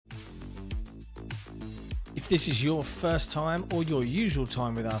If this is your first time or your usual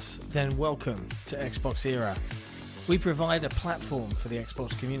time with us, then welcome to Xbox Era. We provide a platform for the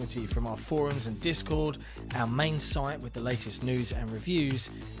Xbox community from our forums and Discord, our main site with the latest news and reviews,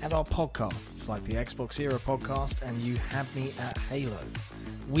 and our podcasts like the Xbox Era podcast and You Had Me at Halo.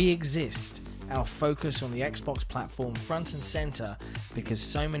 We exist, our focus on the Xbox platform front and center, because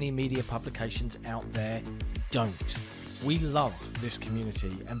so many media publications out there don't. We love this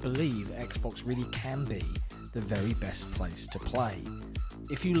community and believe Xbox really can be the very best place to play.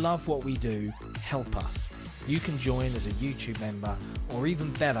 If you love what we do, help us. You can join as a YouTube member, or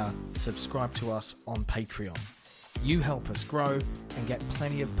even better, subscribe to us on Patreon. You help us grow and get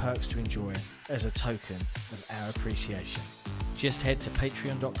plenty of perks to enjoy as a token of our appreciation. Just head to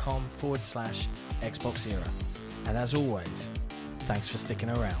patreon.com/Xbox Era. And as always, thanks for sticking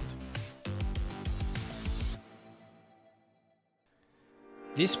around.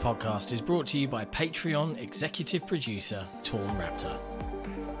 This podcast is brought to you by Patreon executive producer Torn Raptor.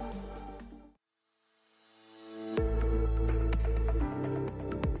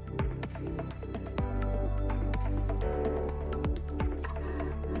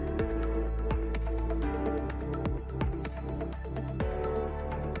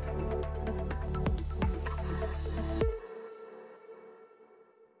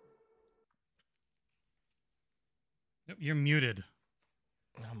 You're muted.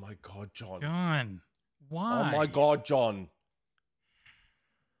 Oh my God, John. John, why? Oh my God, John.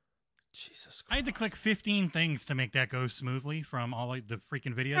 Jesus Christ. I had to click 15 things to make that go smoothly from all like the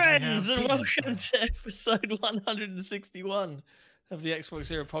freaking videos Friends, I and have. welcome to episode 161 of the Xbox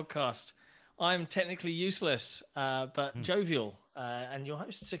Era podcast. I'm technically useless, but jovial, and your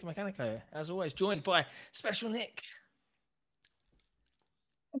host, Sick Mechanico, as always, joined by Special Nick.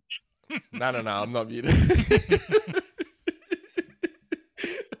 No, I'm not muted.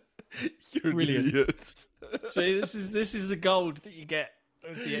 You're Brilliant. an idiot. See, this is the gold that you get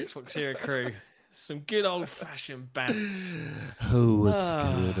with the Xbox Era crew. Some good old-fashioned bants. Oh, what's going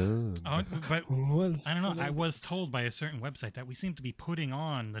on? Oh, but I don't know. I was told by a certain website that we seem to be putting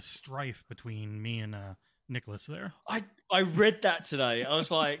on the strife between me and Nicholas there. I read that today. I was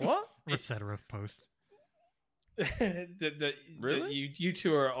like, What? Etc. post. Really? You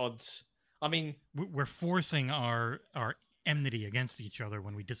two are at odds. I mean, We're forcing our enmity against each other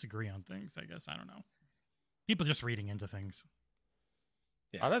when we disagree on things. I guess I don't know. People just reading into things.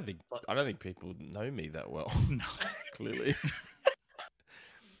 yeah. I don't think people know me that well. No. Clearly.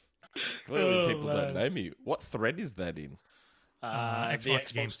 Oh, people man. don't know me. What thread is that in? the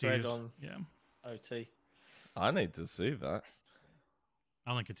Xbox games to thread use. on Yeah, OT. I need to see that.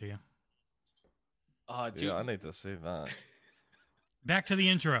 I'll link it to you. Yeah, I need to see that. Back to the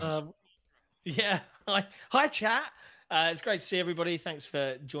intro. Yeah. Hi, chat. It's great to see everybody. Thanks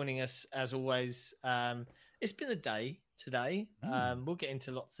for joining us as always. It's been a day today. We'll get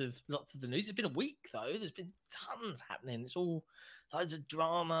into lots of the news. It's been a week though. There's been tons happening. It's all loads of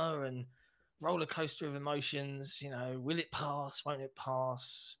drama and roller coaster of emotions. You know, will it pass? Won't it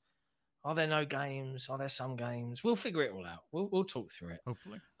pass? Are there no games? Are there some games? We'll figure it all out. We'll talk through it.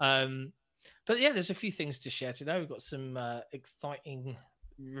 Hopefully. But yeah, there's a few things to share today. We've got some exciting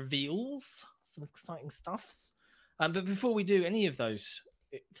reveals, some exciting stuffs. But before we do any of those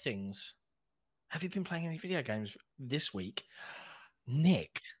things, have you been playing any video games this week,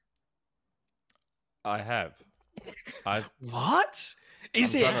 Nick? I have. What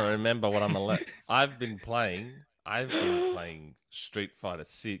is I'm it? trying to remember what I'm allowed. I've been playing Street Fighter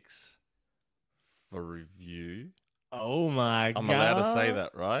 6 for review. Oh my god! I'm allowed to say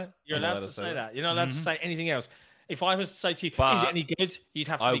that, right? You're I'm allowed to say that. You're not allowed to say anything else. If I was to say to you, But "Is it any good?" You'd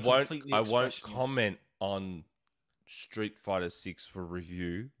have to be completely. I won't expressionless. comment on Street Fighter 6 for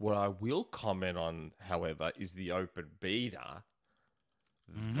review. What I will comment on, however, is the open beta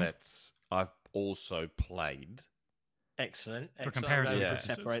that's I've also played. Excellent. For Excellent. comparison We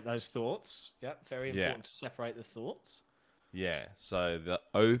purposes. separate those thoughts. Yep, very important to separate the thoughts. Yeah, so the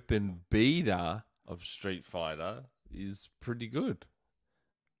open beta of Street Fighter is pretty good.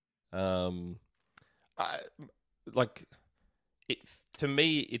 To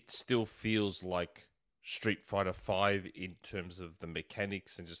me, it still feels like Street Fighter 5 in terms of the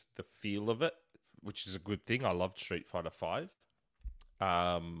mechanics and just the feel of it, which is a good thing. I loved Street Fighter 5.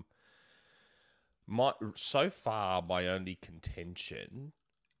 So far, my only contention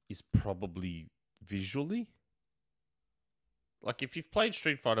is probably visually. Like, if you've played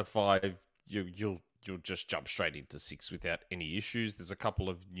Street Fighter 5, you'll just jump straight into 6 without any issues. There's a couple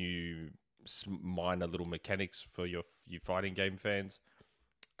of new minor little mechanics for you fighting game fans.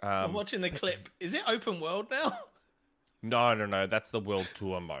 I'm watching the clip. Is it open world now? No. That's the World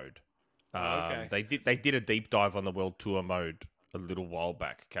Tour mode. Okay. They did a deep dive on the World Tour mode a little while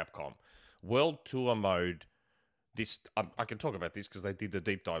back. Capcom World Tour mode. This I can talk about this because they did the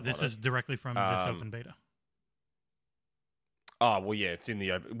deep dive. This on is directly from this open beta. Oh well, yeah, it's in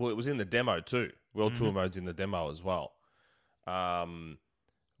the open. Well, it was in the demo too. World Tour mode's in the demo as well.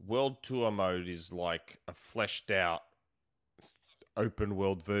 World Tour mode is like a fleshed out open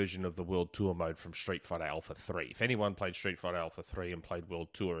world version of the World Tour mode from Street Fighter Alpha 3. If anyone played Street Fighter Alpha 3 and played World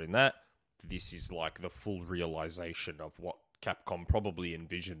Tour in that, this is like the full realization of what Capcom probably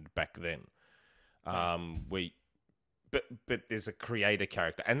envisioned back then. But there's a creator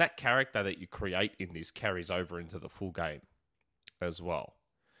character, and that character that you create in this carries over into the full game as well.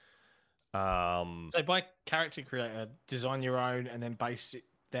 So by character creator, design your own and then base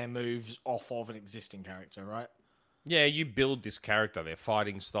their moves off of an existing character, right? Yeah, you build this character, their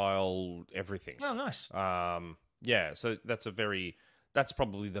fighting style, everything. Oh, nice. Yeah, so that's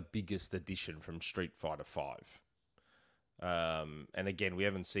probably the biggest addition from Street Fighter V. And again, we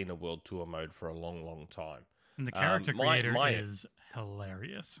haven't seen a World Tour mode for a long, long time. And the character creator is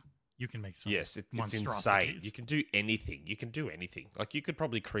hilarious. You can make some it's insane. You can do anything. Like, you could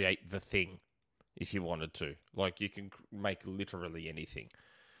probably create the Thing if you wanted to. Like, you can make literally anything.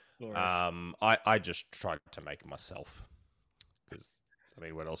 I just tried to make it myself because, I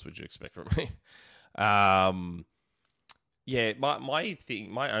mean, what else would you expect from me? Yeah,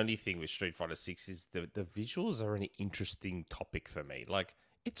 my only thing with Street Fighter 6 is the visuals are an interesting topic for me. Like,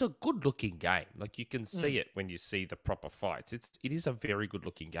 it's a good looking game. Like, you can see it when you see the proper fights. It is a very good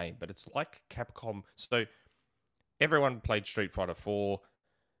looking game, but it's like Capcom. So everyone played Street Fighter 4,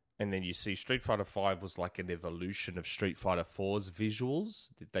 and then you see Street Fighter 5 was like an evolution of Street Fighter 4's visuals.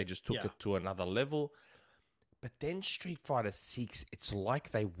 They just took it to another level. But then Street Fighter 6, it's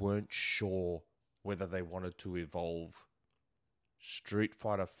like they weren't sure whether they wanted to evolve Street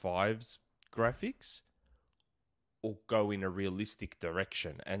Fighter 5's graphics or go in a realistic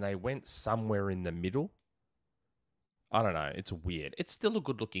direction. And they went somewhere in the middle. I don't know. It's weird. It's still a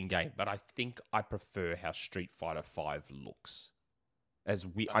good looking game, but I think I prefer how Street Fighter 5 looks.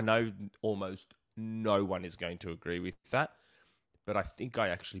 I know almost no one is going to agree with that, but I think I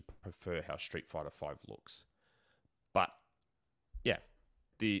actually prefer how Street Fighter 5 looks. But yeah,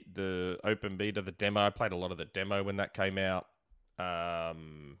 the open beta, the demo, I played a lot of the demo when that came out,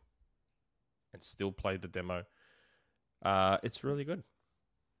 and still played the demo. It's really good.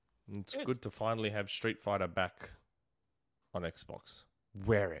 It's good to finally have Street Fighter back on Xbox,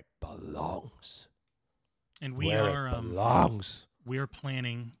 where it belongs. And we are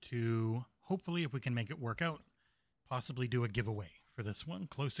planning to, hopefully, if we can make it work out, possibly do a giveaway for this one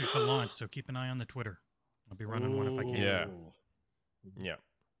closer to launch. So keep an eye on the Twitter. I'll be running one if I can. Yeah.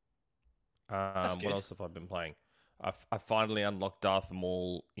 What else have I been playing? I finally unlocked Darth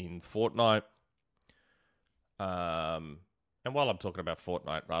Maul in Fortnite. And while I'm talking about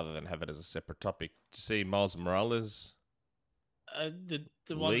Fortnite, rather than have it as a separate topic, did you see Miles Morales? The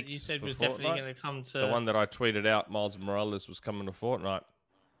one that you said was definitely going to come to... The one that I tweeted out, Miles Morales was coming to Fortnite.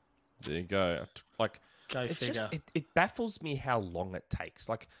 There you go. Go figure. It baffles me how long it takes.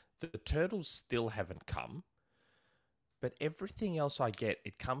 Like, the Turtles still haven't come, but everything else I get,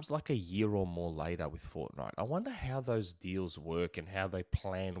 it comes like a year or more later with Fortnite. I wonder how those deals work and how they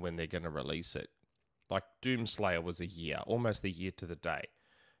plan when they're going to release it. Like, Doomslayer was a year, almost a year to the day.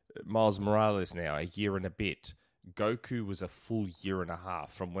 Miles Morales now, a year and a bit. Goku was a full year and a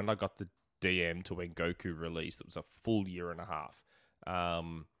half. From when I got the DM to when Goku released, it was a full year and a half.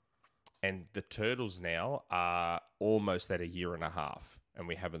 And the Turtles now are almost at a year and a half, and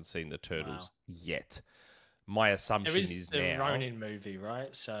we haven't seen the Turtles yet. My assumption is now... the Ronin movie,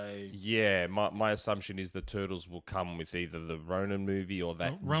 right? So... Yeah, my assumption is the Turtles will come with either the Ronin movie or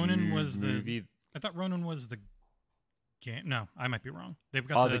that Ronin was movie. I thought Ronin was the game. No, I might be wrong. They've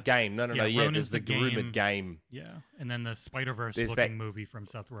got the game. No. Yeah, there's the rumored game. Yeah, and then the Spider-Verse looking movie from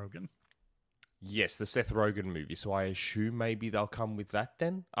Seth Rogen. Yes, the Seth Rogen movie. So I assume maybe they'll come with that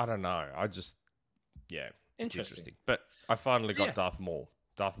then? I don't know. Interesting. But I finally got Darth Maul.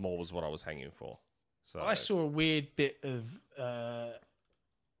 Darth Maul was what I was hanging for. So I saw a weird bit of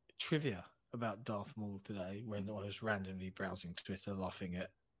trivia about Darth Maul today when I was randomly browsing Twitter, laughing at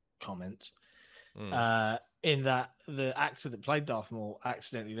comments. In that the actor that played Darth Maul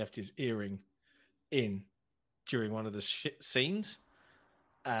accidentally left his earring in during one of the scenes,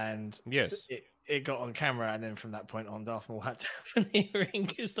 and it got on camera, and then from that point on, Darth Maul had to have an earring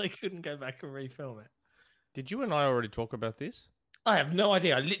because they couldn't go back and refilm it. Did you and I already talk about this? I have no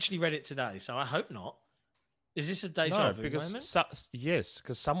idea. I literally read it today, so I hope not. Is this a deja vu moment? Yes,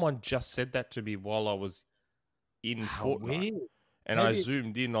 because someone just said that to me while I was in Fortnite. Weird. And I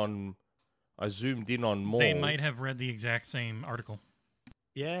zoomed in on I zoomed in on Maul. They might have read the exact same article.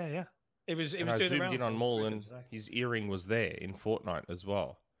 Yeah. It was I doing zoomed around in on on Maul, Twitter and today. his earring was there in Fortnite as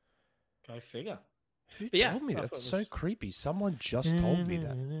well. Go figure. Who But yeah, told me I that? thought That's it so was- creepy. Someone just told me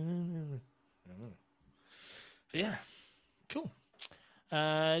that. But yeah, cool.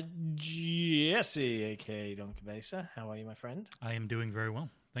 Jesse, aka Don Cabeza, how are you, my friend? I am doing very well.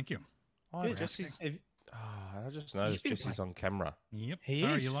 Thank you. Oh, Good. Jesse's. If- I just noticed been Jesse's on camera. Yep. He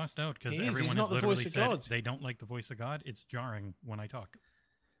Sorry, is. you lost out because He is. He's everyone not has the literally voice of said God. they don't like the voice of God. It's jarring when I talk.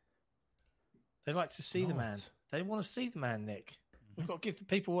 They like to see the man. Not. They want to see the man, Nick. We've got to give the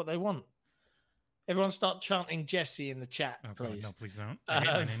people what they want. Everyone start chanting Jesse in the chat, Oh, God, please. no, please don't. I hate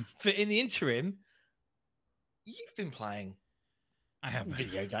my name. But in the interim, you've been playing I have been.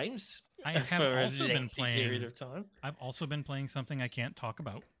 video games. I have for also a been lengthy playing. period of time. I've also been playing something I can't talk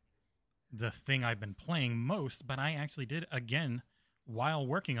about. The thing I've been playing most, but I actually did again while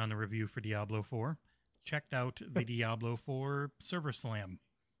working on the review for Diablo 4. Checked out the Diablo 4 Server Slam.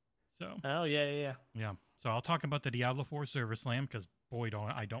 So Oh yeah. yeah, so I'll talk about the Diablo 4 Server Slam because boy,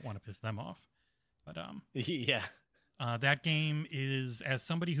 I don't want to piss them off. But Yeah. that game is, as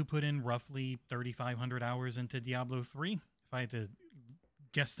somebody who put in roughly 3,500 hours into Diablo 3, if I had to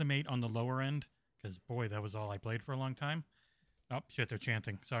guesstimate on the lower end, because boy, that was all I played for a long time. Oh shit, they're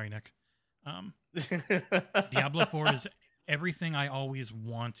chanting. Sorry, Nick. Diablo 4 is everything I always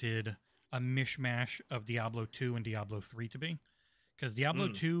wanted a mishmash of Diablo 2 and Diablo 3 to be. Because Diablo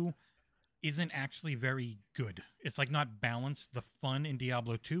 2 isn't actually very good. It's like not balanced. The fun in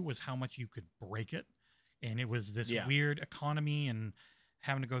Diablo 2 was how much you could break it. And it was this weird economy and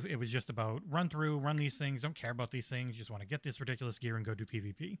having to go it was just about run these things, don't care about these things, just want to get this ridiculous gear and go do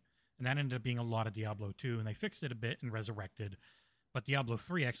PvP. And that ended up being a lot of Diablo 2, and they fixed it a bit and resurrected. But Diablo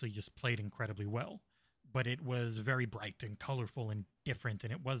 3 actually just played incredibly well. But it was very bright and colorful and different,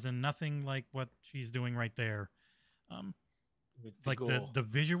 and it wasn't nothing like what she's doing right there. Like the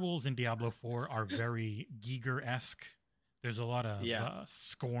visuals in Diablo 4 are very Giger-esque. There's a lot of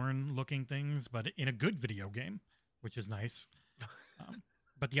Scorn-looking things, but in a good video game, which is nice.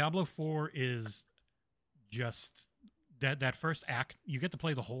 But Diablo 4 is just that first act. You get to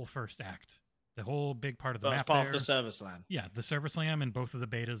play the whole first act. The whole big part of the map part there. of the Server Slam. Yeah, the Server Slam and both of the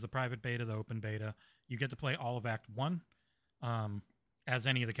betas, the private beta, the open beta. You get to play all of Act 1 as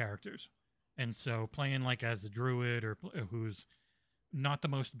any of the characters. And so playing like as a druid or who's not the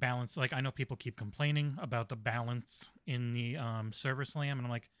most balanced. Like I know people keep complaining about the balance in the Server Slam. And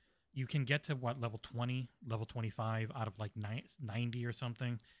I'm like, you can get to what, level 20, level 25 out of like 90 or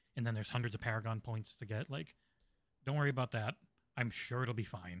something. And then there's hundreds of Paragon points to get. Like, don't worry about that. I'm sure it'll be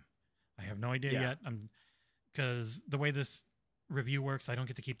fine. I have no idea yet. Because the way this review works, I don't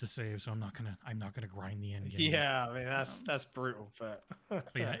get to keep the save, so I'm not gonna grind the end game. Yeah, I mean that's brutal, but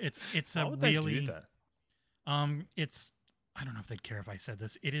yeah, it's Why a would they really do that? it's I don't know if they'd care if I said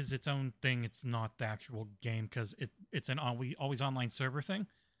this. It is its own thing. It's not the actual game because it's an always online server thing,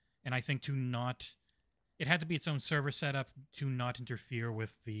 and I think it had to be its own server setup to not interfere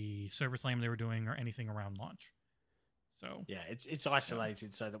with the Server Slam they were doing or anything around launch. So yeah, it's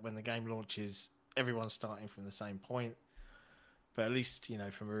isolated so that when the game launches, everyone's starting from the same point. But at least,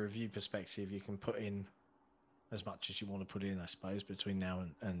 from a review perspective, you can put in as much as you want to put in, I suppose, between now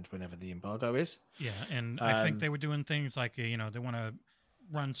and whenever the embargo is. Yeah, and I think they were doing things like, they want to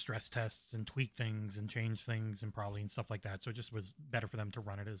run stress tests and tweak things and change things and probably and stuff like that. So it just was better for them to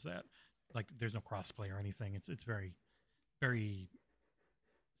run it as that. Like, there's no crossplay or anything. It's very, very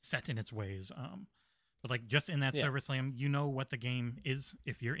set in its ways. But like just in that Server Slam, you know what the game is.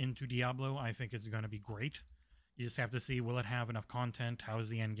 If you're into Diablo, I think it's going to be great. You just have to see, will it have enough content? How is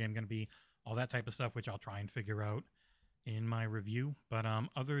the end game going to be? All that type of stuff, which I'll try and figure out in my review. But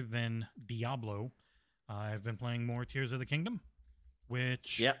other than Diablo, I've been playing more Tears of the Kingdom,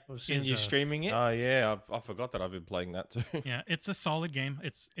 which I've seen you streaming it. Yeah, I forgot that I've been playing that too. Yeah, it's a solid game.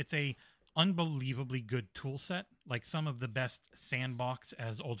 It's a unbelievably good tool set, like some of the best sandbox,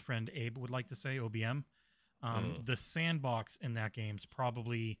 as old friend Abe would like to say, OBM. The sandbox in that game is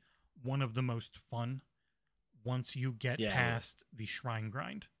probably one of the most fun once you get past the shrine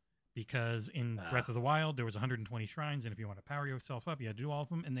grind. Because in Breath of the Wild, there was 120 shrines, and if you want to power yourself up, you had to do all of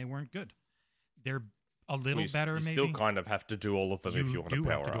them, and they weren't good. They're a little better, maybe. You still kind of have to do all of them if you want to power up. You do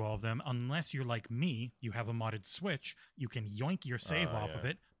have to do all of them, unless you're like me. You have a modded Switch. You can yoink your save off of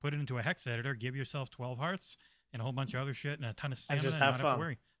it, put it into a hex editor, give yourself 12 hearts, and a whole bunch of other shit, and a ton of stamina, just and have not fun. have to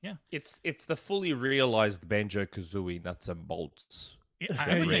worry. Yeah. It's the fully realized Banjo-Kazooie nuts and bolts.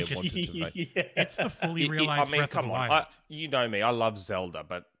 I would really think wanted it's the fully realized Breath of the Wild. You know me. I love Zelda,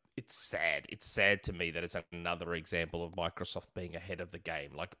 but it's sad. It's sad to me that it's another example of Microsoft being ahead of the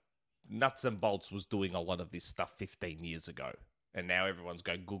game. Like, Nuts and Bolts was doing a lot of this stuff 15 years ago, and now everyone's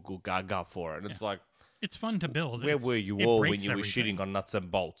going goo gaga for it. And it's like, it's fun to build. Where were you all when you were shitting on Nuts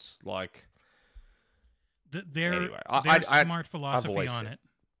and Bolts? Like, their smart philosophy on it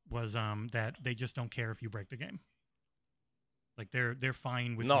was that they just don't care if you break the game. Like they're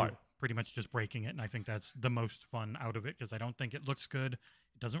fine with you pretty much just breaking it, and I think that's the most fun out of it because I don't think it looks good.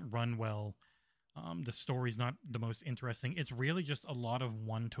 It doesn't run well. The story's not the most interesting. It's really just a lot of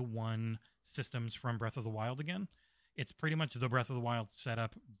one-to-one systems from Breath of the Wild again. It's pretty much the Breath of the Wild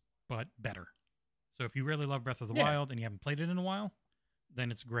setup, but better. So if you really love Breath of the Wild and you haven't played it in a while,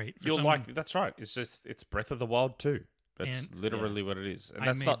 then it's great. That's right. It's Breath of the Wild 2. That's literally what it is. And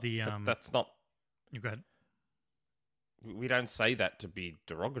that's not You go ahead. We don't say that to be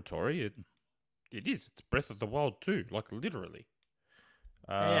derogatory. It is. It's Breath of the Wild 2, like literally.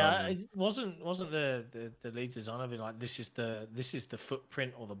 It wasn't the lead designer being like, this is the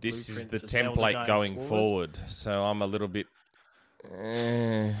footprint or the blueprint. This is the for template Zelda going forward. So I'm a little bit.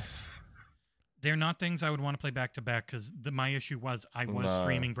 They're not things I would want to play back to back because my issue was I was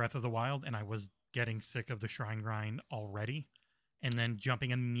streaming Breath of the Wild and I was getting sick of the shrine grind already, and then jumping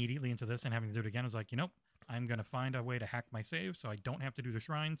immediately into this and having to do it again. I was like, I'm going to find a way to hack my save so I don't have to do the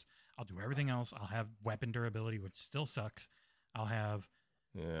shrines. I'll do everything else. I'll have weapon durability, which still sucks. I'll have...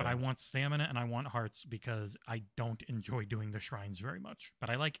 But I want stamina and I want hearts because I don't enjoy doing the shrines very much. But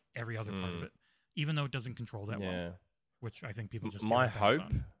I like every other part of it, even though it doesn't control that well, which I think people just...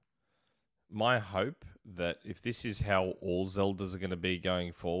 My hope that if this is how all Zeldas are going to be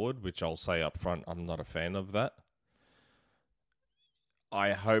going forward, which I'll say up front, I'm not a fan of that.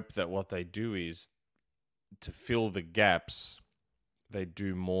 I hope that what they do is to fill the gaps, they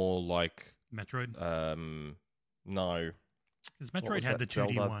do more like Metroid. No, because Metroid had the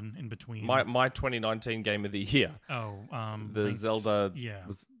 2D Zelda one in between. My 2019 game of the year. Oh, the Zelda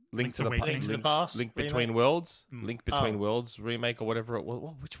was Link to the Past, Link Between Worlds, Link Between Worlds remake or whatever it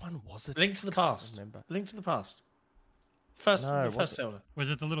was. Which one was it? Link to the Past. Link to the Past. First Zelda. Was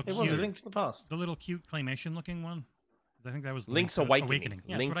it the little? It was a Link to the Past. The little cute claymation looking one. I think that was Link's Awakening.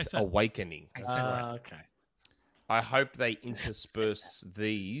 Yeah, Link's Awakening. Okay. I hope they intersperse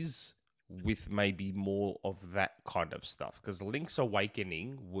these with maybe more of that kind of stuff, because Link's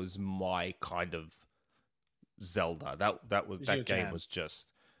Awakening was my kind of Zelda.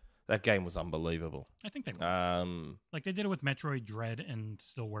 That game was unbelievable. I think they were. Like they did it with Metroid Dread and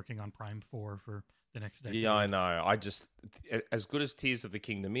still working on Prime 4 for the next decade. Yeah, I know. I just, as good as Tears of the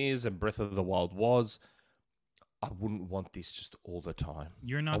Kingdom is and Breath of the Wild was, I wouldn't want this just all the time.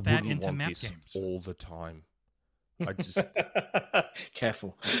 You're not that into map games all the time. I just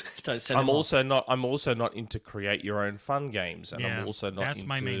careful. Don't set I'm also not into create your own fun games, and I'm also not. That's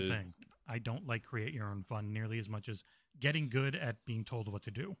my main thing. I don't like create your own fun nearly as much as getting good at being told what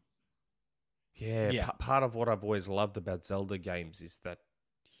to do. Yeah. Part of what I've always loved about Zelda games is that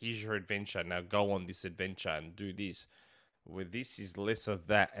here's your adventure. Now go on this adventure and do this. Where this is less of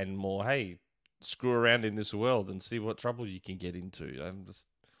that and more, hey, screw around in this world and see what trouble you can get into. I'm just.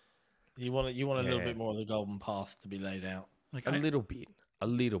 You want a little bit more of the golden path to be laid out. Like a little bit.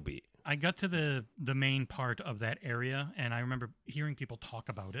 I got to the main part of that area, and I remember hearing people talk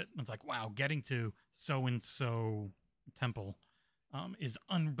about it. It's like, wow, getting to so-and-so temple is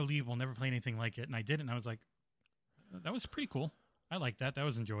unbelievable. Never played anything like it. And I did it, and I was like, that was pretty cool. I like that. That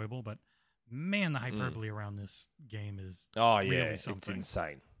was enjoyable. But, man, the hyperbole around this game is really something. It's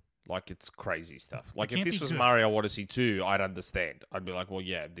insane. Like, it's crazy stuff. Like, if this was Mario Odyssey 2, I'd understand. I'd be like, well,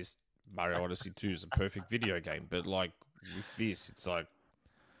 yeah, this Mario Odyssey 2 is a perfect video game. But, like, with this, it's like...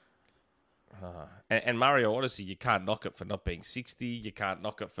 And Mario Odyssey, you can't knock it for not being 60. You can't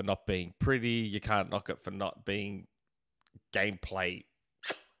knock it for not being pretty. You can't knock it for not being gameplay.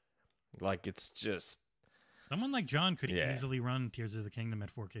 Like, it's just... Someone like John could easily run Tears of the Kingdom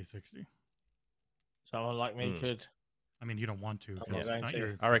at 4K 60. Someone like me could. I mean, you don't want to.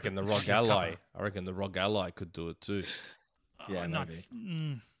 I reckon the ROG Ally. I reckon the ROG Ally could do it too. It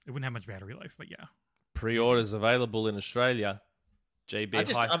wouldn't have much battery life, but yeah. Pre-orders available in Australia. GB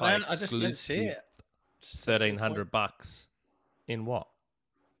Hi-Fi exclusive. I just didn't see it. $1,300 in what?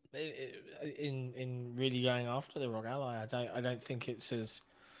 In really going after the ROG Ally, I don't think it's as.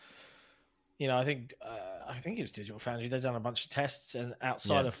 I think it was Digital Foundry. They've done a bunch of tests, and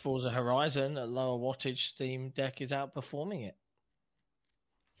outside of Forza Horizon, a lower wattage Steam Deck is outperforming it.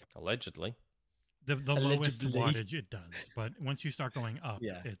 Allegedly. The lowest wattage it does, but once you start going up,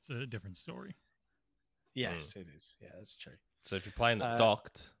 it's a different story. Yes, it is. Yeah, that's true. So if you're playing it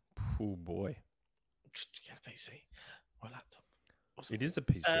docked, oh boy. Get a PC or a laptop. It is a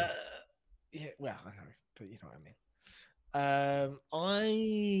PC. Yeah, well, I know, but you know what I mean.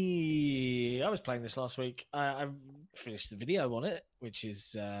 was playing this last week. I finished the video on it, which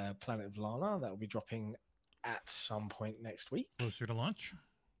is Planet of Lana. That will be dropping at some point next week. Closer to launch.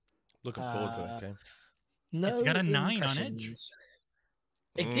 Looking forward to that game. No, it's got a 9 on Edge. impressions.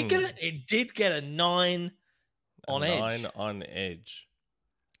 It did get a 9 on Edge. 9 on Edge.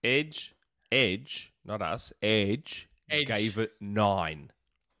 Edge, not us. Edge. Gave it 9.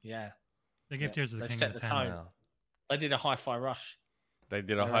 Yeah. They gave Tears of the They've Kingdom set a the 10. tone. Wow. They did a hi-fi rush. They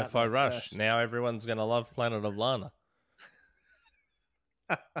did a They're out hi-fi there rush. first. Now everyone's going to love Planet of Lana.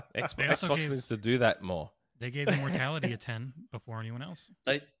 Xbox needs to do that more. They gave Immortality a 10 before anyone else.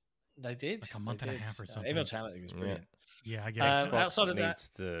 They did. Like a month and a half or something. Immortality was brilliant. Yeah, I get it. Xbox outside of that- needs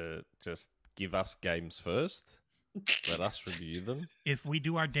to just give us games first. Let us review them. If we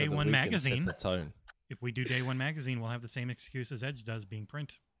do our so day that one we can magazine, set the tone. if we do day one magazine, we'll have the same excuse as Edge does, being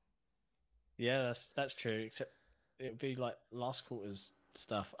print. Yeah, that's true. Except it would be like last quarter's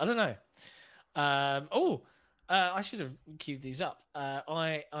stuff. I don't know. I should have queued these up.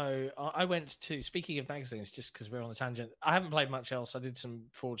 I went to, speaking of magazines, just because we're on the tangent. I haven't played much else. I did some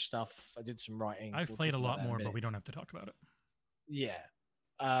Forge stuff. I did some writing. I've We'll played a talk about lot that in more, minute. but we don't have to talk about it. Yeah.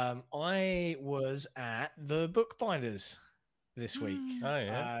 I was at the Bookbinders this week. Oh,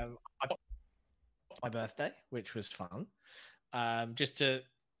 yeah. I got my birthday, which was fun. Just to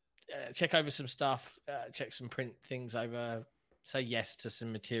check over some stuff, check some print things over, say yes to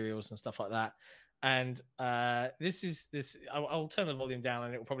some materials and stuff like that. And I'll turn the volume down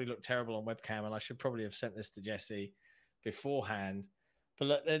and it will probably look terrible on webcam. And I should probably have sent this to Jesse beforehand. But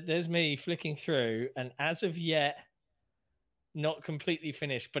look, there's me flicking through, and as of yet, not completely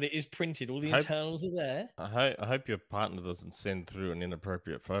finished, but it is printed. All the internals are there. I hope your partner doesn't send through an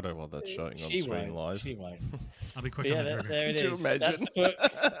inappropriate photo while that's showing on screen live. She won't. I'll be quick Yeah, on the trigger. there it Could you is. imagine? That's the book,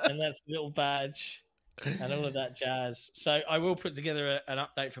 and that's the little badge, and all of that jazz. So I will put together an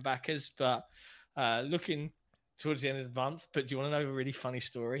update for backers, but looking towards the end of the month. But do you want to know a really funny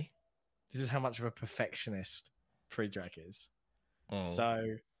story? This is how much of a perfectionist Predrag is. Oh. So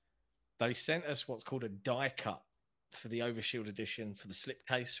they sent us what's called a die cut for the Overshield edition for the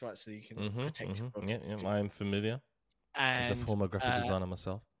slipcase, right? So you can protect your book. Yeah, I am familiar. And, As a former graphic designer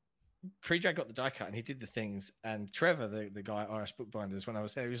myself. Predrag got the die cut and he did the things. And Trevor, the guy at RS Bookbinders, when I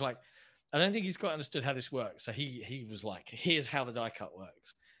was there, he was like, I don't think he's quite understood how this works. So he was like, here's how the die cut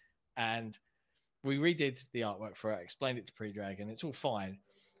works. And we redid the artwork for it, explained it to Predrag, and it's all fine.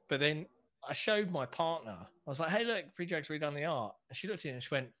 But then I showed my partner. I was like, hey, look, Predrag's redone the art. And she looked at it and she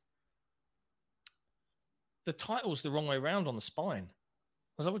went, the title's the wrong way around on the spine. I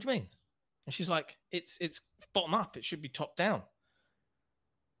was like, what do you mean? And she's like, it's bottom up. It should be top down.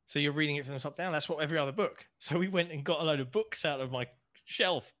 So you're reading it from the top down. That's what every other book. So we went and got a load of books out of my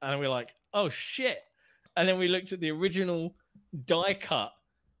shelf, and we were like, oh shit. And then we looked at the original die cut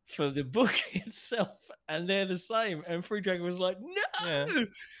for the book itself, and they're the same. And Predrag was like, no. Yeah.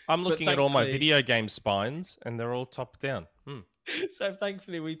 I'm looking at all my video game spines, and they're all top down. So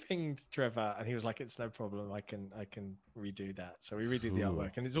thankfully we pinged Trevor, and he was like, it's no problem, I can redo that. So we redid the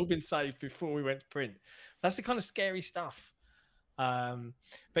artwork, and it's all been saved before we went to print. That's the kind of scary stuff.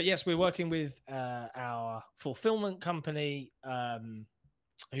 But yes, we're working with our fulfillment company,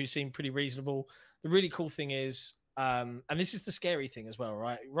 who seem pretty reasonable. The really cool thing is, and this is the scary thing as well,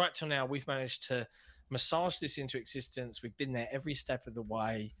 right till now we've managed to massage this into existence. We've been there every step of the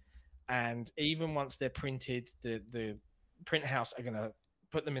way, and even once they're printed, the print house are going to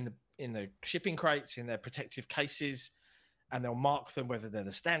put them in the shipping crates, in their protective cases, and they'll mark them whether they're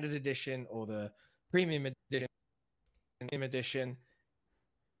the standard edition or the premium edition,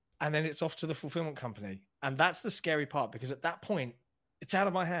 and then it's off to the fulfillment company. And that's the scary part, because at that point it's out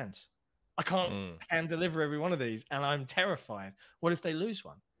of my hands. I can't hand deliver every one of these, and I'm terrified. What if they lose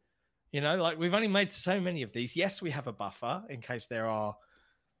one? You know, like, we've only made so many of these. Yes, we have a buffer in case there are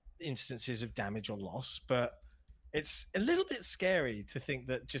instances of damage or loss, but it's a little bit scary to think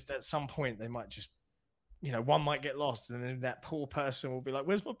that just at some point they might just, you know, one might get lost, and then that poor person will be like,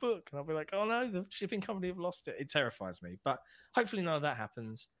 where's my book? And I'll be like, oh no, the shipping company have lost it. It terrifies me, but hopefully none of that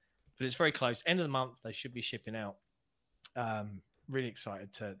happens. But it's very close. End of the month, they should be shipping out. Really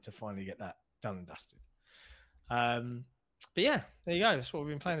excited to finally get that done and dusted. But yeah, there you go. That's what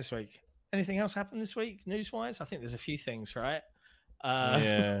we've been playing this week. Anything else happened this week, news-wise? I think there's a few things, right?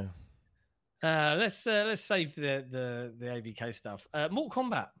 Yeah. Let's save the AVK stuff. Mortal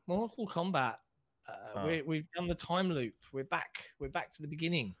Kombat. We've done the time loop. We're back to the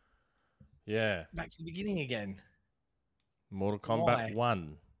beginning. Yeah. Back to the beginning again. Mortal Kombat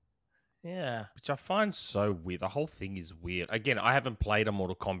 1. Yeah. Which I find so weird. The whole thing is weird. Again, I haven't played a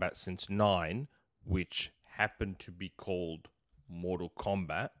Mortal Kombat since 9, which happened to be called Mortal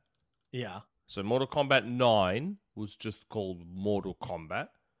Kombat. Yeah. So Mortal Kombat 9 was just called Mortal Kombat,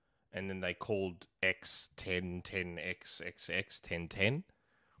 and then they called X 10, 10, X, X, X, 10, 10.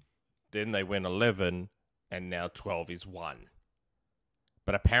 Then they went 11, and now 12 is 1.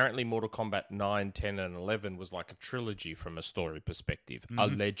 But apparently Mortal Kombat 9, 10, and 11 was like a trilogy from a story perspective,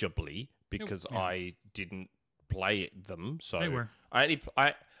 allegedly, because I didn't play them. So They were. I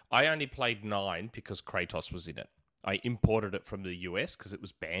only played 9 because Kratos was in it. I imported it from the US because it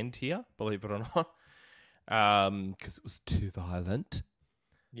was banned here, believe it or not, because it was too violent.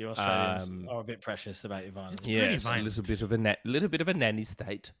 You Australians are a bit precious about your violence. Yes, a little bit of a nanny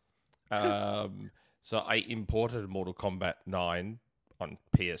state. So I imported Mortal Kombat 9 on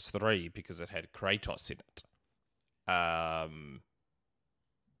PS3 because it had Kratos in it.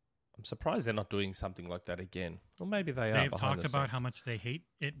 I'm surprised they're not doing something like that again. Or maybe they are. They've talked about how much they hate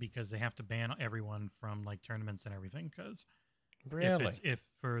it because they have to ban everyone from like tournaments and everything. Because if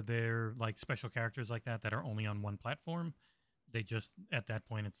for their like special characters like that are only on one platform, they just at that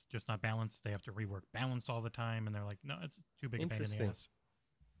point it's just not balanced. They have to rework balance all the time, and they're like, no, it's too big a pain in the ass.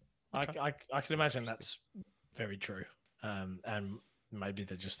 I can imagine that's very true. And maybe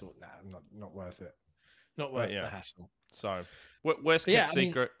they just thought, nah, not worth it. Not worth the hassle. So, worst kept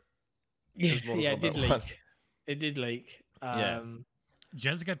secret. It did leak. It did leak.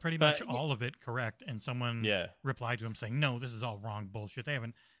 Jez got pretty much all of it correct, and someone replied to him saying, no, this is all wrong bullshit. They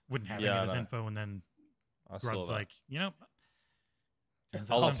wouldn't have any of his info, and then Grud's like,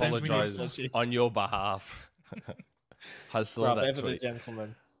 I'll apologize on your behalf. I saw Grub, that ever tweet. the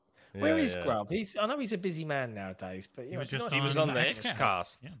gentleman. Where is Grub? I know he's a busy man nowadays, but he was on the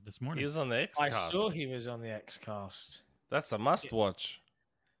Xcast. Yeah, this morning. He was on the Xcast. I saw he was on the Xcast. That's a must watch.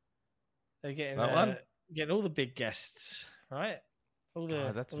 They're getting all the big guests, right?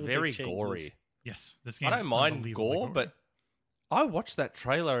 That's very gory. Yes, this game. I don't mind gore, but I watched that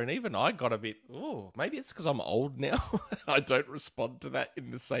trailer and even I got a bit. Oh, maybe it's because I'm old now. I don't respond to that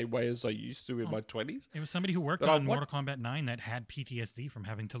in the same way as I used to in my 20s. It was somebody who worked on Mortal Kombat 9 that had PTSD from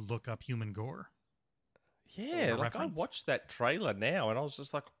having to look up human gore. Yeah, like I watched that trailer now and I was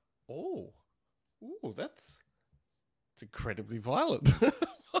just like, oh, that's incredibly violent.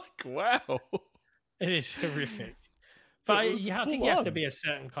 Like, wow. It is horrific. But I think you have to be a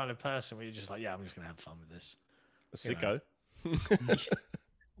certain kind of person where you're just like, yeah, I'm just going to have fun with this. A sicko.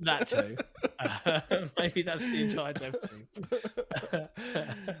 That too. Maybe that's the entire dev team.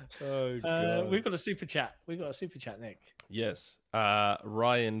 Oh, God. We've got a super chat. Nick. Yes.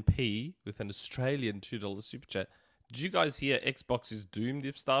 Ryan P with an Australian $2 super chat. Did you guys hear Xbox is doomed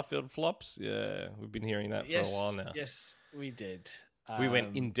if Starfield flops? Yeah, we've been hearing that for a while now. Yes, we did. We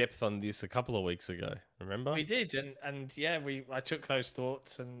went in depth on this a couple of weeks ago. Remember? We did, and I took those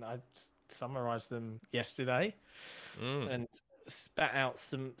thoughts and I summarized them yesterday, and spat out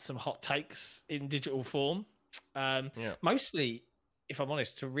some hot takes in digital form. Mostly, if I'm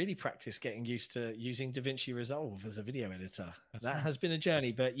honest, to really practice getting used to using DaVinci Resolve as a video editor. That has been a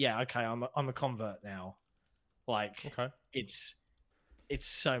journey, but I'm a convert now. It's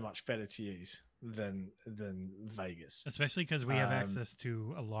so much better to use than Vegas, especially because we have access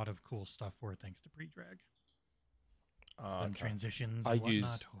to a lot of cool stuff for it thanks to pre-drag and transitions and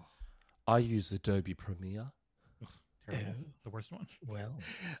whatnot. I use Adobe Premiere. Terrible. The worst one. Well,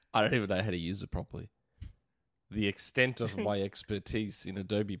 I don't even know how to use it properly. The extent of my expertise in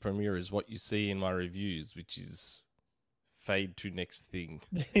Adobe Premiere is what you see in my reviews, which is fade to next thing.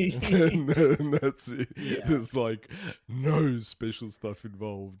 and that's it. Yeah. There's like no special stuff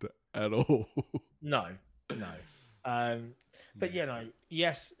involved at all. No. But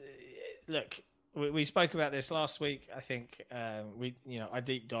yes. Look, we spoke about this last week. I think I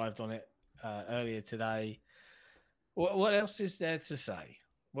deep dived on it earlier today. What else is there to say?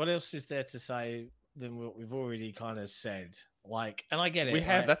 What else is there to say than what we've already kind of said? And I get it. We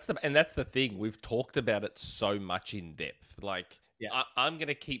have. That's the thing. We've talked about it so much in depth. I'm going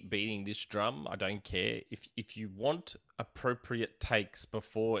to keep beating this drum. I don't care. If you want appropriate takes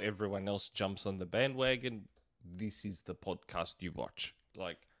before everyone else jumps on the bandwagon, this is the podcast you watch.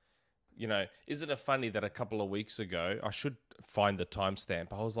 Isn't it funny that a couple of weeks ago, I should find the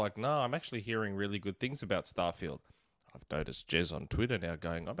timestamp. I was like, no, I'm actually hearing really good things about Starfield. I've noticed Jez on Twitter now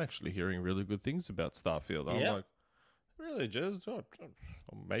going, I'm actually hearing really good things about Starfield. I'm like, really, Jez? Oh,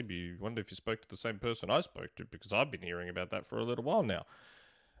 maybe wonder if you spoke to the same person I spoke to, because I've been hearing about that for a little while now.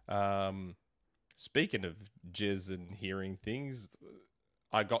 Speaking of Jez and hearing things,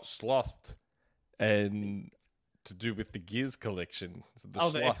 I got slothed, and to do with the Gears collection. So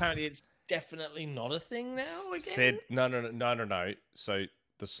apparently it's definitely not a thing now again? No. So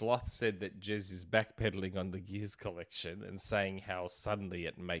The Sloth said that Jez is backpedaling on the Gears collection and saying how suddenly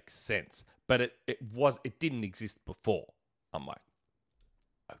it makes sense. But it didn't exist before. I'm like,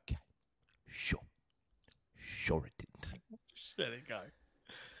 okay, sure it didn't. Just let it go.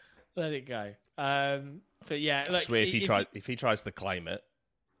 Let it go. But yeah, I swear if he tries to claim it,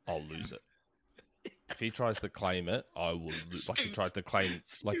 I'll lose it. If he tries to claim it, I will lose. Like he tried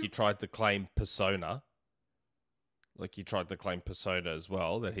to claim Persona. Like he tried to claim Persona as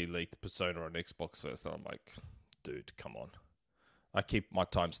well, that he leaked Persona on Xbox first. And I'm like, dude, come on. I keep my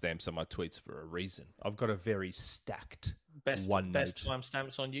timestamps on my tweets for a reason. I've got a very stacked best OneNote.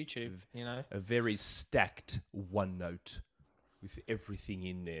 timestamps on YouTube, you know. A very stacked OneNote with everything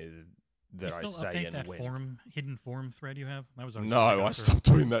in there that I say and that when. Hidden forum thread you have? That was No, I stopped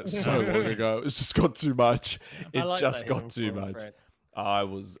doing that so long ago. It's just got too much. Yeah. It just got too much.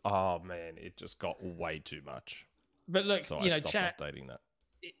 It just got way too much. But look, so you know, I stopped chat, updating that.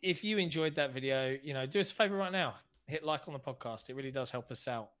 If you enjoyed that video, you know, do us a favor right now. Hit like on the podcast. It really does help us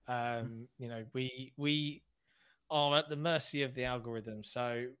out. You know, we are at the mercy of the algorithm.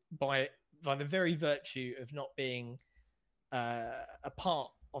 So by the very virtue of not being a part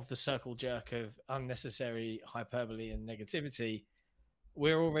of the circle jerk of unnecessary hyperbole and negativity,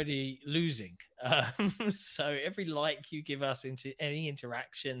 we're already losing. So every like you give us into any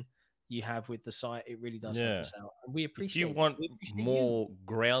interaction you have with the site, it really does help us out. And we appreciate it. If you want more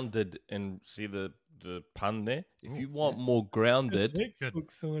grounded, and see the pun there, if you want more grounded,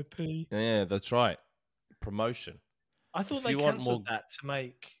 yeah, that's right. Promotion. I thought they cancelled that to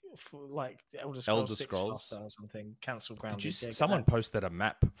make like Elder Scrolls 6 or something. Cancel Grounded. Someone posted a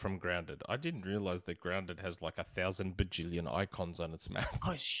map from Grounded. I didn't realize that Grounded has like 1,000 bajillion icons on its map.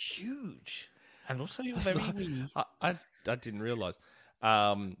 Oh, it's huge, and also very wee. I didn't realize.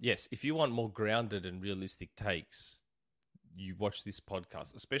 Yes, if you want more grounded and realistic takes, you watch this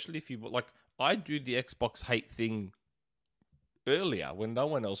podcast. Especially if you like, I do the Xbox hate thing earlier when no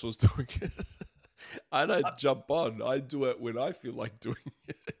one else was doing it. I don't jump on. I do it when I feel like doing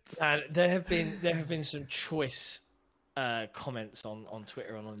it. And there have been some choice comments on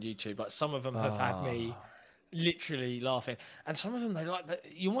Twitter and on YouTube. Like some of them have had me literally laughing, and some of them they like that.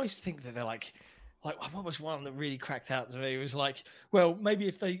 You almost think that they're like what was one that really cracked out to me? It was like, well, maybe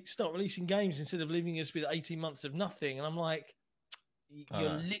if they start releasing games instead of leaving us with 18 months of nothing. And I'm like,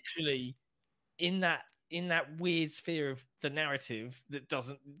 you're literally in that weird sphere of the narrative that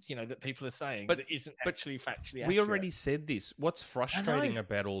doesn't, you know, that people are saying, but that isn't actually factually accurate. We already said this. What's frustrating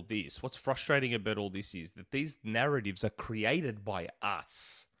about all this? Is that these narratives are created by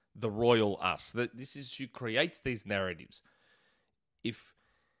us, the royal us. That this is who creates these narratives. If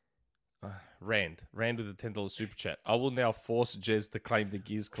Rand with a $10 super chat. I will now force Jez to claim the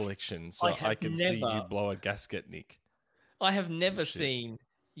Gears collection so I can see you blow a gasket, Nick. I have never seen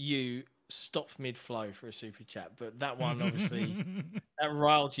you stop mid-flow for a super chat, but that one obviously that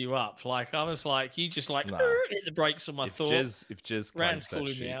riled you up. Like I was like, you just like hit the brakes on my thoughts. If Jez claims that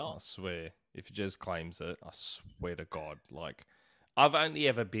shit, I swear. If Jez claims it, I swear to God. Like I've only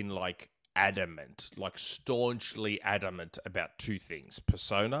ever been like adamant, like staunchly adamant about two things: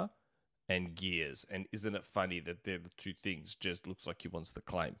 Persona and Gears. And isn't it funny that they're the two things Jez looks like he wants to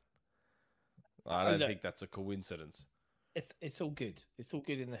claim? I don't think that's a coincidence. It's all good. It's all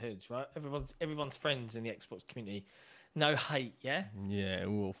good in the hoods, right? Everyone's friends in the Xbox community. No hate, yeah? Yeah,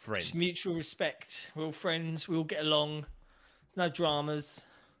 we're all friends. Just mutual respect. We're all friends. We all get along. There's no dramas,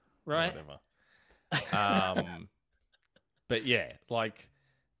 right? Whatever. But yeah, like,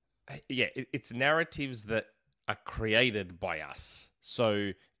 yeah, it's narratives that are created by us.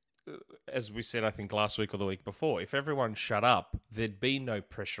 So, as we said, I think last week or the week before, if everyone shut up, there'd be no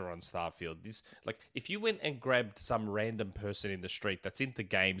pressure on Starfield. If you went and grabbed some random person in the street that's into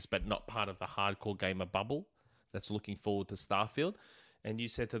games but not part of the hardcore gamer bubble, that's looking forward to Starfield, and you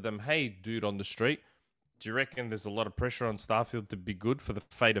said to them, "Hey, dude on the street, do you reckon there's a lot of pressure on Starfield to be good for the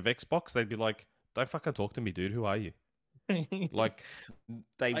fate of Xbox?" They'd be like, "Don't fucking talk to me, dude. Who are you?" Like,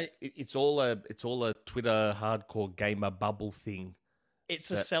 it's all a Twitter hardcore gamer bubble thing. It's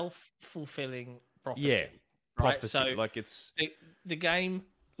a self-fulfilling prophecy. Yeah, right? prophecy. So like it's the game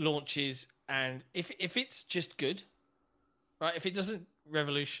launches, and if it's just good, right? If it doesn't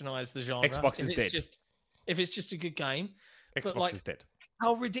revolutionize the genre, Xbox is dead. If it's just a good game, Xbox is dead.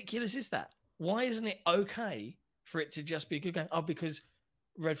 How ridiculous is that? Why isn't it okay for it to just be a good game? Oh, because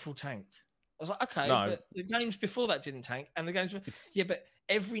Redfall tanked. I was like, okay, but the games before that didn't tank, and the games but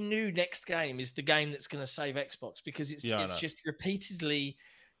every new next game is the game that's going to save Xbox because it's just repeatedly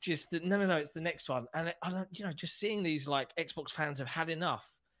it's the next one. And I don't, just seeing these like Xbox fans have had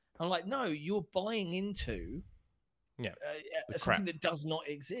enough. I'm like, no, you're buying into something that does not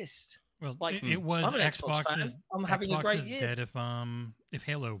exist. Well, like it was I'm an Xbox fan. I'm having a great year. Dead if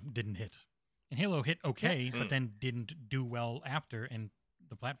Halo didn't hit, and Halo hit okay, but then didn't do well after, and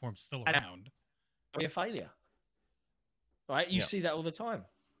the platform's still around. Be a failure, right? You see that all the time.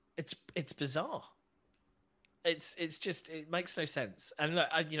 It's bizarre. It's just, it makes no sense. And look,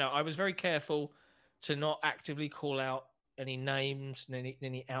 I was very careful to not actively call out any names and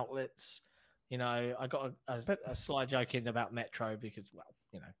any outlets. I got a sly joke in about Metro because, well,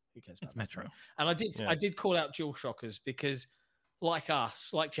 who cares about it's Metro? And I did call out DualShockers because, like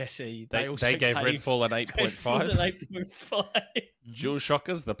us, like Jesse, they gave Redfall an 8.5. 8.5.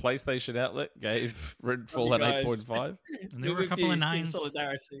 DualShockers, the PlayStation outlet, gave Redfall an 8.5. And there were a couple of 9s.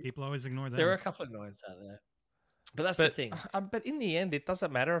 Solidarity. People always ignore them. There are a couple of 9s out there. But that's the thing. But in the end, it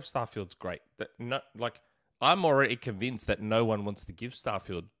doesn't matter if Starfield's great. I'm already convinced that no one wants to give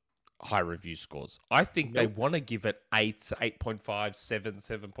Starfield high review scores. I think they want to give it 8s, 8.5, 7,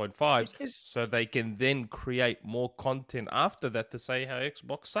 7.5, so they can then create more content after that to say how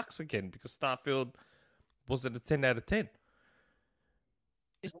Xbox sucks again, because Starfield wasn't a 10 out of 10.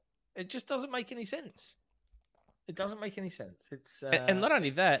 It just doesn't make any sense. It doesn't make any sense. It's and not only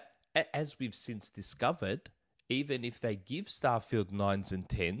that, as we've since discovered, even if they give Starfield 9s and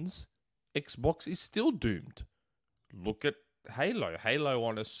 10s, Xbox is still doomed. Look at Halo. Halo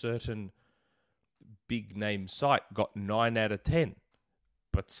on a certain big name site got 9 out of 10,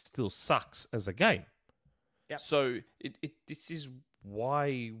 but still sucks as a game. Yep. So this is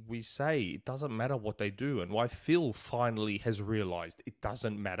why we say it doesn't matter what they do, and why Phil finally has realized it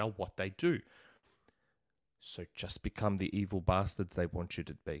doesn't matter what they do. So just become the evil bastards they want you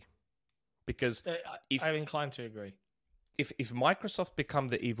to be. Because I'm inclined to agree. If Microsoft become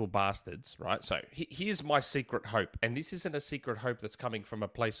the evil bastards, right? So here's my secret hope. And this isn't a secret hope that's coming from a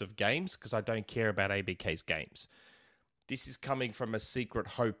place of games, because I don't care about ABK's games. This is coming from a secret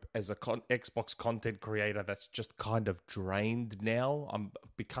hope as a Xbox content creator that's just kind of drained now. I'm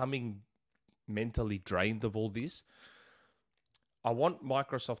becoming mentally drained of all this. I want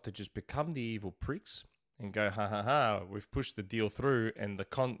Microsoft to just become the evil pricks and go, ha ha ha, we've pushed the deal through, and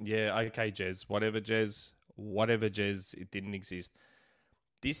okay, Jez, whatever, Jez, it didn't exist.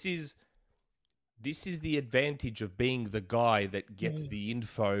 This is the advantage of being the guy that gets the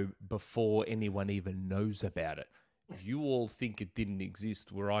info before anyone even knows about it. You all think it didn't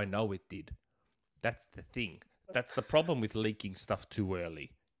exist where I know it did. That's the thing. That's the problem with leaking stuff too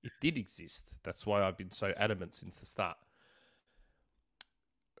early. It did exist. That's why I've been so adamant since the start.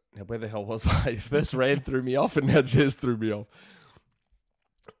 Now, where the hell was I? First Rand threw me off, and now Jez threw me off.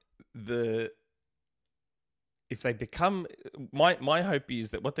 If they become... My hope is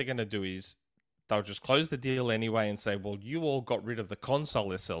that what they're going to do is they'll just close the deal anyway and say, well, you all got rid of the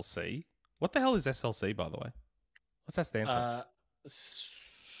console SLC. What the hell is SLC, by the way? What's that stand for?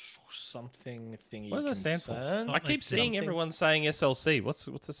 Something thingy. What does that stand for? I keep seeing everyone saying SLC. What's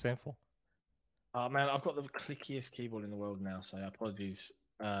it stand for? Oh, man, I've got the clickiest keyboard in the world now, so apologies.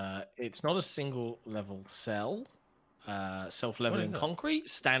 It's not a single level cell. Self-leveling concrete,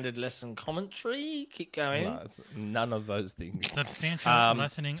 standard lesson commentary. Keep going. No, it's none of those things. Substantial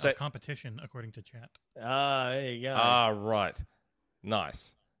lessening of competition, according to chat. There you go. Right.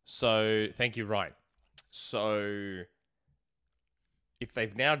 Nice. So, thank you, Ryan. So, if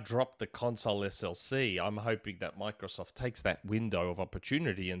they've now dropped the console SLC, I'm hoping that Microsoft takes that window of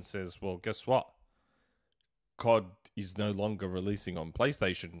opportunity and says, well, guess what? COD is no longer releasing on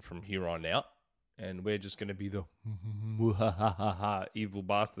PlayStation from here on out, and we're just going to be the evil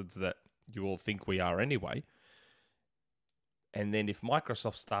bastards that you all think we are anyway. And then if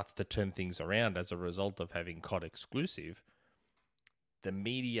Microsoft starts to turn things around as a result of having COD exclusive, the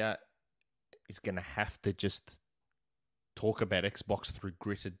media is going to have to just talk about Xbox through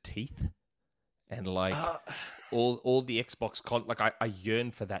gritted teeth. And all the Xbox I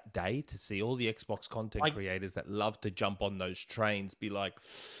yearn for that day to see all the Xbox content creators that love to jump on those trains be like,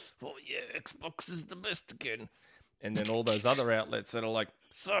 oh yeah, Xbox is the best again. And then all those other outlets that are like,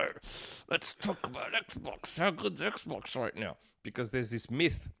 so let's talk about Xbox. How good's Xbox right now? Because there's this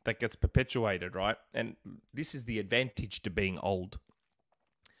myth that gets perpetuated, right? And this is the advantage to being old.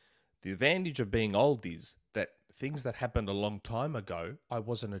 The advantage of being old is that things that happened a long time ago, I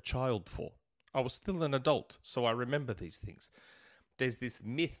wasn't a child for. I was still an adult, so I remember these things. There's this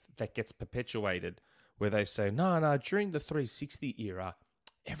myth that gets perpetuated where they say, no, during the 360 era,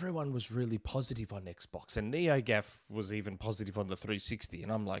 everyone was really positive on Xbox, and NeoGAF was even positive on the 360,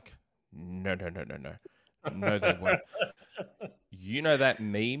 and I'm like, no. No, they weren't. You know that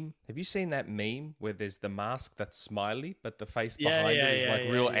meme? Have you seen that meme where there's the mask that's smiley, but the face behind it is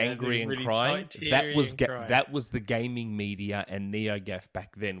like real angry and really crying? tight, That was teary and crying. that was the gaming media and NeoGAF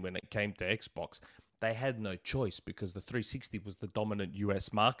back then when it came to Xbox. They had no choice because the 360 was the dominant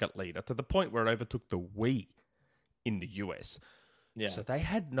US market leader to the point where it overtook the Wii in the US. Yeah. So they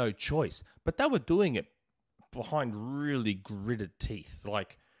had no choice, but they were doing it behind really gritted teeth.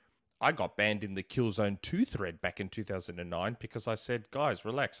 Like, I got banned in the Killzone 2 thread back in 2009 because I said, guys,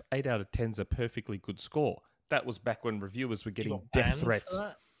 relax. 8 out of 10's a perfectly good score. That was back when reviewers were getting death threats.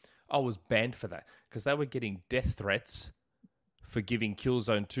 I was banned for that because they were getting death threats for giving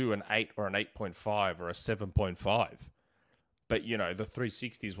Killzone 2 an 8 or an 8.5 or a 7.5. But, you know, the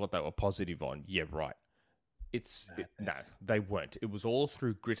 360 is what they were positive on. Yeah, right. No, they weren't. It was all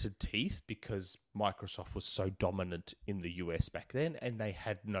through gritted teeth because Microsoft was so dominant in the US back then, and they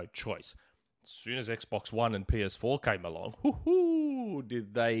had no choice. As soon as Xbox One and PS4 came along,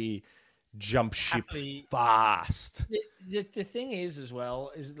 did they jump ship fast. The thing is, as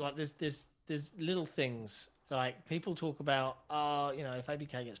well, is like there's little things. Like, people talk about, you know, if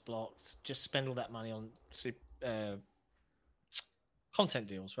ABK gets blocked, just spend all that money on content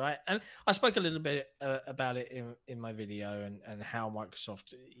deals, right? And I spoke a little bit about it in my video and how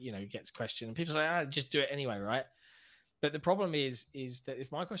Microsoft, you know, gets questioned. And people say, just do it anyway, right? But the problem is that if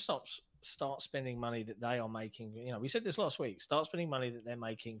Microsoft starts spending money that they are making, you know, we said this last week, start spending money that they're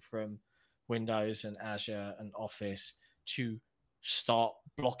making from Windows and Azure and Office to start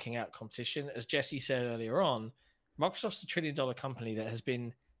blocking out competition. As Jesse said earlier on, Microsoft's a $1 trillion company that has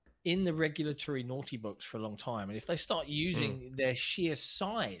been in the regulatory naughty books for a long time. And if they start using their sheer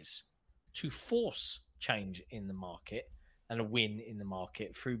size to force change in the market and a win in the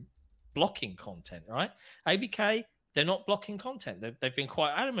market through blocking content, right? ABK, they're not blocking content. They've been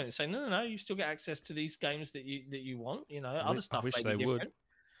quite adamant and saying, no, you still get access to these games that you want. You know, other stuff may be different. Would.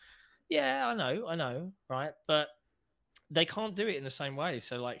 Yeah, I know, right? But they can't do it in the same way.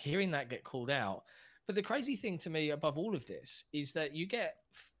 So, like, hearing that get called out. But the crazy thing to me above all of this is that you get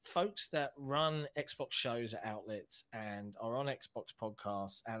folks that run Xbox shows at outlets and are on Xbox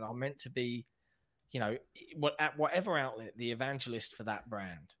podcasts and are meant to be, you know, at whatever outlet, the evangelist for that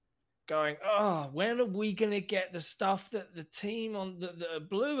brand, going, when are we going to get the stuff that the team on the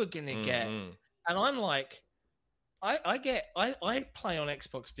Blue are going to get? And I'm like, I play on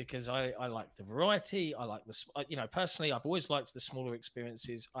Xbox because I like the variety. I like the, you know, personally, I've always liked the smaller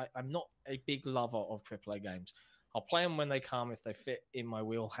experiences. I'm not a big lover of AAA games. I'll play them when they come if they fit in my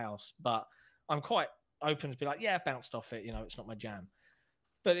wheelhouse, but I'm quite open to be like, yeah, bounced off it. You know, it's not my jam.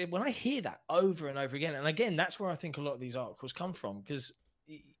 But when I hear that over and over again, and again, that's where I think a lot of these articles come from, because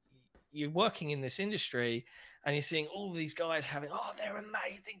you're working in this industry and you're seeing all these guys having, they're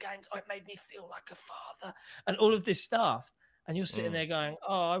amazing games. Oh, it made me feel like a father and all of this stuff. And you're sitting there going,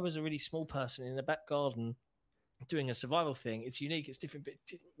 I was a really small person in the back garden doing a survival thing. It's unique. It's different, but it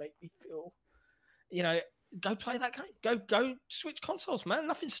didn't make me feel, you know, go play that game. Go switch consoles, man.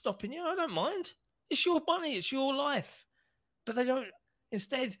 Nothing's stopping you. I don't mind. It's your money. It's your life. But they don't.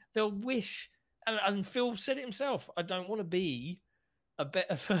 Instead, they'll wish. And Phil said it himself. I don't want to be a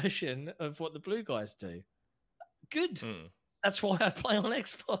better version of what the Blue guys do. Good. That's why I play on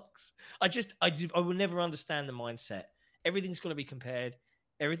Xbox. I will never understand the mindset. Everything's got to be compared.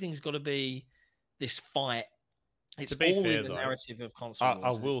 Everything's got to be this fight. It's all in the narrative of console wars.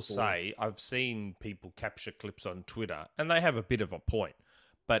 I will say, I've seen people capture clips on Twitter, and they have a bit of a point.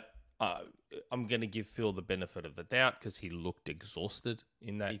 But I'm going to give Phil the benefit of the doubt because he looked exhausted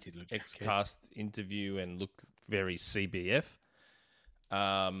in that Xcast interview and looked very CBF.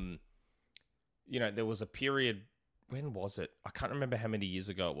 You know, there was a period, when was it? I can't remember how many years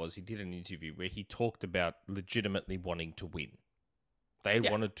ago it was. He did an interview where he talked about legitimately wanting to win. They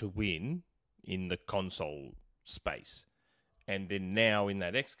wanted to win in the console space. And then now in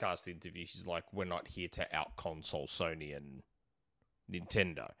that Xcast interview, he's like, we're not here to out-console Sony and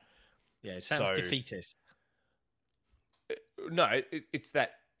Nintendo. Yeah, it sounds defeatist. No, it's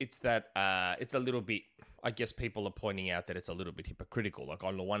a little bit, I guess people are pointing out that it's a little bit hypocritical. Like,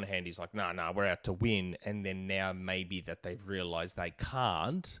 on the one hand, he's like, no, we're out to win. And then now maybe that they've realized they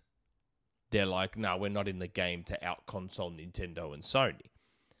can't, they're like, no, we're not in the game to out-console Nintendo and Sony.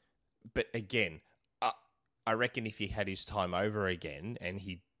 But again, I reckon if he had his time over again and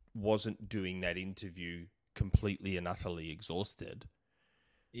he wasn't doing that interview completely and utterly exhausted,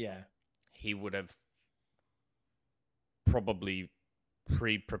 he would have probably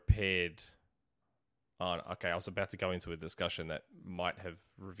pre-prepared. Okay, I was about to go into a discussion that might have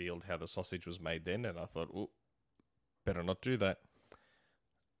revealed how the sausage was made then, and I thought, better not do that.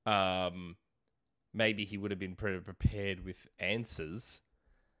 maybe he would have been prepared with answers.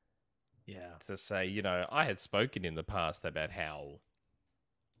 Yeah. To say, you know, I had spoken in the past about how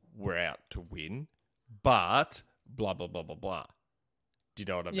we're out to win, but blah, blah, blah, blah, blah. Do you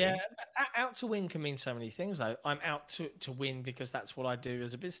know what I mean? Yeah, out to win can mean so many things, though. I'm out to win because that's what I do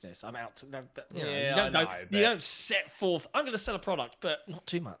as a business. I'm out to, you don't set forth, I'm going to sell a product, but not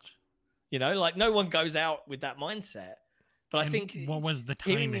too much. You know, like no one goes out with that mindset. But I think what was the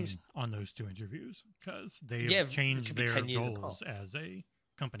timing on those 2 interviews? Because they have changed their goals as a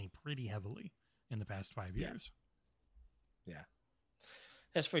company pretty heavily in the past 5 years. Yeah.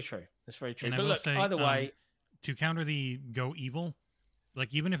 That's very true. That's very true. And but I will say, either way, to counter the go evil,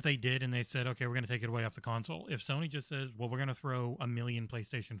 like even if they did and they said, okay, we're going to take it away off the console, if Sony just says, well, we're going to throw 1 million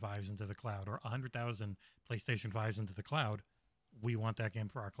PlayStation 5s into the cloud or 100,000 PlayStation 5s into the cloud, we want that game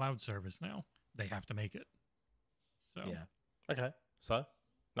for our cloud service now. They have to make it. So okay, so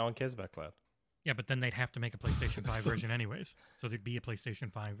no one cares about cloud. Yeah, but then they'd have to make a PlayStation 5 version anyways. So there'd be a PlayStation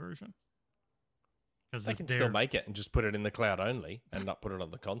 5 version. Because they can still make it and just put it in the cloud only and not put it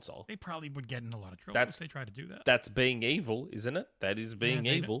on the console. They probably would get in a lot of trouble if they try to do that. That's being evil, isn't it? That is being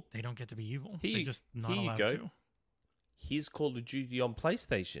evil. They don't get to be evil. They're just not allowed to. Here's Call of Duty on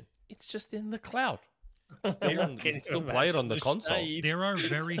PlayStation. It's just in the cloud. You can still play it on the console. There are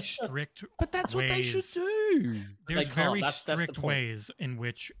very strict But that's what they should do. There's very strict ways in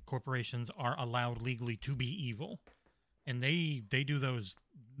which corporations are allowed legally to be evil. And they do those.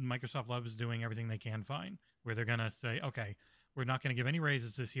 Microsoft loves doing everything they can fine, where they're going to say, okay, we're not going to give any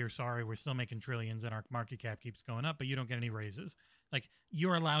raises this year. Sorry, we're still making trillions and our market cap keeps going up, but you don't get any raises. Like,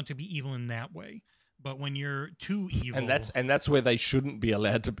 you're allowed to be evil in that way. But when you're too evil... And that's where they shouldn't be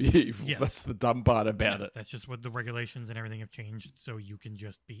allowed to be evil. Yes. That's the dumb part about it. That's just what the regulations and everything have changed, so you can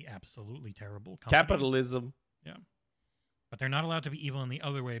just be absolutely terrible companies. Capitalism. Yeah. But they're not allowed to be evil in the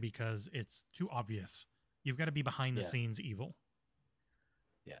other way because it's too obvious. You've got to be behind the scenes evil.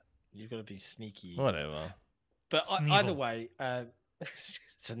 Yeah. You've got to be sneaky. Whatever. But either way,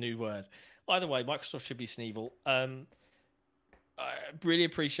 it's a new word. Either way, Microsoft should be Sneevil. I really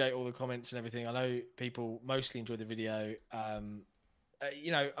appreciate all the comments and everything. I know people mostly enjoyed the video.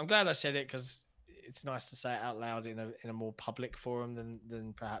 You know, I'm glad I said it because it's nice to say it out loud in a more public forum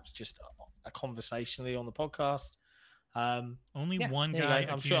than perhaps just a conversationally on the podcast. Only one guy.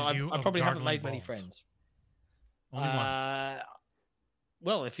 I'm sure I probably haven't made many friends. Only one.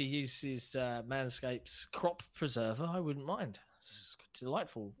 Well, if he uses Manscaped's crop preserver, I wouldn't mind. It's a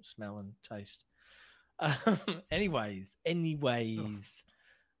delightful smell and taste. Anyways,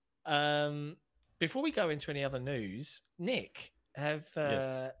 before we go into any other news, Nick, and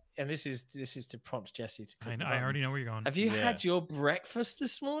this is to prompt Jesse to cook. I already know where you're going. Have you had your breakfast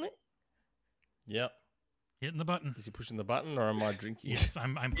this morning? Yep. Hitting the button. Is he pushing the button or am I drinking? Yes,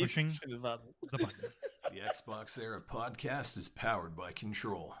 I'm pushing the button. The Xbox Era podcast is powered by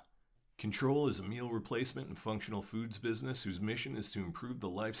Control. Control is a meal replacement and functional foods business whose mission is to improve the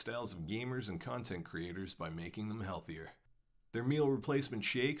lifestyles of gamers and content creators by making them healthier. Their meal replacement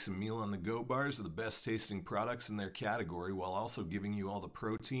shakes and meal on the go bars are the best tasting products in their category while also giving you all the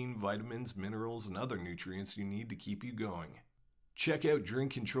protein, vitamins, minerals, and other nutrients you need to keep you going. Check out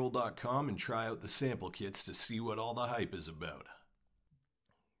drinkcontrol.com and try out the sample kits to see what all the hype is about.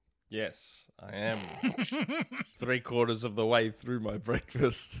 Yes, I am 3/4 of the way through my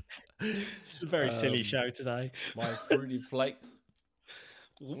breakfast. It's a very silly show today. My fruity flake.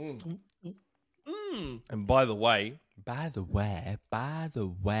 And by the way, do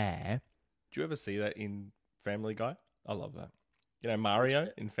you ever see that in Family Guy? I love that. You know Mario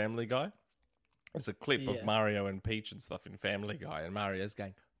in Family Guy? There's a clip of Mario and Peach and stuff in Family Guy, and Mario's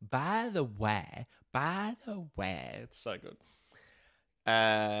going, by the way. It's so good.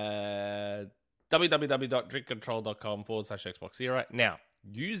 www.drinkcontrol.com/Xbox Era. Now,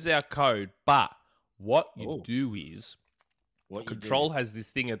 use our code, but what you do is, Control has this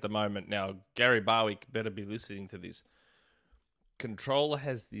thing at the moment. Now, Gary Barwick better be listening to this. Control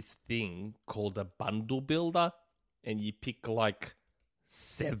has this thing called a bundle builder, and you pick like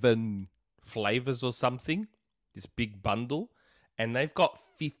 7 flavors or something, this big bundle, and they've got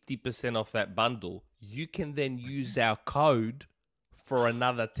 50% off that bundle. You can then use our code for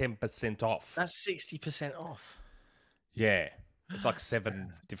another 10% off. That's 60% off. Yeah. It's like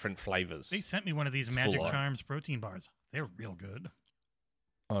 7 different flavors. They sent me one of these Magic Charms protein bars. They're real good.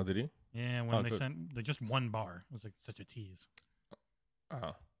 Oh, did you? Yeah, when they sent just one bar. It was like such a tease.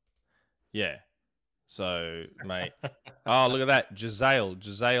 Oh. Yeah. So, mate. Oh, look at that.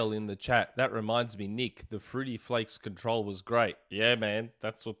 Giselle in the chat. That reminds me, Nick, the Fruity Flakes Control was great. Yeah, man.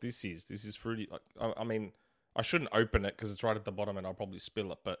 That's what this is. This is Fruity. I mean, I shouldn't open it because it's right at the bottom and I'll probably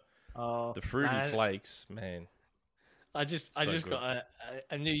spill it. But Oh, The fruity man. flakes, man. I just good. got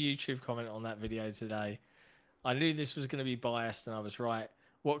a new YouTube comment on that video today. I knew this was going to be biased, and I was right.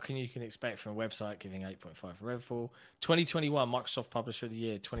 What can expect from a website giving 8.5 for Redfall? 2021 Microsoft Publisher of the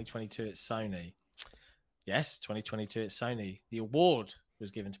Year. 2022 it's Sony. Yes, 2022 it's Sony. The award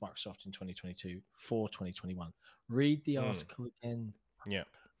was given to Microsoft in 2022 for 2021. Read the article again. Yeah.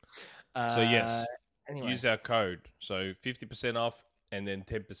 So yes, Anyway, use our code. So 50% off, and then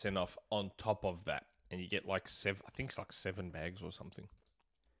 10% off on top of that, and you get like seven. I think it's like 7 bags or something.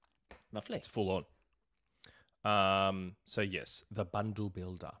 lovely. It's full on. So yes, the bundle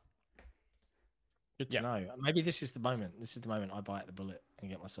builder. Good to know. Maybe this is the moment. This is the moment I bite the bullet and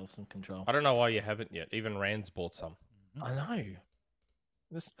get myself some control. I don't know why you haven't yet. Even Rand's bought some. I know.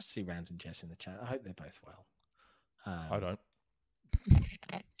 Let's see Rand and Jess in the chat. I hope they're both well. I don't.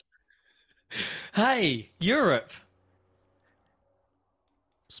 Hey, Europe.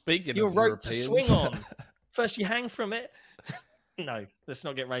 Speaking Your of rope to Europeans, swing on. First you hang from it. No, let's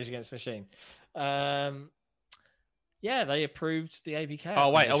not get Rage Against the Machine. Yeah, they approved the ABK. Oh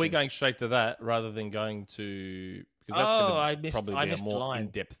wait, are we going straight to that rather than going to, because that's going to probably be a more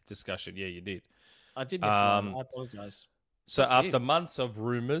in-depth discussion. Yeah, you did. I did miss a line. I apologize. So after months of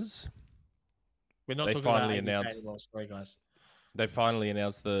rumors, we're not they talking finally about announced. Anymore. Sorry, guys. They finally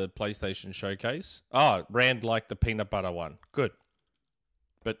announced the PlayStation Showcase. Oh, Rand liked the peanut butter one. Good,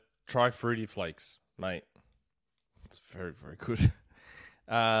 but try Fruity Flakes, mate. It's very, very good.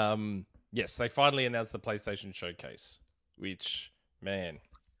 Yes, they finally announced the PlayStation Showcase, which, man,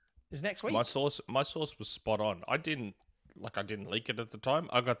 is next week. My source was spot on. I didn't leak it at the time.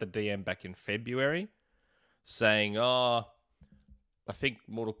 I got the DM back in February saying, "Oh, I think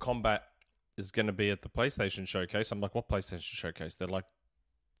Mortal Kombat is going to be at the PlayStation Showcase." I'm like, "What PlayStation Showcase?" They're like,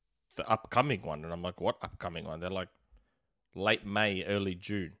 "The upcoming one," and I'm like, "What upcoming one?" They're like, "Late May, early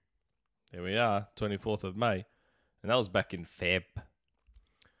June." There we are, 24th of May, and that was back in Feb.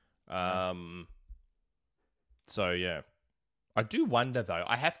 So yeah, I do wonder though.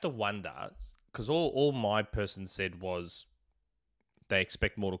 I have to wonder because all my person said was they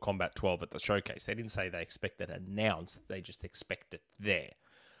expect Mortal Kombat 12 at the showcase. They didn't say they expect it announced. They just expect it there.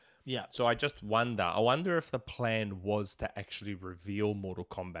 Yeah. So I just wonder. I wonder if the plan was to actually reveal Mortal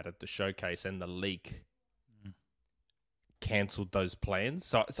Kombat at the showcase, and the leak cancelled those plans.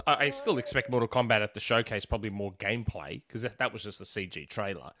 So I still expect Mortal Kombat at the showcase, probably more gameplay, because that was just a CG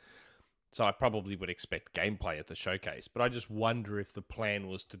trailer. So I probably would expect gameplay at the showcase. But I just wonder if the plan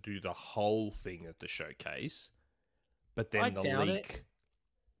was to do the whole thing at the showcase, but then the leak. It.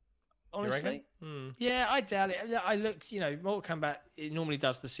 Honestly, yeah, I doubt it. I look, Mortal Kombat, it normally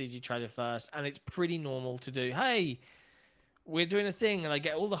does the CG trailer first, and it's pretty normal to do, hey, we're doing a thing, and they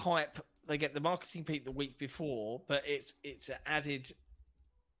get all the hype, they get the marketing peak the week before, but it's an added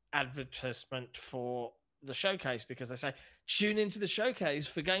advertisement for the showcase because they say, tune into the showcase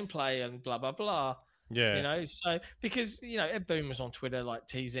for gameplay and blah, blah, blah. Yeah. So because, Ed Boon was on Twitter, like,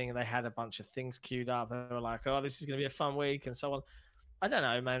 teasing, and they had a bunch of things queued up. They were like, oh, this is going to be a fun week, and so on. I don't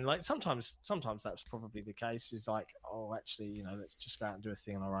know, man. Like sometimes that's probably the case. Is like, oh, actually, let's just go out and do a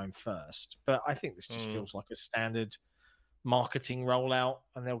thing on our own first. But I think this just feels like a standard marketing rollout,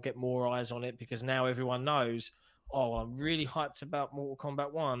 and they'll get more eyes on it because now everyone knows. Oh, I'm really hyped about Mortal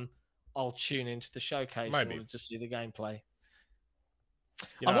Kombat 1. I'll tune into the showcase in order to see the gameplay.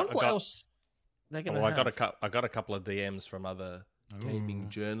 I wonder what else they're going to have. I got a couple of DMs from other gaming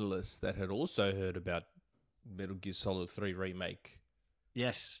journalists that had also heard about Metal Gear Solid 3 Remake.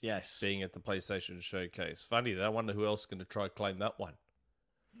 Yes. Being at the PlayStation Showcase. Funny, I wonder who else is going to try claim that one.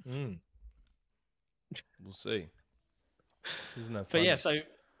 We'll see. Isn't that funny? But yeah, so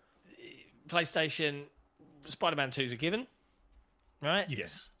PlayStation, Spider-Man 2 is a given, right?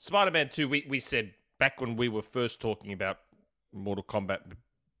 Yes. Spider-Man 2, we said back when we were first talking about Mortal Kombat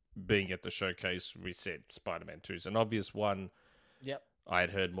being at the showcase, we said Spider-Man 2 is an obvious one. Yep. I had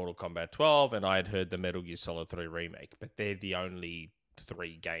heard Mortal Kombat 12 and I had heard the Metal Gear Solid 3 Remake, but they're the only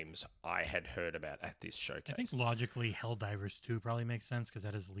 3 games I had heard about at this showcase. I think logically Helldivers 2 probably makes sense because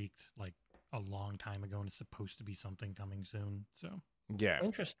that is leaked like a long time ago and it's supposed to be something coming soon. So yeah,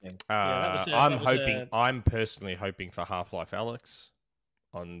 interesting. I'm personally hoping for Half-Life Alyx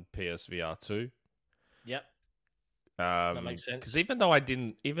on PSVR 2. Yep. That makes sense. Because even though I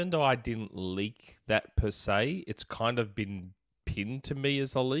didn't leak that per se, it's kind of been pinned to me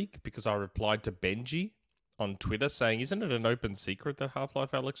as a leak because I replied to Benji on Twitter saying, "Isn't it an open secret that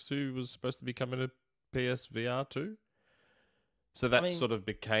Half-Life Alyx 2 was supposed to be coming to PSVR 2?" So that sort of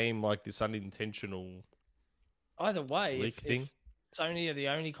became like this unintentional. Either way, leak thing. If Sony are the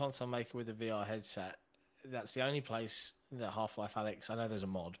only console maker with a VR headset, that's the only place that Half-Life Alyx, I know there's a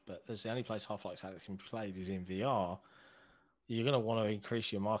mod, but there's the only place Half-Life Alyx can be played is in VR. You're going to want to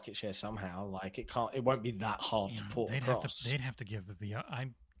increase your market share somehow. Like it won't be that hard to port across. They'd have to give the VR. I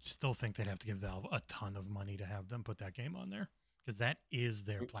still think they'd have to give Valve a ton of money to have them put that game on there, because that is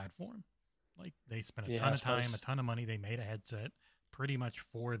their platform. Like, they spent a ton of time, a ton of money. They made a headset pretty much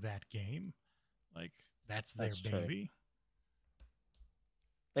for that game. Like, that's their baby.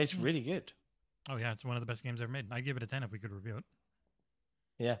 It's really good. Oh yeah, it's one of the best games ever made. I'd give it a 10 if we could review it.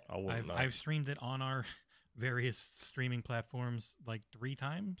 Yeah, I've streamed it on our various streaming platforms like 3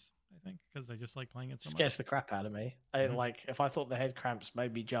 times, I think, because I just like playing it so much. Scares the crap out of me. Like, if I thought the head cramps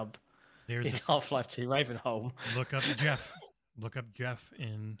made me jump in Half-Life 2 Ravenholm. Look up Jeff. Look up Jeff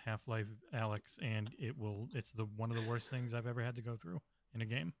in Half-Life Alyx, and it's one of the worst things I've ever had to go through in a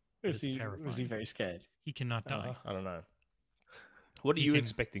game. Was he very scared? He cannot die. I don't know. What are you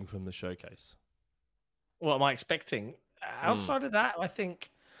expecting from the showcase? What am I expecting? Outside of that, I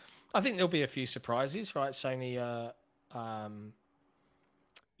think there'll be a few surprises, right? Sony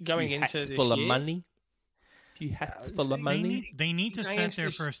going into this full year. Of money. A few hats full of money. They need to set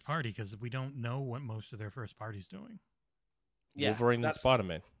their first party, because we don't know what most of their first party's doing. Yeah, Wolverine and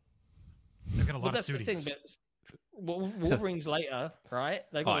Spider-Man. They've got a lot of studios. studios. That's the thing, but Wolverine's later, right?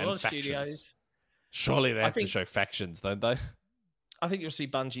 They've got a lot of studios. Surely they have to show factions, don't they? I think you'll see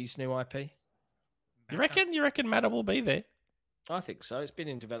Bungie's new IP. You reckon Matter will be there? I think so. It's been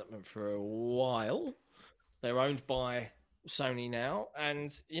in development for a while. They're owned by Sony now.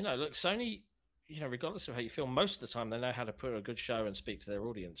 And, look, Sony, regardless of how you feel, most of the time they know how to put a good show and speak to their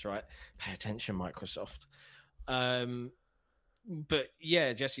audience, right? Pay attention, Microsoft. But,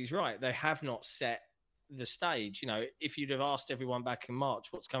 yeah, Jesse's right. They have not set the stage. If you'd have asked everyone back in March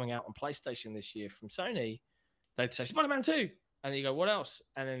what's coming out on PlayStation this year from Sony, they'd say Spider-Man 2. And then you go, what else?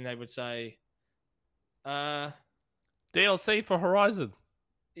 And then they would say, DLC for Horizon.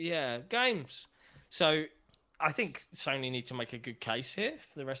 Yeah, games. So I think Sony need to make a good case here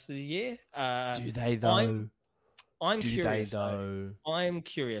for the rest of the year. Do they though? I'm curious. I'm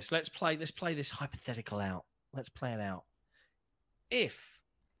curious. Let's play this hypothetical out. Let's play it out. If,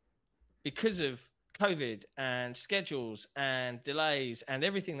 because of COVID and schedules and delays and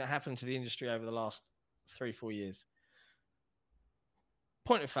everything that happened to the industry over the last 3-4 years,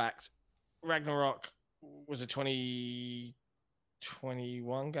 point of fact, Ragnarok was a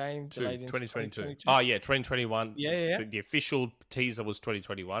 2021 game. Delayed 2022. Oh, yeah, 2021. Yeah. The official teaser was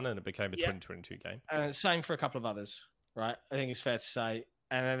 2021, and it became a 2022 game. And same for a couple of others, right? I think it's fair to say.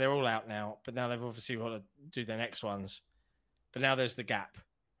 And then they're all out now, but now they've obviously got to do their next ones. But now there's the gap,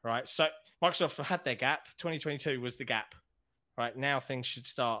 right? So Microsoft had their gap. 2022 was the gap, right? Now things should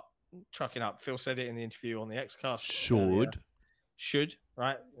start trucking up. Phil said it in the interview on the Xcast. Should,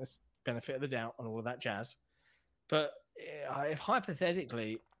 right? That's benefit of the doubt and all of that jazz. But if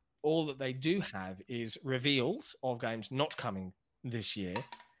hypothetically all that they do have is reveals of games not coming this year,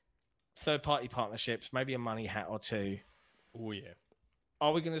 third-party partnerships, maybe a money hat or two. Oh, yeah.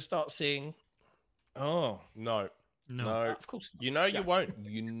 Are we going to start seeing... Oh. No. Of course not. You won't.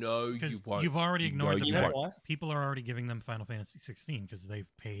 You won't. You've already ignored the fact people are already giving them Final Fantasy 16 because they've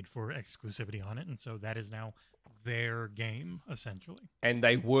paid for exclusivity on it, and so that is now their game, essentially. And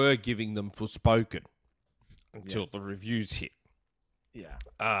they were giving them Forspoken until the reviews hit. Yeah.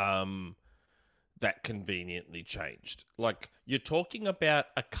 That conveniently changed. Like, you're talking about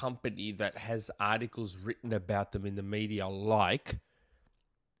a company that has articles written about them in the media like,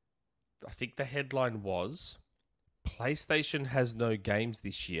 I think the headline was, PlayStation has no games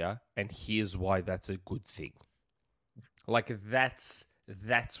this year, and here's why that's a good thing. Like, that's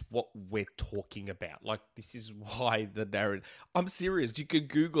what we're talking about. Like, this is why the narrative... I'm serious. You can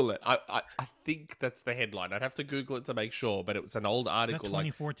Google it. I think that's the headline. I'd have to Google it to make sure, but it was an old article.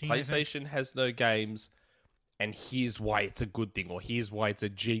 Like, PlayStation has no games, and here's why it's a good thing, or here's why it's a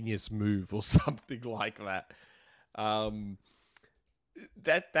genius move, or something like that.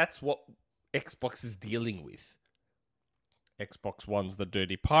 That's what Xbox is dealing with. Xbox One's the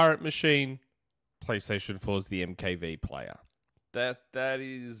dirty pirate machine. PlayStation 4's the MKV player. That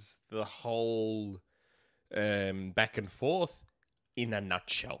is the whole back and forth in a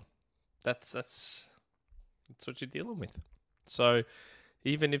nutshell. That's what you're dealing with. So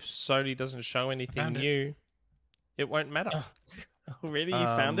even if Sony doesn't show anything new, it won't matter. Oh, really? You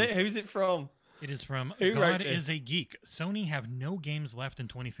found it? Who's it from? It is from God is a Geek. Sony have no games left in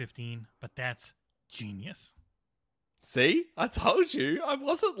 2015, but that's genius. See? I told you. I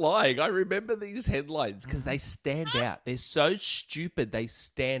wasn't lying. I remember these headlines because they stand out. They're so stupid. They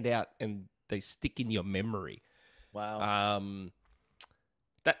stand out and they stick in your memory. Wow.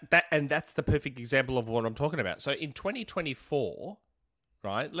 And that's the perfect example of what I'm talking about. So in 2024,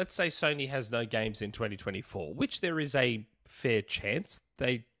 right? Let's say Sony has no games in 2024, which there is a fair chance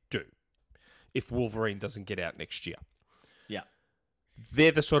they do if Wolverine doesn't get out next year. Yeah.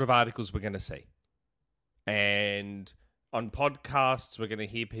 They're the sort of articles we're going to see. And on podcasts, we're going to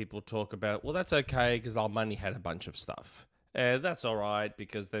hear people talk about, well, that's okay because our money had a bunch of stuff. That's all right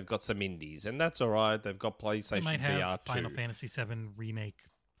because they've got some indies. And that's all right. They've got PlayStation They might have VR 2. Final Fantasy VII Remake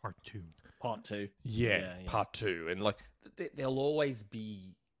Part 2. Part 2. Yeah, Part 2. And like, there'll always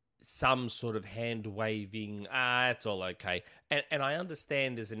be some sort of hand waving, it's all okay. And I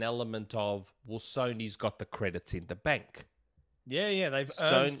understand there's an element of, well, Sony's got the credits in the bank. Yeah, they've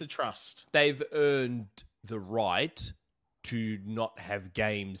earned the trust. They've earned the right to not have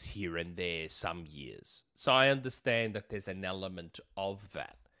games here and there some years. So I understand that there's an element of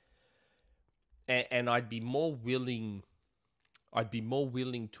that. And I'd be more willing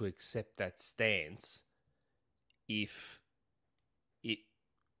to accept that stance if it,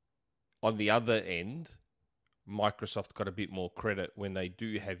 on the other end, Microsoft got a bit more credit when they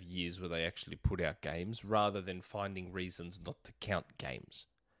do have years where they actually put out games rather than finding reasons not to count games.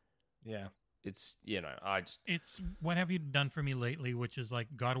 Yeah. It's, It's what have you done for me lately, which is like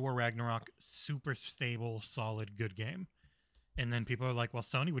God of War Ragnarok, super stable, solid, good game. And then people are like, well,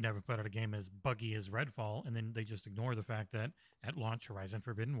 Sony would never put out a game as buggy as Redfall. And then they just ignore the fact that at launch, Horizon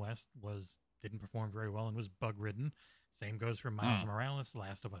Forbidden West didn't perform very well and was bug-ridden. Same goes for Miles Morales.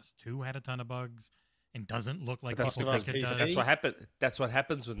 Last of Us 2 had a ton of bugs and doesn't look like people think it does. That's what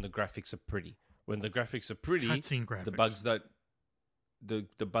happens when the graphics are pretty. When the graphics are pretty, cutscene graphics.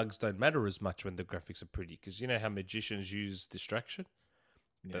 The bugs don't matter as much when the graphics are pretty, because you know how magicians use distraction?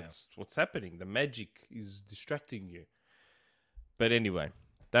 Yeah. That's what's happening. The magic is distracting you. But anyway,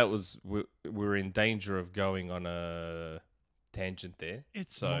 we're in danger of going on a tangent there.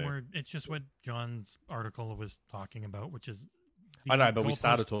 It's just what John's article was talking about, which is I know, but we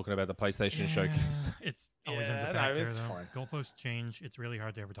started talking about the PlayStation showcase. It's always ends up back there, though. Goalposts change. It's really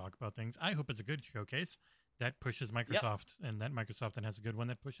hard to ever talk about things. I hope it's a good showcase that pushes Microsoft, and that Microsoft then has a good one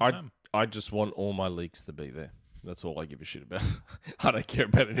that pushes them. I just want all my leaks to be there. That's all I give a shit about. I don't care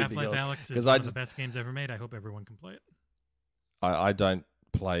about anything Half-Life else. Alyx is one of the best games ever made. I hope everyone can play it. I don't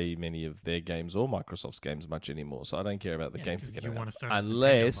play many of their games or Microsoft's games much anymore, so I don't care about the games that get announced.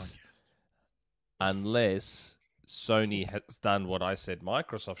 Unless Sony has done what I said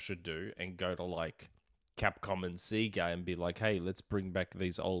Microsoft should do and go to like Capcom and Sega and be like, hey, let's bring back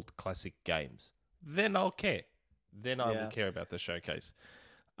these old classic games. Then I'll care. Then I will care about the showcase.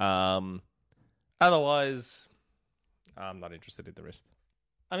 Otherwise, I'm not interested in the rest.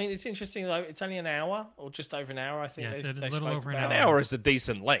 I mean, it's interesting though. It's only an hour or just over an hour. I think. Yeah, it's a little over an hour. An hour is a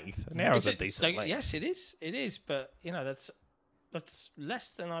decent length. An hour is a decent length. Yes, it is. It is, but that's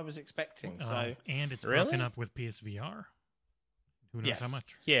less than I was expecting. And it's broken up with PSVR. Who knows how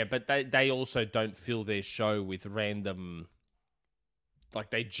much? Yeah, but they also don't fill their show with random.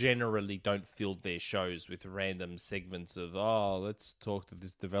 Like, they generally don't fill their shows with random segments of, let's talk to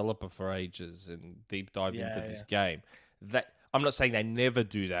this developer for ages and deep dive into this game. I'm not saying they never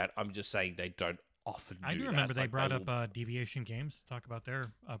do that. I'm just saying they don't often do that. I do remember they brought up Deviation Games to talk about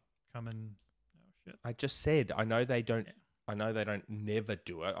their upcoming... I just said, I know they don't never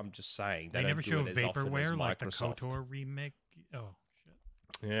do it. I'm just saying they never show Vaporware, like the KOTOR remake. Oh,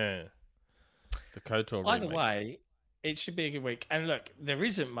 shit. Yeah. The KOTOR remake. Either way... It should be a good week. And look, there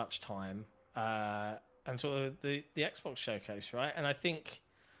isn't much time until the Xbox showcase, right? And I think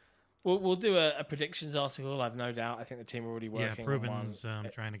we'll do a predictions article, I've no doubt. I think the team are already working on one.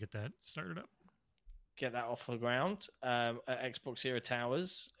 Trying to get that started up. Get that off the ground at Xbox Era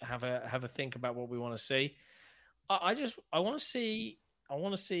Towers. Have a think about what we want to see. I want to see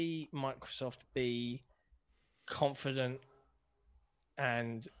Microsoft be confident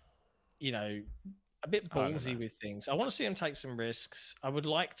and, a bit ballsy with things. I want to see them take some risks. I would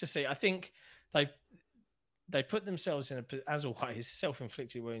like to see. I think they put themselves in as always,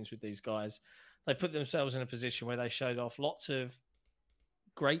 self-inflicted wounds with these guys. They put themselves in a position where they showed off lots of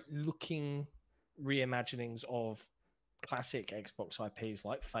great-looking reimaginings of classic Xbox IPs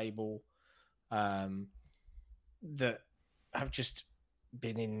like Fable, that have just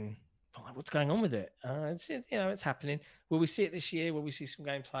been in. What's going on with it? It's happening. Will we see it this year? Will we see some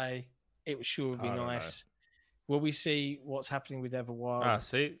gameplay? It would be nice. Will we see what's happening with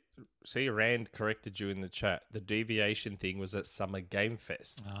Everwild? See, Rand corrected you in the chat. The Deviation thing was at Summer Game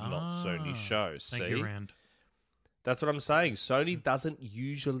Fest, not Sony shows. Thank you, Rand. That's what I'm saying. Sony doesn't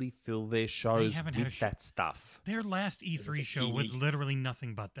usually fill their shows with that stuff. Their last E3 show was literally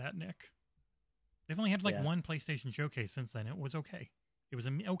nothing but that, Nick. They've only had one PlayStation showcase since then. It was okay. It was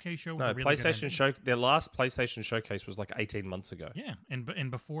an okay show. No, with a really good PlayStation ending. show. Their last PlayStation showcase was like 18 months ago. Yeah,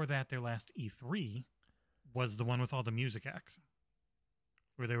 and before that, their last E3 was the one with all the music acts,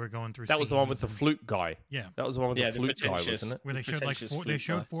 where they were going through. That was the one with the scenes flute guy. Yeah, That was the one with the flute guy, pretentious- wasn't it? where they showed like pretentious they flute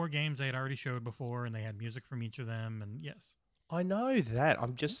showed guy. 4 games they had already showed before, and they had music from each of them. And yes, I know that.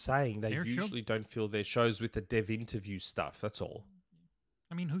 I'm just saying they Their show- usually don't fill their shows with the dev interview stuff. That's all.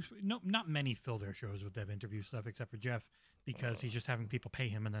 I mean, not many fill their shows with dev interview stuff except for Jeff, because he's just having people pay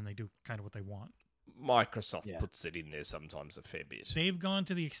him, and then they do kind of what they want. Microsoft Yeah. puts it in there sometimes a fair bit. They've gone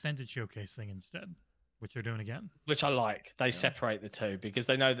to the extended showcase thing instead, which they're doing again. Which I like. They separate the two because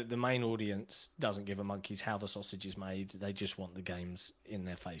they know that the main audience doesn't give a monkey's how the sausage is made. They just want the games in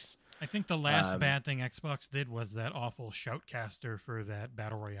their face. I think the last bad thing Xbox did was that awful shoutcaster for that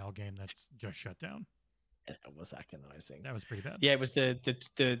Battle Royale game that's just shut down. That was agonizing. That was pretty bad. Yeah, it was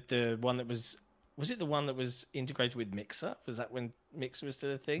the one that was it the one that was integrated with Mixer? Was that when Mixer was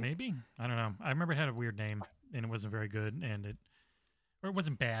still a thing? Maybe. I don't know. I remember it had a weird name, and it wasn't very good, and it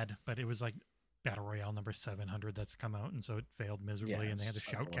wasn't bad, but it was like Battle Royale number 700 that's come out, and so it failed miserably, Yeah, and they had a it's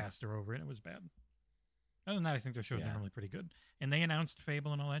just like, shoutcaster over it, and it was bad. Other than that, I think their shows are Yeah. normally pretty good. And they announced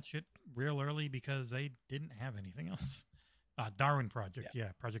Fable and all that shit real early because they didn't have anything else. Darwin Project,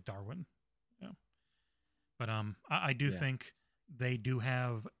 yeah, Project Darwin. Yeah. But I do think they do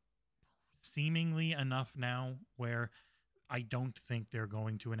have seemingly enough now where I don't think they're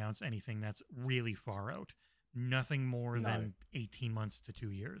going to announce anything that's really far out. Nothing more than 18 months to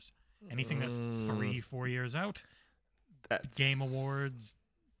 2 years. Anything that's 3-4 years out, That's Game Awards,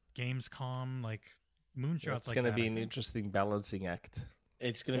 Gamescom, like moonshots That's like going to that, be I an think. interesting balancing act.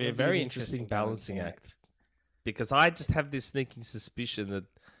 It's going to be gonna a very an interesting balancing act. Because I just have this sneaking suspicion that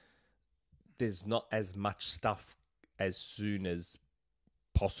there's not as much stuff as soon as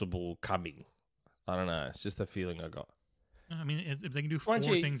possible coming. I don't know. It's just a feeling I got. I mean, if they can do 4 Mind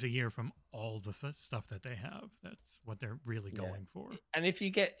you- things a year from all the stuff that they have, that's what they're really going for. And if you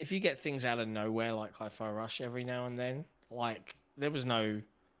get things out of nowhere like Hi-Fi Rush every now and then, like there was no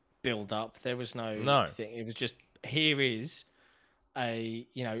build up, there was no thing. It was just here is a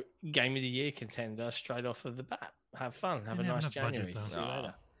game of the year contender straight off of the bat. Have fun, have Didn't a have nice enough budget, January. though. See you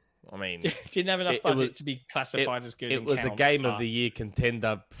later. I mean, Didn't have enough It budget was- to be classified as good. it and was a count, game of but- the year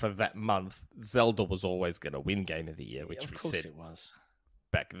contender for that month. Zelda was always going to win game of the year, which of we course said it was.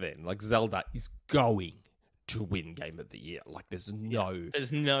 back then. Like, Zelda is going to win game of the year. Like, there's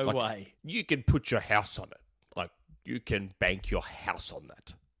There's no like, way. You can put your house on it. Like, you can bank your house on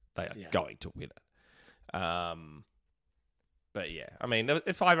that. They are going to win it. But yeah, I mean,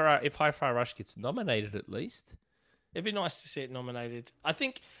 if Hi-Fi Rush gets nominated at least, It'd be nice to see it nominated. I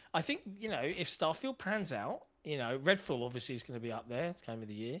think if Starfield pans out, Redfall obviously is going to be up there, game of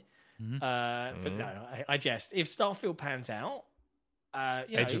the year. But no, I jest. If Starfield pans out,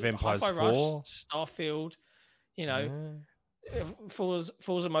 Age of Empires Hi-Fi 4, Rush, Starfield,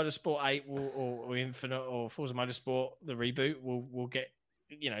 Forza Motorsport 8 or Infinite or Forza Motorsport the reboot will get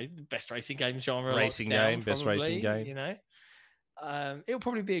the best racing game genre, Racing locked down, game, best racing probably, game. It'll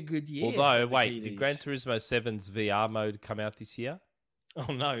probably be a good year. Although, for the wait, did kiddies. Gran Turismo 7's VR mode come out this year?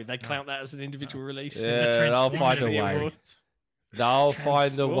 Oh no, they count that as an individual release. It's a Yeah, they'll find a transformative way. award. They'll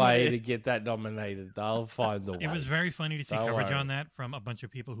find a way to Transformative. get that nominated. They'll find a way. It was very funny to see Don't coverage worry. on that from a bunch of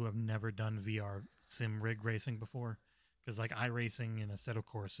people who have never done VR sim rig racing before. Because like iRacing and Assetto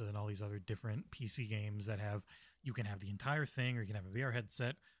Corsa and all these other different PC games that you can have the entire thing, or you can have a VR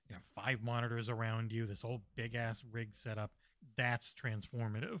headset, you have 5 monitors around you, this whole big ass rig setup. That's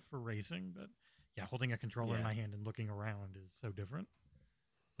transformative for racing. But yeah, holding a controller in my hand and looking around is so different.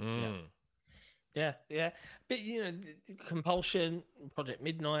 Yeah. But Compulsion, Project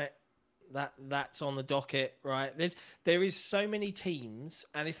Midnight, that's on the docket, right? There is so many teams,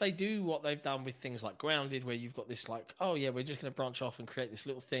 and if they do what they've done with things like Grounded, where you've got this like, oh yeah, we're just going to branch off and create this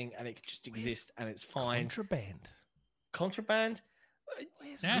little thing, and it can just exist and it's fine. Contraband. That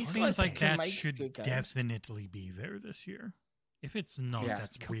These seems guys like can that make should good games. definitely be there this year. If it's not, Yeah.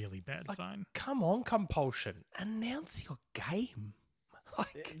 that's really bad sign. Come on, Compulsion. Announce your game.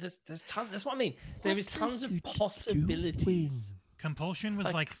 Like, There's tons. That's what I mean. There is what are tons of you possibilities. doing? Compulsion was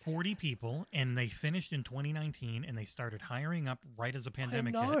Like- like 40 people, and they finished in 2019, and they started hiring up right as a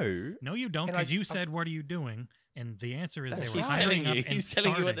pandemic hit. No. No, you don't, And because I- you said, "What are you doing?" And the answer is they That's were right. hiring up and He's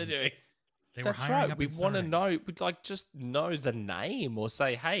telling you what they're starting. doing. They were That's hiring right. up We and want to starting. know. We'd like just know the name or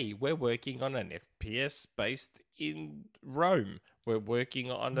say, hey, we're working on an FPS based in Rome. We're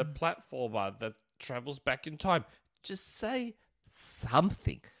working on a platformer that travels back in time. Just say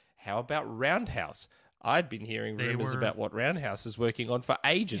something. How about Roundhouse? I'd been hearing They rumors were- about what Roundhouse is working on for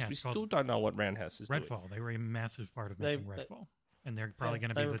ages. Yeah, we it's called still don't know what Roundhouse is doing. Redfall. They were a massive part of They- making Redfall. and they're probably going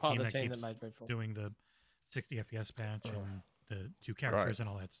to be the team that keeps made Redfall. doing the 60 FPS patch and the 2 characters and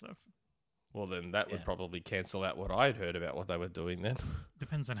all that stuff. Well, then that would probably cancel out what I'd heard about what they were doing then.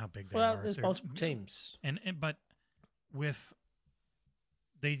 Depends on how big they are. Well, there's multiple teams. But with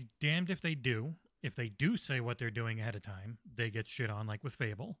they damned if they do. If they do say what they're doing ahead of time, they get shit on, like with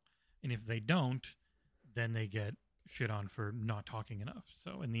Fable. And if they don't, then they get shit on for not talking enough.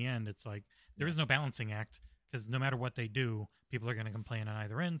 So in the end, it's like there is no balancing act, because no matter what they do, people are going to complain on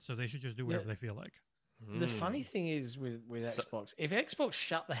either end. So they should just do whatever they feel like. The funny thing is with Xbox, if Xbox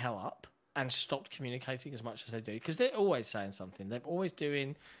shut the hell up and stopped communicating as much as they do, because they're always saying something. They're always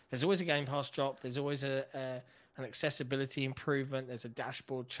doing. There's always a Game Pass drop. There's always an accessibility improvement. There's a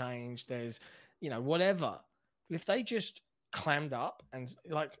dashboard change. There's whatever. But if they just clammed up and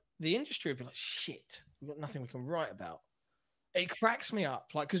like the industry would be like, shit, we've got nothing we can write about. It cracks me up.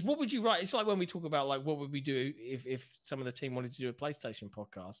 Like, because what would you write? It's like when we talk about like what would we do if some of the team wanted to do a PlayStation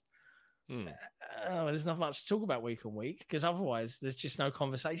podcast. There's not much to talk about week on week, because otherwise there's just no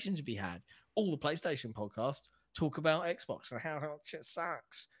conversation to be had. All the PlayStation podcasts talk about Xbox and how shit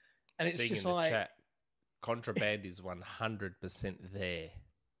sucks. And it's just like chat, Contraband is 100% there.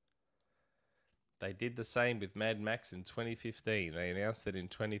 They did the same with Mad Max in 2015. They announced it in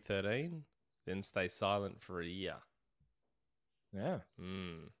 2013, then stay silent for a year. Yeah.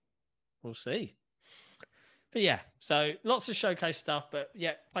 We'll see. But yeah, so lots of showcase stuff. But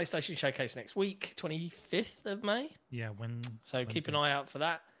yeah, PlayStation Showcase next week, 25th of May. Yeah, So keep an eye out for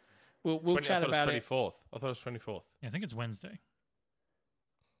that. We'll chat about it. 24th. I thought it was 24th. Yeah, I think it's Wednesday.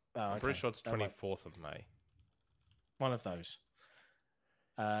 I'm pretty sure it's 24th of May. One of those.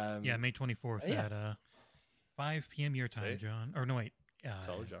 Yeah, May 24th at 5 p.m. your time, John. Or no, wait.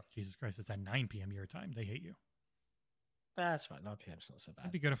 Told you. Jesus Christ, it's at 9 p.m. your time. They hate you. That's right. 9 p.m. is not so bad.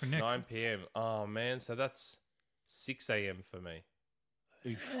 That'd be good for Nick. 9 p.m. Oh, man. So that's 6 a.m. for me.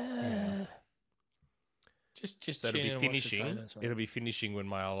 Oof. Yeah. Just so it'll be finishing. It'll be finishing when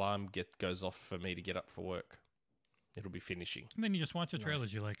my alarm goes off for me to get up for work. It'll be finishing. And then you just watch the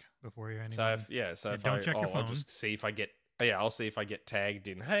trailers you like before you're So if don't check your phone. I'll just see if I get. Yeah, I'll see if I get tagged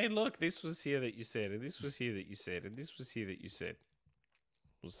in. Hey, look, this was here that you said, and this was here that you said, and this was here that you said.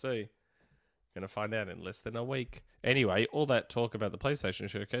 We'll see. Going to find out in less than a week. Anyway, all that talk about the PlayStation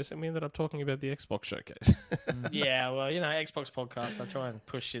Showcase, and we ended up talking about the Xbox Showcase. Yeah, well, Xbox podcast, I try and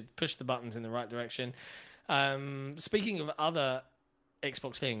push the buttons in the right direction. Speaking of other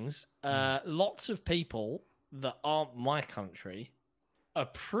Xbox things, lots of people that aren't my country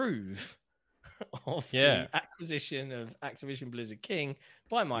approve of the acquisition of Activision Blizzard King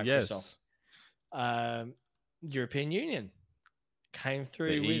by Microsoft. Yes. European Union came through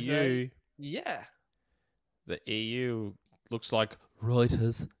the with EU. The EU looks like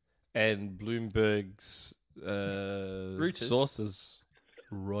Reuters and Bloomberg's sources.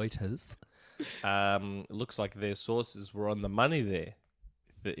 Reuters. Looks like their sources were on the money there.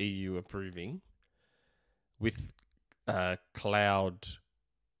 The EU approving with cloud.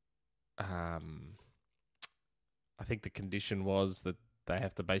 I think the condition was that they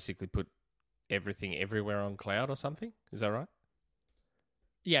have to basically put everything everywhere on cloud or something. Is that right?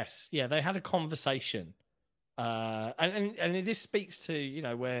 Yes. Yeah, they had a conversation. And this speaks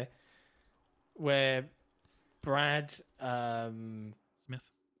to, where Brad Smith.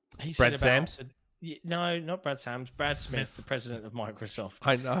 He Brad said Sams? No, not Brad Sams. Brad Smith, the president of Microsoft.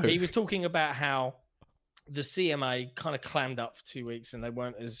 I know. He was talking about how the CMA kind of clammed up for 2 weeks and they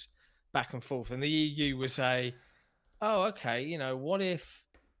weren't as back and forth. And the EU would say, oh, okay, what if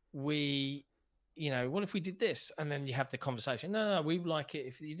we did this? And then you have the conversation. No, we like it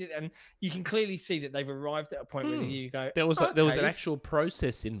if you did. And you can clearly see that they've arrived at a point where the EU go, there was an actual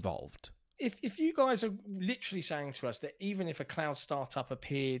process involved. If you guys are literally saying to us that even if a cloud startup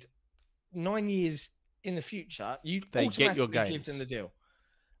appeared 9 years in the future, they get your games. Give them the deal.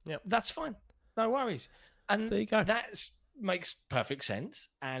 Yeah, that's fine. No worries. And there you go. That makes perfect sense.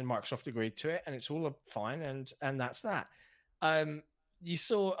 And Microsoft agreed to it, and it's all fine. And that's that. You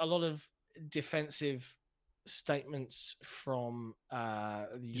saw a lot of defensive statements from the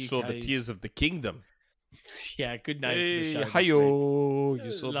UK. You saw the Tears of the Kingdom. Yeah, good name for the show. Hi-yo.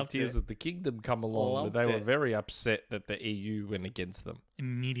 You saw the Tears it. of the Kingdom come along. They were very upset that the EU went against them.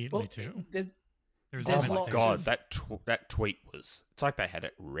 Immediately, too. There's oh my God, that tweet was... It's like they had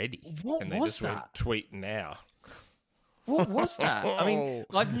it ready. What and they was just that? went, tweet now. What was that? I mean,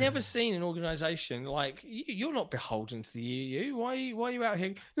 I've never seen an organisation like... You're not beholden to the EU. Why are you out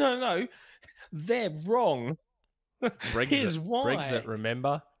here? No. They're wrong. Brexit. Here's why. Brexit,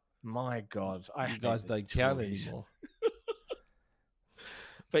 remember? My God. You guys don't count anymore.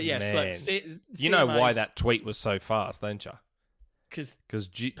 But yes, you know why that tweet was so fast, don't you? Because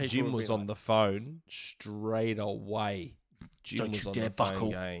Jim was on the phone straight away. Jim was on the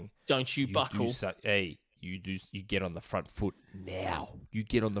phone going, "Don't you buckle? Hey, you get on the front foot now. You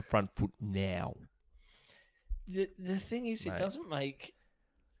get on the front foot now." The thing is, it doesn't make.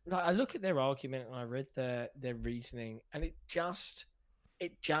 Like, I look at their argument and I read their reasoning, and it just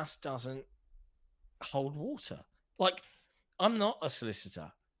doesn't hold water. Like, I'm not a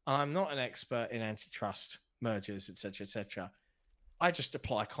solicitor, and I'm not an expert in antitrust mergers, etc., etc. I just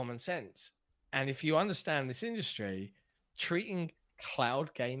apply common sense, and if you understand this industry, treating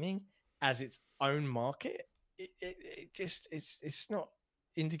cloud gaming as its own market, it's not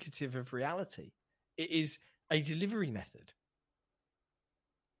indicative of reality. It is a delivery method.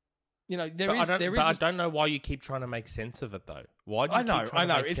 You know, I don't know why you keep trying to make sense of it, though. Why do you keep trying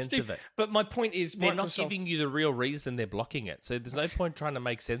to make sense of it? But my point is, they're not giving you the real reason they're blocking it. So there's no point trying to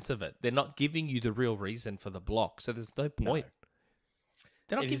make sense of it. They're not giving you the real reason for the block. So there's no point. No.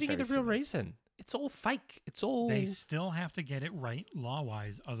 They're not giving you the real reason. It's all fake. It's all... They still have to get it right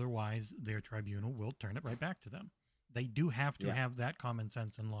law-wise. Otherwise, their tribunal will turn it right back to them. They do have to have that common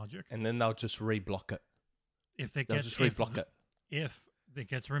sense and logic. And then they'll just re-block it. If it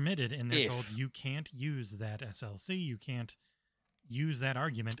gets remitted and they're told you can't use that SLC, you can't use that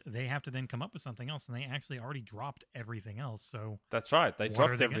argument, they have to then come up with something else, and they actually already dropped everything else. So that's right, they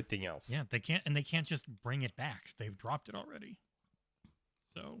dropped everything else. Yeah, they can't just bring it back. They've dropped it already.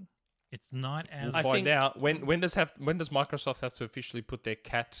 So it's not as we'll find out when does Microsoft have to officially put their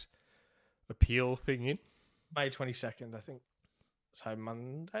cat appeal thing in? May 22nd, I think. So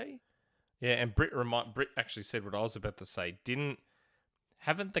Monday. Yeah, and Britt actually said what I was about to say.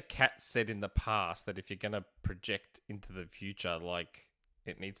 Haven't the cat said in the past that if you're going to project into the future, like,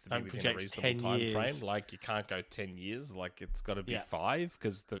 it needs to be within a reasonable time frame? Like, you can't go 10 years. Like, it's got to be 5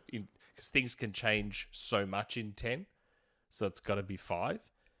 because things can change so much in 10. So it's got to be 5.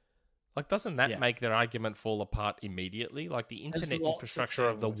 Like, doesn't that make their argument fall apart immediately? Like, the internet infrastructure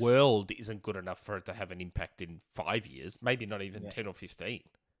of the world isn't good enough for it to have an impact in 5 years, maybe not even 10 or 15.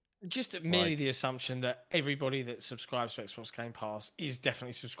 Just merely the assumption that everybody that subscribes to Xbox Game Pass is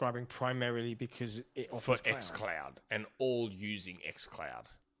definitely subscribing primarily because it offers for xCloud and all using xCloud.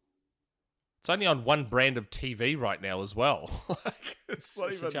 It's only on one brand of TV right now as well. It's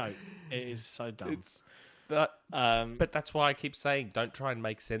a joke. It is so dumb. But that's why I keep saying don't try and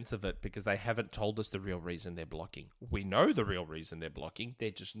make sense of it, because they haven't told us the real reason they're blocking. We know the real reason they're blocking.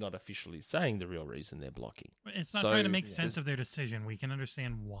 They're just not officially saying the real reason they're blocking. It's not trying to make sense of their decision. We can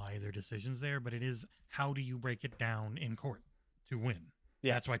understand why their decision's there, but it is how do you break it down in court to win?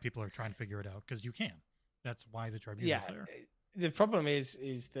 Yeah. That's why people are trying to figure it out, because you can. That's why the tribunal's there. The problem is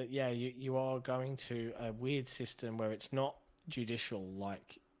that, you are going to a weird system where it's not judicial,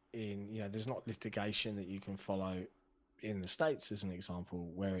 like there's not litigation that you can follow in the States, as an example,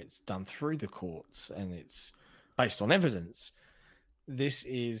 where it's done through the courts and it's based on evidence.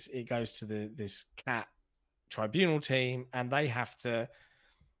 It goes to this CAT tribunal team, and they have to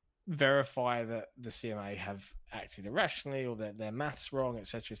verify that the CMA have acted irrationally or that their math's wrong,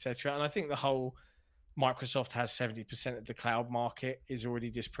 etc., etc. And I think the whole Microsoft has 70% of the cloud market is already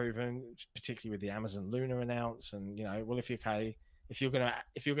disproven, particularly with the Amazon Luna announce. And if you're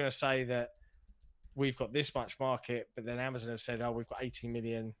gonna say that we've got this much market, but then Amazon have said, we've got 80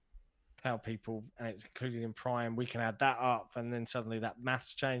 million cloud people and it's included in Prime, we can add that up, and then suddenly that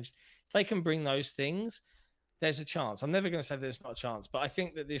math's changed. If they can bring those things, there's a chance. I'm never going to say there's not a chance, but I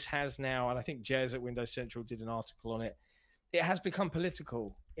think that this has now, and I think Jez at Windows Central did an article on it, it has become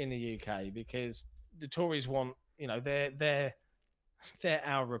political in the UK because the Tories want, they're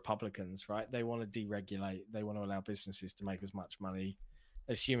our Republicans, right? They want to deregulate. They want to allow businesses to make as much money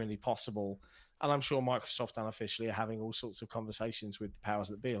as humanly possible. And I'm sure Microsoft unofficially are having all sorts of conversations with the powers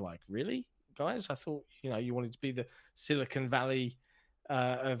that be. Like, really, guys? I thought, you wanted to be the Silicon Valley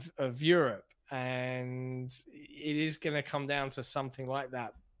of Europe. And it is going to come down to something like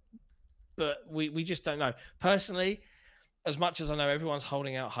that. But we just don't know. Personally, as much as I know everyone's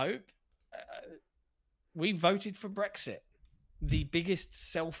holding out hope, we voted for Brexit, the biggest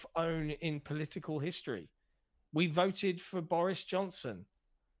self-own in political history. We voted for Boris Johnson,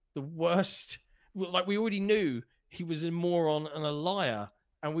 the worst. Like, we already knew he was a moron and a liar,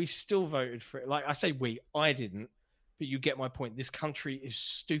 and we still voted for it. Like, I say I didn't, but you get my point. This country is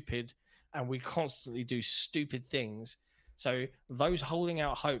stupid, and we constantly do stupid things. So those holding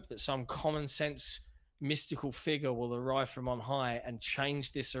out hope that some common sense mystical figure will arrive from on high and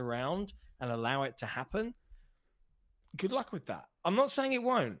change this around and allow it to happen, good luck with that. I'm not saying it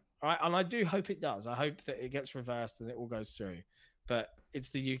won't, right? And I do hope it does. I hope that it gets reversed and it all goes through. But it's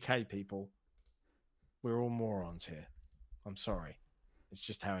the UK, people. We're all morons here. I'm sorry. It's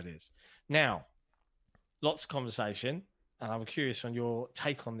just how it is. Now, lots of conversation, and I'm curious on your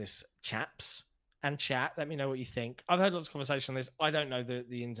take on this, chaps and chat. Let me know what you think. I've heard lots of conversation on this. I don't know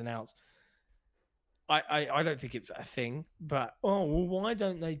the ins and outs. I don't think it's a thing, but why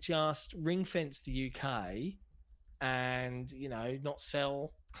don't they just ring fence the UK and not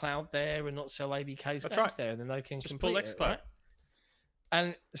sell cloud there and not sell ABK's games there, and then they can just complete pull it, Xcloud. right?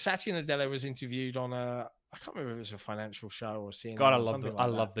 And Satya Nadella was interviewed on I can't remember if it was a financial show or CNN. God, I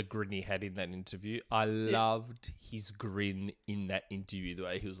love the grin he had in that interview. I loved his grin in that interview. The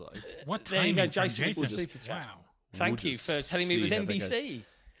way he was like, "What there you time?" go, Jason. Super chat. Wow! Thank you for telling me it was NBC.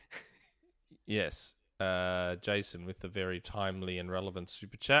 Yes, Jason with the very timely and relevant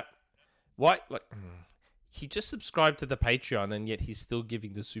super chat. Why? He just subscribed to the Patreon, and yet he's still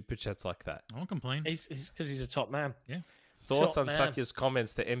giving the super chats like that. I won't complain. He's because he's a top man. Yeah. Thoughts on Satya's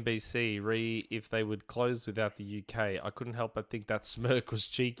comments to NBC, if they would close without the UK. I couldn't help but think that smirk was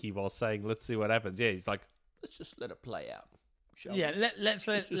cheeky while saying, let's see what happens. Yeah, he's like, let's just let it play out. Let's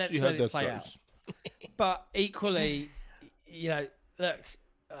let it play out. But equally, look,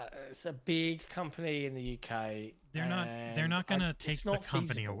 it's a big company in the UK. They're not going to take the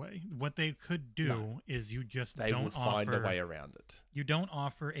company away. What they could do is you just don't find a way around it. You don't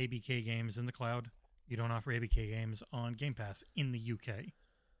offer ABK games in the cloud. You don't offer ABK games on Game Pass in the UK.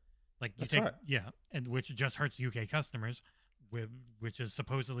 And which just hurts UK customers, which is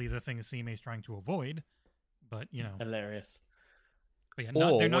supposedly the thing the CMA is trying to avoid. But hilarious. But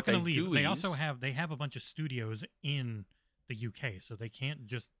they're not going to leave. They also have a bunch of studios in the UK, so they can't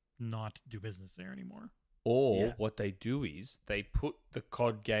just not do business there anymore. Or what they do is they put the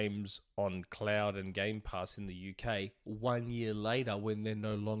COD games on cloud and Game Pass in the UK 1 year later when they're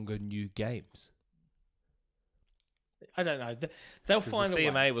no longer new games. I don't know. They'll find the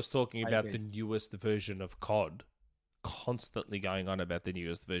a way. CMA was talking about the newest version of COD, constantly going on about the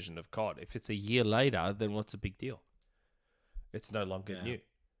newest version of COD. If it's a year later, then what's the big deal? It's no longer new.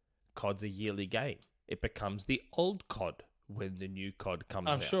 COD's a yearly game. It becomes the old COD when the new COD comes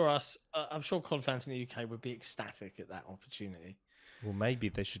out. I'm sure COD fans in the UK would be ecstatic at that opportunity. Well, maybe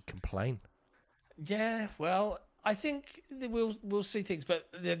they should complain. Yeah, well, I think we'll see things, but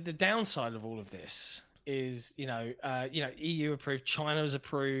the downside of all of this is EU approved, China's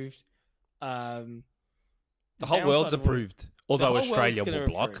approved, the whole world's approved. Although Australia will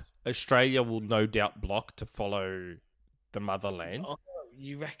block. Australia will no doubt block to follow the motherland. Oh,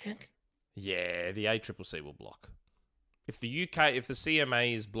 you reckon? Yeah, the ACCC will block. If the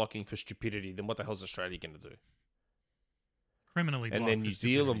CMA is blocking for stupidity, then what the hell is Australia going to do? Criminally block. And then New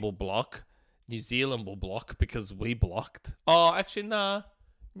Zealand will block. New Zealand will block because we blocked. Oh, actually, nah.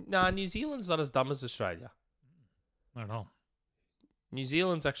 New Zealand's not as dumb as Australia. Not at all. New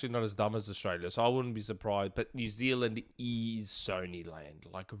Zealand's actually not as dumb as Australia, so I wouldn't be surprised. But New Zealand is Sony land,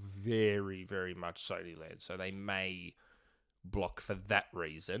 like very, very much Sony land. So they may block for that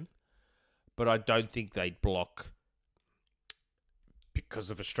reason. But I don't think they'd block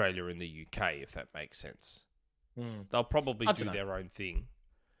because of Australia and the UK, if that makes sense. They'll probably do their own thing.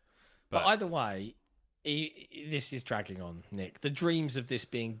 But either way, this is dragging on, Nick. The dreams of this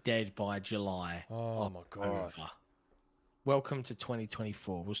being dead by July. Oh my God. Over. Welcome to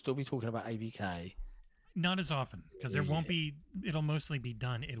 2024. We'll still be talking about ABK. Not as often, because there won't be, it'll mostly be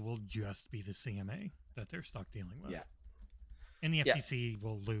done. It will just be the CMA that they're stuck dealing with. Yeah. And the FTC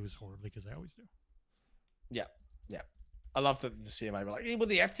will lose horribly, because they always do. Yeah. I love that the CMA were like, well,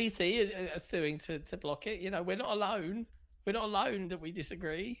 the FTC are suing to block it. We're not alone. We're not alone that we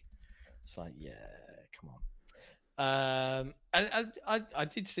disagree. It's like, yeah, come on. And I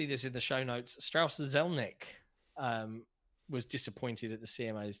did see this in the show notes. Strauss Zelnick was disappointed at the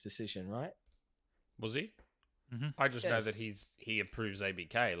CMA's decision, right? Was he? Mm-hmm. I just know that he approves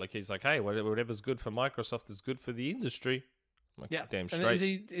ABK. Like, he's like, hey, whatever's good for Microsoft is good for the industry. I'm like, damn straight.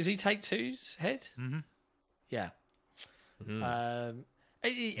 And is he Take-Two's head? Mm-hmm. Yeah. Mm-hmm.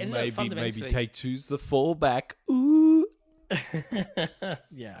 And maybe Take-Two's the fallback. Ooh.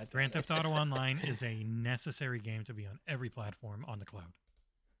 Yeah. Grand Theft Auto Online is a necessary game to be on every platform on the cloud.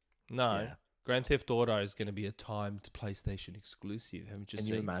 No. Yeah. Grand Theft Auto is going to be a timed PlayStation exclusive. Can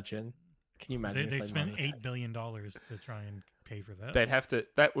you imagine? Can you imagine? They spent $8 billion to try and pay for that. They'd have to.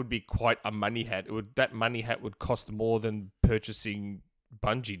 That would be quite a money hat. That money hat would cost more than purchasing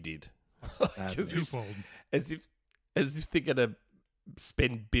Bungie did. Twofold. As if they're going to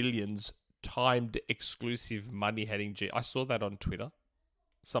spend billions timed exclusive money hatting. I saw that on Twitter.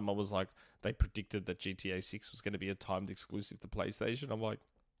 Someone was like, they predicted that GTA 6 was going to be a timed exclusive to PlayStation. I'm like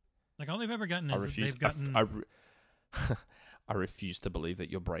all they've ever gotten is they've gotten. I refuse to believe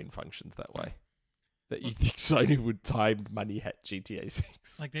that your brain functions that way. that you think Sony would time money at GTA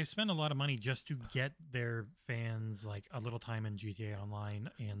 6. Like, they've spent a lot of money just to get their fans like a little time in GTA Online,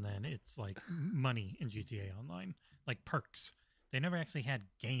 and then it's like money in GTA Online, like perks. They never actually had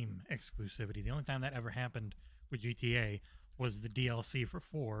game exclusivity. The only time that ever happened with GTA was the DLC for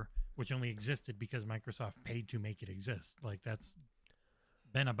 4, which only existed because Microsoft paid to make it exist. Like, that's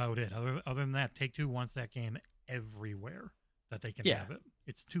been about it. Other than that, Take-Two wants that game everywhere that they can have it.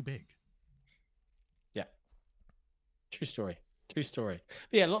 It's too big. Yeah. True story. True story.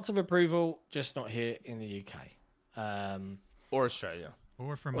 But yeah, lots of approval, just not here in the UK. Or Australia.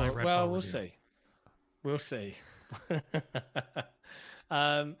 Or for my Redfall well, we'll review. see. We'll see.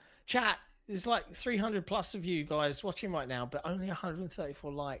 Chat, there's like 300 plus of you guys watching right now, but only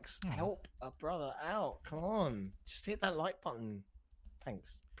 134 likes. Help a brother out. Come on. Just hit that like button.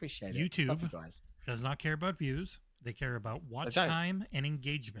 Thanks. Appreciate it. YouTube Love you guys. does not care about views. They care about watch time and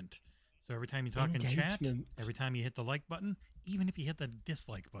engagement. So every time you talk in chat, every time you hit the like button, even if you hit the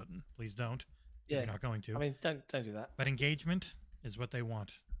dislike button, please don't. Yeah. You're not going to. I mean, don't do that. But engagement is what they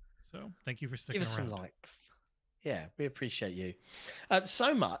want. So thank you for sticking around. Give us some likes. Yeah, we appreciate you.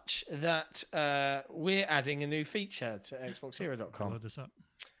 So much that we're adding a new feature to XboxHero.com. Load this up.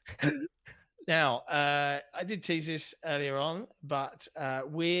 Now, I did tease this earlier on, but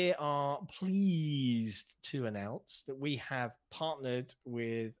we are pleased to announce that we have partnered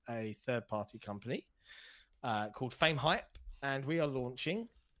with a third-party company called Fame Hype, and we are launching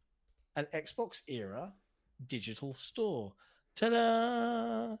an Xbox Era digital store.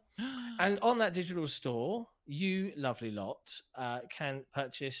 Ta-da! And on that digital store, you lovely lot can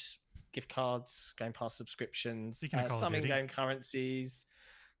purchase gift cards, Game Pass subscriptions, some in-game currencies,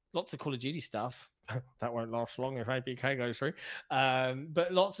 lots of Call of Duty stuff. That won't last long if APK goes through.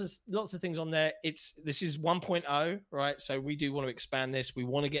 But lots of things on there. This is 1.0, right? So we do want to expand this. We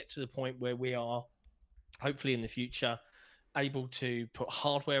want to get to the point where we are, hopefully in the future, able to put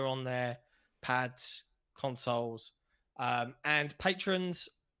hardware on there, pads, consoles, and patrons.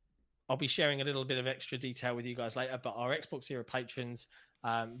 I'll be sharing a little bit of extra detail with you guys later, but our Xbox Era patrons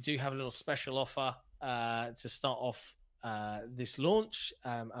do have a little special offer to start off this launch,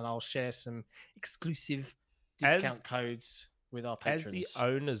 and I'll share some exclusive discount codes with our patrons. As the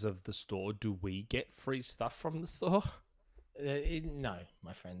owners of the store, do we get free stuff from the store? No,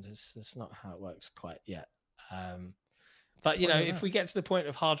 my friend, it's not how it works quite yet. But if we get to the point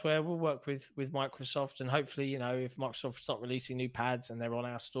of hardware, we'll work with Microsoft, and hopefully, if Microsoft start releasing new pads and they're on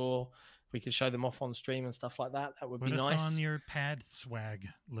our store, we can show them off on stream and stuff like that. That would be nice. Put us on your pad swag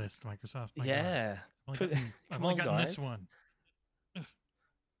list, Microsoft. Yeah, I've only gotten this one. Oh,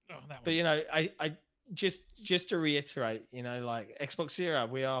 that one. But I just to reiterate, like Xbox Era,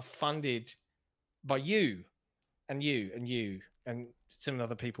 we are funded by you and some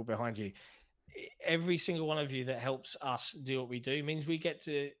other people behind you. Every single one of you that helps us do what we do means we get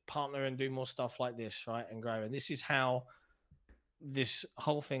to partner and do more stuff like this, right, and grow. And this is how this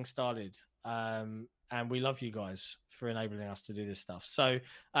whole thing started. And we love you guys for enabling us to do this stuff. So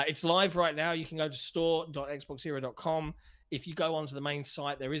it's live right now. You can go to store.xboxhero.com. If you go onto the main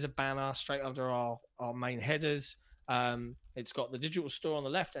site, there is a banner straight under our main headers. It's got the digital store on the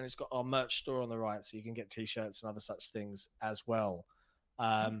left, and it's got our merch store on the right, so you can get t-shirts and other such things as well.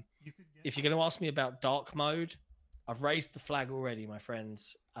 If you're going to ask me about dark mode, I've raised the flag already, my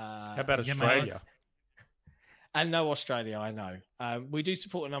friends. How about Australia? And no Australia, I know. We do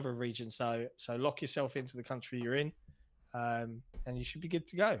support a number of regions, so lock yourself into the country you're in, and you should be good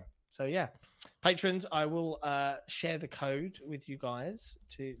to go. So yeah, patrons, I will share the code with you guys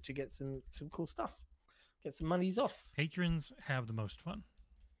to get some cool stuff, get some monies off. Patrons have the most fun.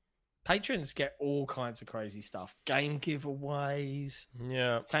 Patrons get all kinds of crazy stuff. Game giveaways.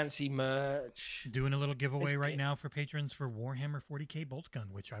 Yeah. Fancy merch. Doing a little giveaway right now for patrons for Warhammer 40k Bolt Gun,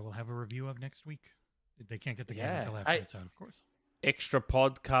 which I will have a review of next week. They can't get the game until after it's out, of course. Extra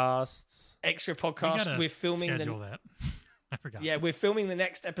podcasts. We're filming that. I forgot. Yeah, we're filming the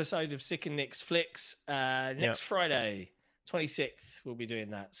next episode of Sick and Nick's Flicks next Friday, 26th. We'll be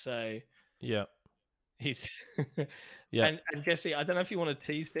doing that. So yeah. He's and Jesse, I don't know if you want to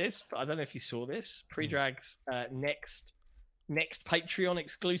tease this, but I don't know if you saw this. Pre-Drag's next Patreon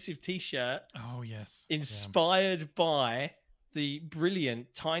exclusive t-shirt. Oh yes. Inspired by the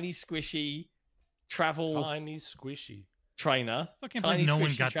brilliant Tiny Squishy travel trainer. Looking like no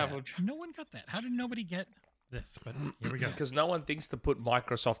one got that. No one got that. How did nobody get this? But here we go. Because no one thinks to put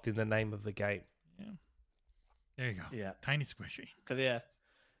Microsoft in the name of the game. Yeah. There you go. Yeah. Tiny Squishy. But yeah.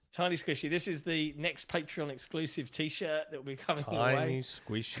 Tiny Squishy. This is the next Patreon exclusive t-shirt that will be coming away. Tiny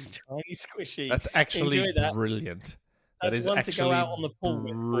Squishy. Tiny Squishy. That's actually brilliant. That's one to go out on the pool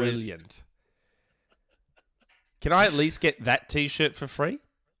with, brilliant. Can I at least get that T-shirt for free?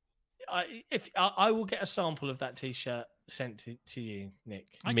 I will get a sample of that T-shirt sent to you, Nick.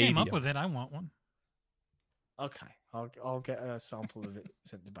 I came up with it. I want one. Okay, I'll get a sample of it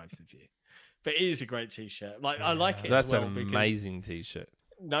sent to both of you. But it is a great T-shirt. Like I like it. That's as well an amazing T-shirt.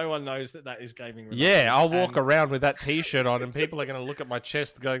 No one knows that is gaming related. Yeah, I'll walk around with that T-shirt on, and people are going to look at my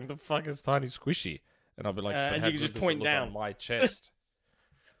chest, going, "The fuck is Tiny Squishy?" And I'll be like, and you can just point down on my chest.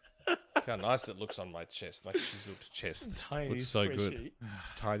 Look how nice it looks on my chest, like chiseled chest. Tiny looks squishy. So good.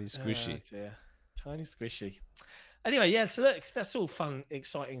 Tiny Squishy. Oh, dear. Tiny Squishy. Anyway, yeah. So look, that's all fun,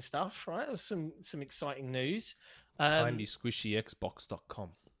 exciting stuff, right? There's some exciting news. TinySquishyXbox.com.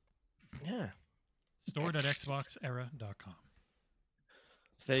 Yeah. Store.xboxera.com.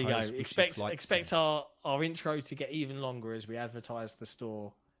 So there you go. Expect our intro to get even longer as we advertise the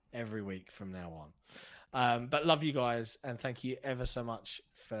store every week from now on. But love you guys, and thank you ever so much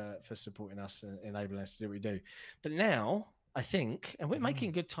for supporting us and enabling us to do what we do. But now, I think, and we're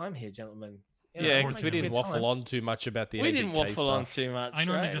making good time here, gentlemen. Yeah, because we didn't waffle on too much about the ABK We didn't waffle stuff. on too much. I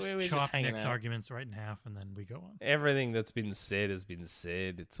normally right? just chop Nick's arguments right in half, and then we go on. Everything that's been said has been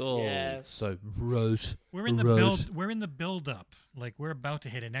said. It's all so gross. We're in the build. We're in the build up. Like we're about to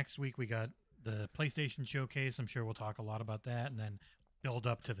hit it. Next week we got the PlayStation showcase. I'm sure we'll talk a lot about that, and then build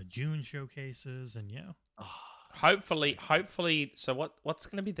up to the June showcases, and yeah. Hopefully. So what's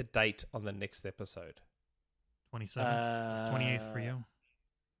going to be the date on the next episode? 27th, 28th for you.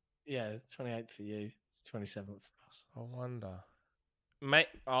 Yeah, 28th for you, 27th for us. I wonder. Mate,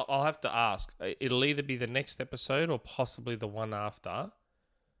 I'll have to ask. It'll either be the next episode or possibly the one after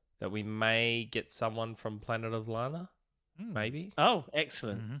that we may get someone from Planet of Lana. Maybe. Oh,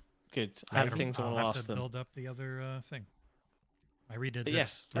 excellent. Mm-hmm. Good. I have things I want to ask them. Build up the other thing. I redid this.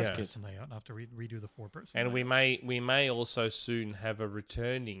 Yes, that's good. Layout. I'll have to redo the 4-person. And we may also soon have a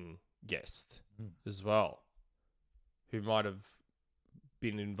returning guest as well, who might have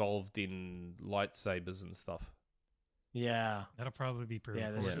been involved in lightsabers and stuff. Yeah, that'll probably be pretty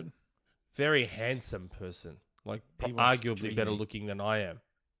important. Very handsome person, like arguably better looking than I am.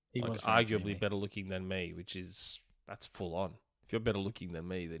 Like arguably better looking than me, that's full on. If you're better looking than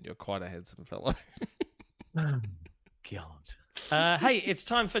me, then you're quite a handsome fellow. God. Hey, it's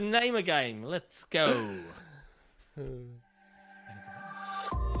time for Name a Game. Let's go. I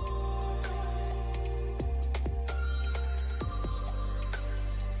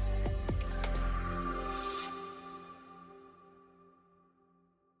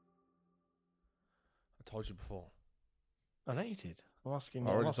told you before. I know you did. I'm asking.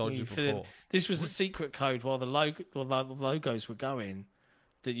 I already told you before. This was a secret code while the logos were going.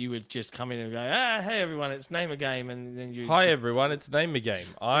 That you would just come in and go, hey everyone, it's Name a Game, and then you. Hi everyone, it's Name a Game.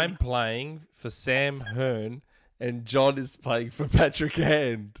 I'm playing for Sam Hearn, and John is playing for Patrick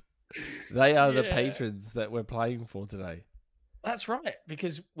Hand. They are the patrons that we're playing for today. That's right,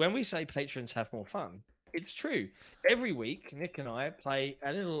 because when we say patrons have more fun, it's true. Every week, Nick and I play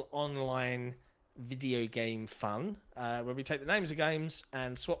a little online video game fun where we take the names of games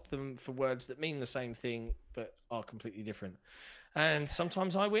and swap them for words that mean the same thing but are completely different. And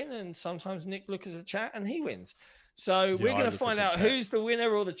sometimes I win, and sometimes Nick looks at the chat and he wins. So we're going to find out who's the winner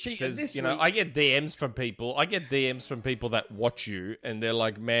or the cheater this week. I get DMs from people. That watch you, and they're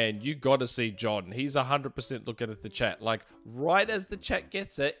like, "Man, you got to see John. He's 100% looking at the chat. Like right as the chat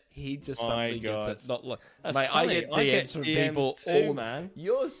gets it, he just suddenly gets it. Not like, mate, I get DMs from people. Too, man.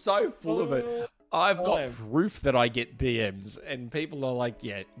 You're so full of it. I've got proof that I get DMs, and people are like,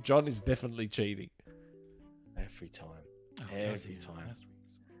 "Yeah, John is definitely cheating." Every time. Every time.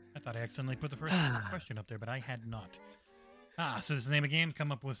 I thought I accidentally put the first question up there, but I had not. So this is the Name of Game.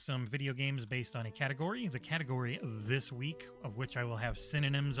 Come up with some video games based on a category. The category this week, of which I will have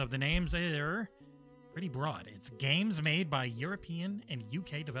synonyms of the names, are pretty broad. It's games made by European and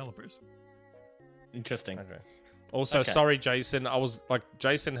UK developers. Interesting. Okay. Also, sorry, Jason.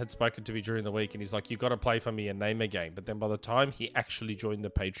 Jason had spoken to me during the week, and he's like, "You got to play for me and Name a Game." But then by the time he actually joined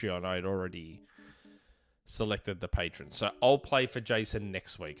the Patreon, I had already selected the patron. So I'll play for Jason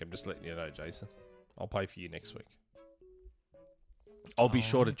next week. I'm just letting you know, Jason. I'll play for you next week. I'll be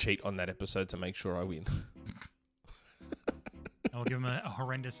sure to cheat on that episode to make sure I win. I'll give him a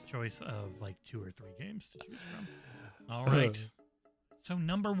horrendous choice of like 2 or 3 games to choose from. All right. So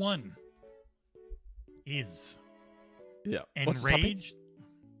number 1 is Enraged.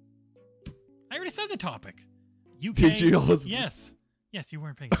 I already said the topic. UK. Did you? Yes. Yes, you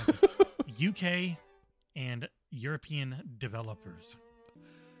weren't paying attention. UK and European developers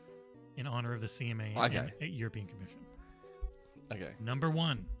in honor of the CMA and European Commission. Okay. Number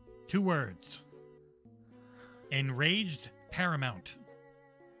 1, 2 words. Enraged Paramount.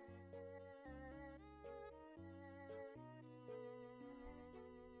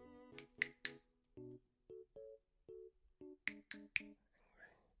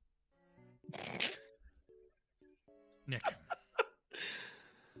 Nick.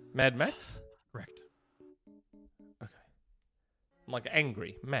 Mad Max? Correct. Okay. I'm like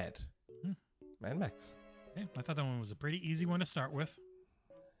angry, mad. Hmm. Mad Max. Okay, I thought that one was a pretty easy one to start with.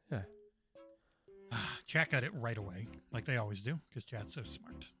 Yeah. Chat got it right away, like they always do, because chat's so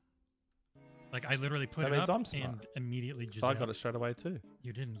smart. Like, I literally put That it means up I'm smart. and immediately So I Giselle. got it straight away too.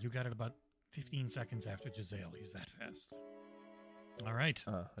 You didn't. You got it about 15 seconds after Giselle. He's that fast. All right.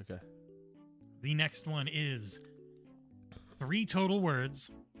 Okay. The next one is 3 total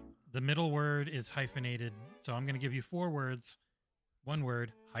words. The middle word is hyphenated. So I'm going to give you 4 words. 1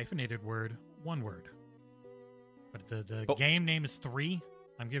 word, hyphenated word, 1 word. But the game name is 3.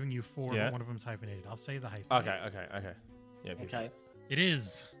 I'm giving you 4, Yeah. but one of them is hyphenated. I'll say the hyphenated. Okay. Yeah. Okay. It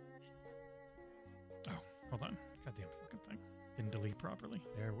is. Oh, hold on. Goddamn fucking thing. Didn't delete properly.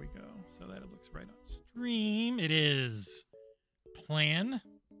 There we go. So that it looks right on stream. It is Plan,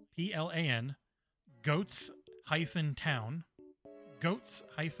 Plan, Goats-Town,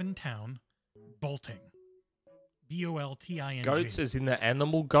 Goats-Town, Bolting. Bolting. Goats as in the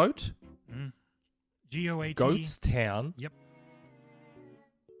animal goat? Goat. Goatstown. Yep.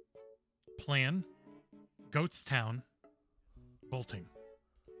 Plan, Goatstown, Bolting.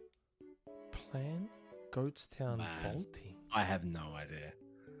 Plan? Goatstown Man. bolting. I have no idea.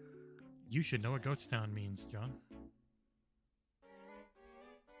 You should know what Goatstown means, John.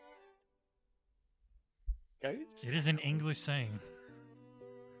 Goats? It is an English saying.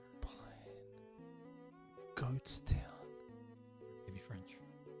 Plan. Goatstown. Maybe French.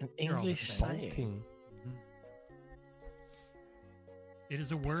 An You're all the English same. saying. Bolting. It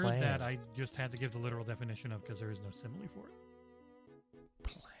is a word Plan. that I just had to give the literal definition of because there is no simile for it.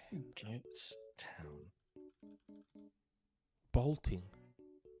 Plan. Goats Town. Bolting.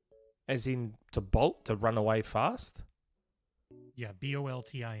 As in to bolt, to run away fast? Yeah,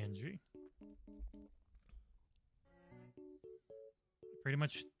 Bolting. Pretty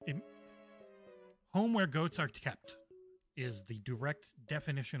much, home where goats are kept is the direct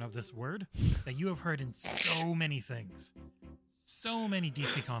definition of this word that you have heard in so many things. So many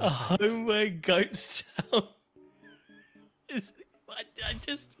DC A comics. home where goats town. I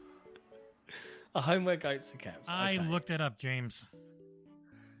just. A home where goats are kept. I Okay. looked it up, James.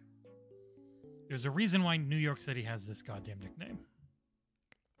 There's a reason why New York City has this goddamn nickname.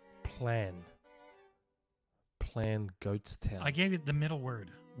 Plan. Plan Goatstown. I gave it the middle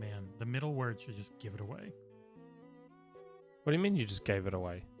word, man. The middle word should just give it away. What do you mean you just gave it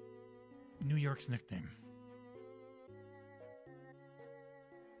away? New York's nickname.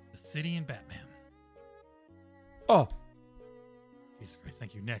 The city and Batman. Oh, Jesus Christ,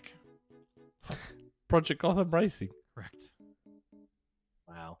 thank you, Nick. Project Gotham Racing. Correct.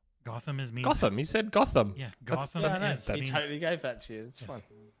 Wow. Gotham is means Gotham. He said Gotham. Yeah, That's- Gotham Yeah, I know. is He means totally gave that to you. It's Yes. fun.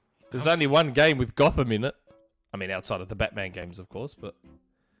 There's House- only one game with Gotham in it. I mean, outside of the Batman games, of course, but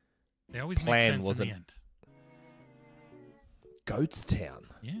They always Plan make sense wasn't- in the end. Goatstown.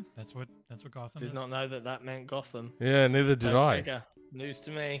 Yeah, that's what Gotham Did is. not know that meant Gotham. Yeah, neither did Go I. figure. News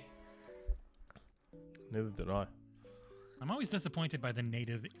to me. Neither did I. I'm always disappointed by the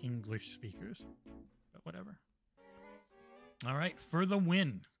native English speakers, but whatever. All right, for the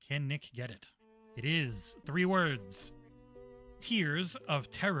win, can Nick get it? It is 3 words. Tears of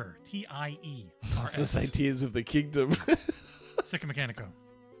Terror. T-I-E. I was going to say Tears of the Kingdom. Sicca Mechanico.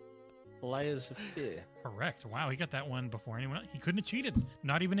 Layers of fear. Correct. Wow, he got that one before anyone else. He couldn't have cheated.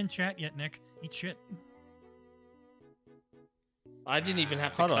 Not even in chat yet, Nick. Eat shit. I didn't even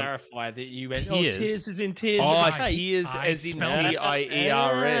have to Hold on. clarify that you went. Tears. Oh, tears is in tears. Oh, of fate. Tears I as in spelled it.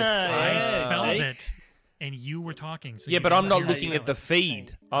 T-I-E-R-S. I Yeah, spelled see? it, and you were talking. So Yeah, you but didn't I'm not let me looking spell at the it.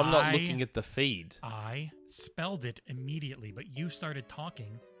 feed. I'm not I- looking at the feed. I spelled it immediately, but you started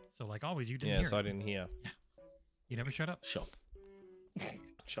talking. So, like always, you didn't Yeah, hear so I it. didn't hear. You never shut up. Shop.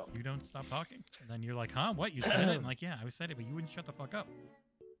 Shop. You don't stop talking. And then you're like, huh? What? You said it? I'm like, yeah, I said it, but you wouldn't shut the fuck up.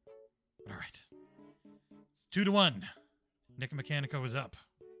 All right. It's 2-1. Nick Mechanico is up.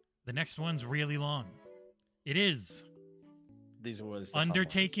 The next one's really long. It is These are words. the fun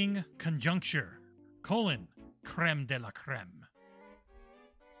Undertaking Conjuncture, creme de la creme.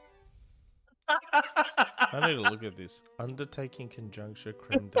 I need to look at this. Undertaking conjuncture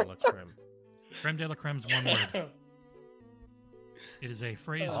creme de la creme. Creme de la creme's one word. ones. It is a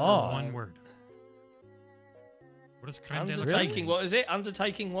phrase Oh. for one word. What is creme de la creme? Undertaking. What is it?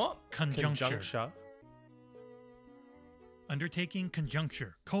 Undertaking what? Conjuncture. Conjuncture. Undertaking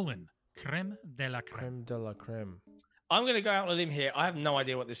Conjuncture, creme de la creme. Creme de la creme. I'm going to go out on a limb here. I have no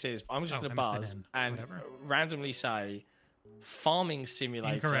idea what this is. But I'm just Oh, going to I missed buzz it then. and Whatever. randomly say farming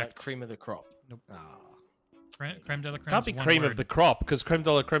simulator Incorrect. cream of the crop. Nope. Ah. Creme de la creme. Can't be cream of the crop because creme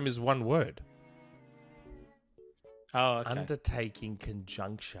de la creme is one word. Oh, okay. Undertaking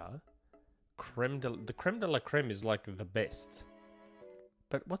conjuncture. The creme de la creme is like the best.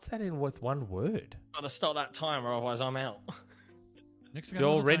 But what's that in with one word? Gotta start that timer, otherwise I'm out. You're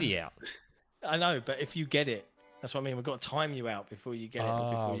already out. I know, but if you get it, that's what I mean. We've got to time you out before you get it,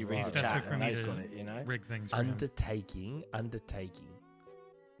 or before you read the chat. For and me they've to got it, you know. Rig things. Undertaking. I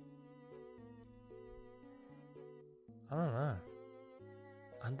don't know.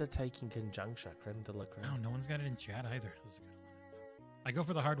 Undertaking conjuncture, creme de la creme. No one's got it in chat either. This is a good one. I go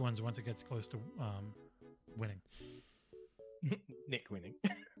for the hard ones once it gets close to winning. Nick winning.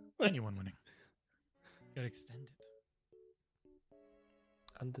 Anyone winning. Gotta extend it.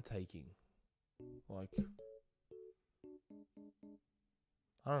 Undertaking. Like,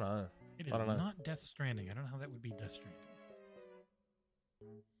 I don't know. It is not Death Stranding. I don't know how that would be Death Stranding.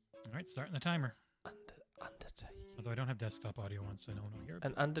 All right, starting the timer. Undertaking. Although I don't have desktop audio on, so no one will hear it.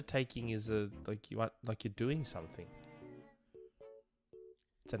 An undertaking is you're doing something.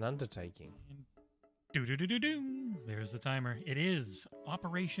 It's an undertaking. Do. There's the timer. It is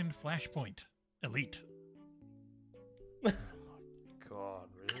Operation Flashpoint Elite. Oh my god,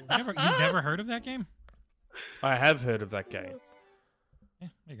 really? You've never heard of that game? I have heard of that game. Yeah,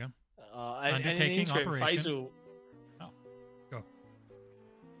 there you go. Undertaking Operation. Faisal. Go.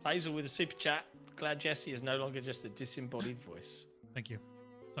 Faisal with a super chat. Glad Jesse is no longer just a disembodied voice. Thank you.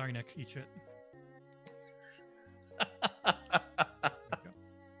 Sorry, Nick. Eat shit.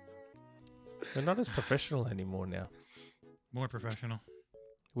 We're not as professional anymore now. More professional.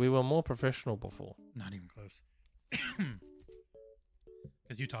 We were more professional before. Not even close.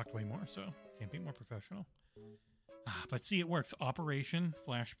 Because you talked way more, so can't be more professional. But see, it works. Operation,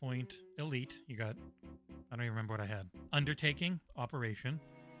 Flashpoint, Elite. You got, I don't even remember what I had. Undertaking, Operation,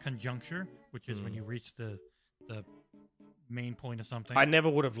 Conjuncture, which is when you reach the main point of something. I never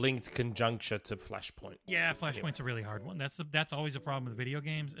would have linked conjuncture to Flashpoint. Yeah, Flashpoint's a really hard one. That's always a problem with video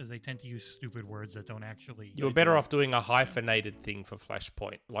games, is they tend to use stupid words that don't actually... You were better off doing a hyphenated thing for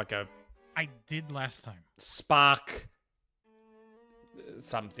Flashpoint, like a... I did last time. Spark...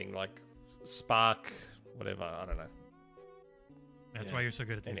 something, like Spark... whatever, I don't know. That's why you're so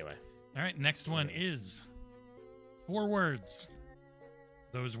good at this. Anyway. All right, next one is 4 words.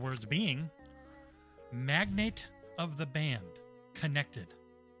 Those words being magnate of the band, connected.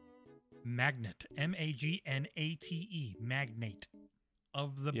 Magnet, M-A-G-N-A-T-E, magnate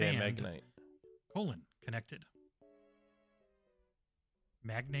of the band. Magnate. Colon, connected.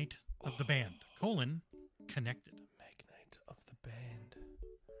 Magnate of the band, colon, connected. Magnate of the band.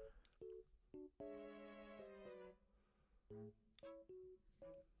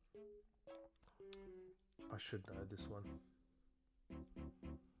 I should know this one.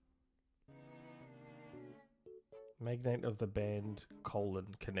 Magnate of the band, colon,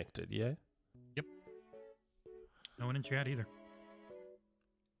 connected, yeah? Yep. No one in chat either.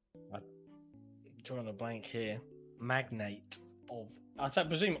 I'm drawing a blank here. Magnate of... I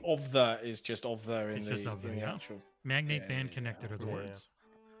presume of the is just of the in the actual... Magnate band connected are the words.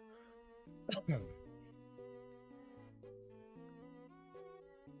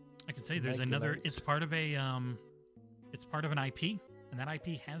 I can say there's another... It's part of a... It's part of an IP, and that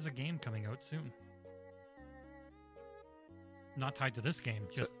IP has a game coming out soon. Not tied to this game,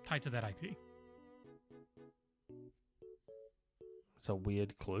 just tied to that IP. It's a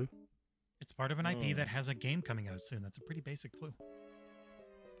weird clue. It's part of an IP that has a game coming out soon. That's a pretty basic clue.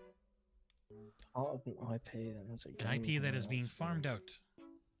 Part of an IP that has a game. An IP that is being farmed out.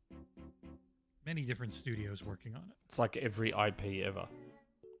 Many different studios working on it. It's like every IP ever.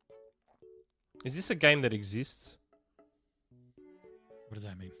 Is this a game that exists? What does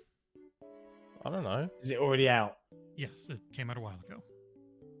that mean? I don't know. Is it already out? Yes, it came out a while ago.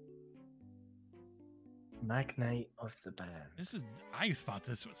 Magnate of the band. I thought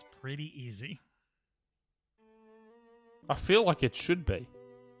this was pretty easy. I feel like it should be.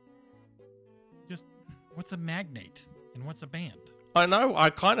 Just, what's a magnate and what's a band? I know, I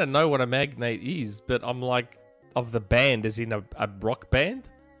kind of know what a magnate is, but I'm like, of the band, as in a rock band?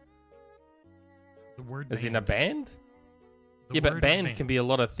 The word as band. in a band? The yeah, but word band can be a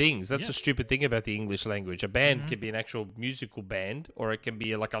lot of things. That's the Yes. stupid thing about the English language. A band can be an actual musical band, or it can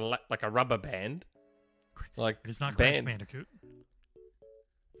be like a rubber band. Like It's not Crash band. Bandicoot.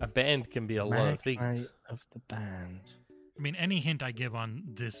 A band can be a lot of things. Magnate of the band. I mean, any hint I give on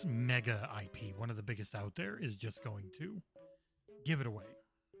this mega IP, one of the biggest out there, is just going to give it away.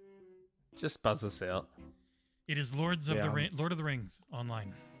 Just buzz us out. It is Lord of the Rings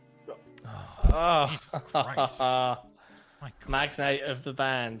online. Oh. Jesus Christ. My God. Magnate of the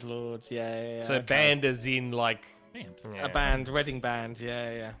band, Lord. Yeah. So okay. band as in like Band. A band, wedding band.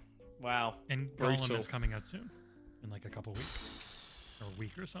 Yeah. Wow. And Brutal. Gollum is coming out soon, in like a couple weeks, or a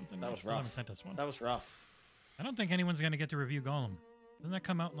week or something. That They was still rough. haven't sent us one. That was rough. I don't think anyone's gonna get to review Gollum. Doesn't that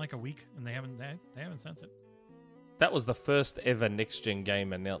come out in like a week, and they haven't sent it? that was the first ever next gen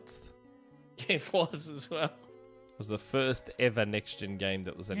game announced. It was as well. It was the first ever next gen game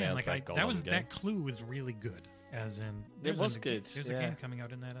that was Yeah, announced. like that Gollum game. that clue was really good. As in, was good, There's a yeah. game coming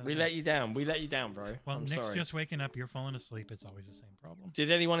out in that. We let you down. We let you down, bro. Well, I'm Nick's sorry. just waking up. You're falling asleep. It's always the same problem.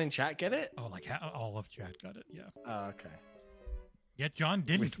 Did anyone in chat get it? Oh, like all of chat got it. Yeah. Oh, okay. Yet John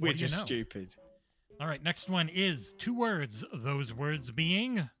didn't. We're What do you just know? stupid. All right, next one is 2 words. Those words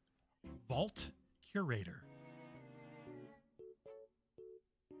being Vault Curator.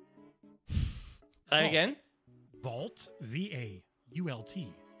 Say Vault. again. Vault,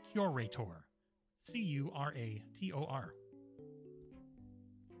 V-A-U-L-T, Curator, C-U-R-A-T-O-R.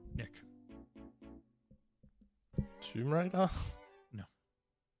 Nick. Tomb Raider.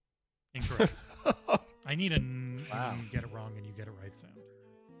 Incorrect. I need a Wow. you get it wrong and you get it right sound.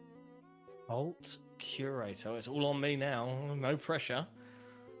 Alt Curator. It's all on me now. No pressure.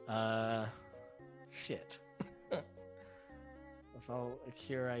 Shit. Vault, a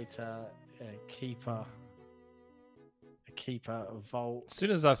curator, a keeper. A keeper, a vault. As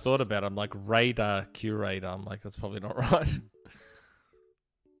soon as I thought about it, I'm like radar curator. I'm like, that's probably not right.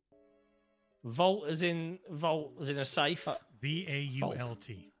 Vault as in a safe.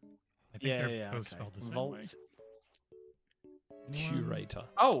 V-A-U-L-T. I think they're both spelled the same Vault. way. Anyone? Curator.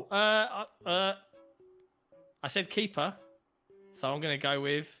 Oh, I said keeper, so I'm gonna go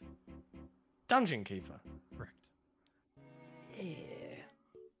with dungeon keeper. Correct. Yeah.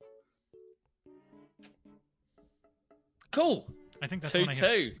 Cool. I think that's 2-2. when I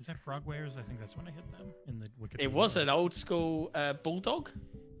hit. Is that Frogwares? I think that's when I hit them in the Wikipedia. It was an old school bulldog.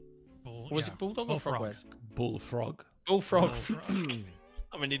 Was yeah. it bulldog Bullfrog. or frogwares? Bullfrog. Bullfrog. Bullfrog.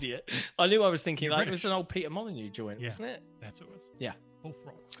 I'm an idiot. I knew I was thinking You're like it British. was an old Peter Molyneux joint, Yeah. wasn't it? That's what it was. Yeah.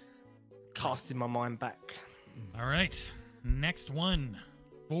 Bullfrog. Casting my mind back. All right. Next one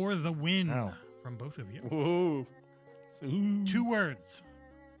for the win Ow. from both of you. Ooh. 2 words.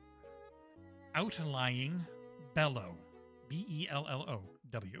 Outlying bellow.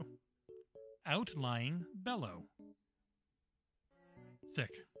 B-E-L-L-O-W. Outlying bellow.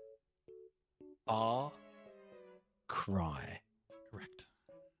 Sick. Cry. Correct.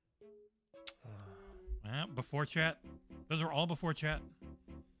 Well, before chat. Those are all before chat.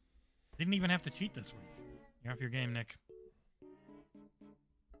 Didn't even have to cheat this week. You're off your game, Nick.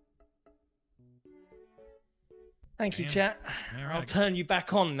 Thank you, Damn. chat. All right. I'll turn you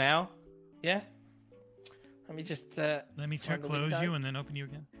back on now. Yeah. Let me just. Let me find the close window. you and then open you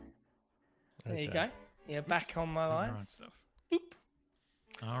again. There you go. You're back on my Doing the line. wrong stuff. Boop.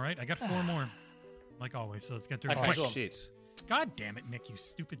 All right, I got 4 more, like always. So let's get through. Okay, Oh, quick. sure. shit. God damn it, Nick! You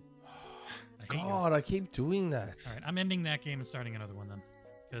stupid. I hate you. God, I keep doing that. All right, I'm ending that game and starting another one then,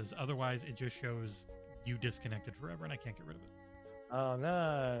 because otherwise it just shows you disconnected forever, and I can't get rid of it. Oh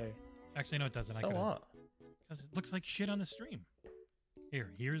no. Actually, no, it doesn't. So what? Because it looks like shit on the stream.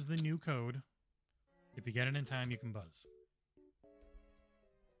 Here's the new code. If you get it in time, you can buzz.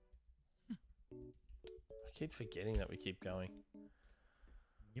 I keep forgetting that we keep going.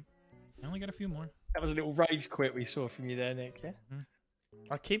 Yep. I only got a few more. That was a little rage quit we saw from you there, Nick. Yeah.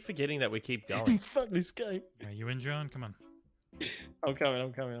 I keep forgetting that we keep going. Fuck this game. Are you in, John? Come on. I'm coming. I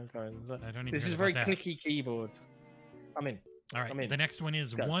don't even This is hear very about that. clicky keyboard. I'm in. All right. I'm in. The next one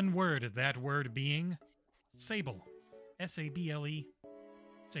is Go. one word. That word being Sable. S-A-B-L-E.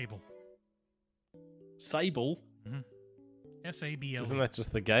 Sable. Sable. S-A-B-L-E. Isn't that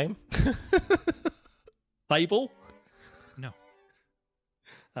just the game? Fable. No.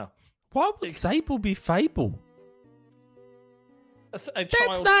 Why would Sable be Fable? That's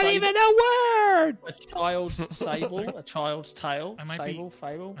That's not even a word! a child's sable. A child's tail. I might Sable.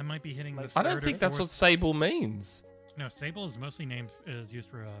 Fable. I might be hitting the I don't third or think that's what fourth- Sable means. No, Sable is mostly is used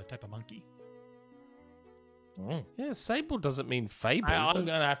for a type of monkey. Yeah, Sable doesn't mean Fable. I'm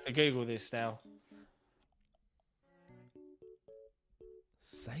gonna have to Google this now.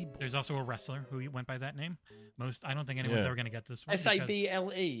 Sable. There's also a wrestler who went by that name. I don't think anyone's Yeah. ever going to get this one.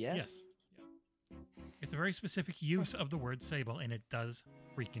 S-A-B-L-E. Yeah. Yes. Yeah. It's a very specific use of the word sable, and it does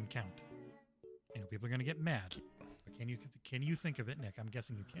freaking count. I know people are going to get mad. But can you think of it, Nick? I'm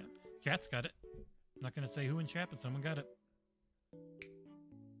guessing you can't. Chat's got it. I'm not going to say who in chat, but someone got it.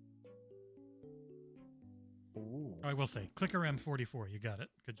 Ooh. I will say, Clicker M44, you got it.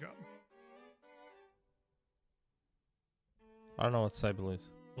 Good job. I don't know what Sable is.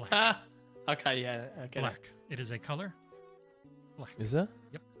 Black. Ah. Okay. Yeah. Okay. Black. It is a color. Black. Is it?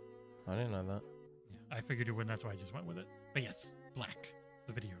 Yep. I didn't know that. Yeah, I figured it would, that's why I just went with it. But yes, Black,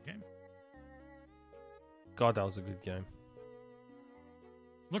 the video game. God, that was a good game.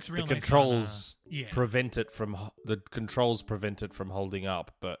 Looks real The nice controls on, yeah. prevent it from holding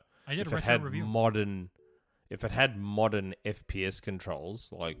up, but I did a if it retro had review. modern FPS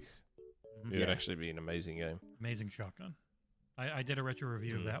controls, like Mhm. it would actually be an amazing game. Amazing shotgun. I did a retro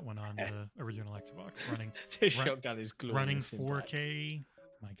review of that one on the original Xbox running The shotgun is glorious. running in that. 4K.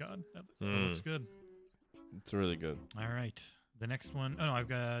 My God, that looks good. It's really good. All right, the next one. Oh no, I've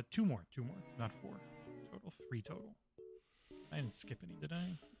got two more, not 4 total, 3 total. I didn't skip any, did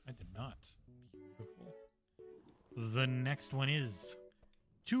I? I did not. Beautiful. The next one is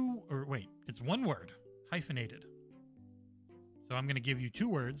it's one word, hyphenated. So I'm going to give you 2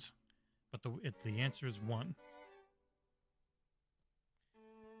 words, but the answer is 1.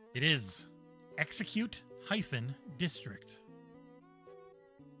 It is execute -district.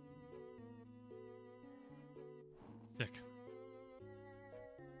 Sick.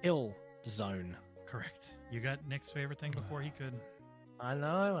 Ill zone. Correct. You got Nick's favorite thing before he could. I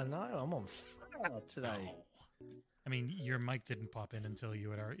know. I'm on fire today. I mean, your mic didn't pop in until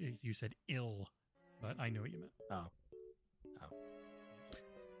you said ill, but I knew what you meant. Oh.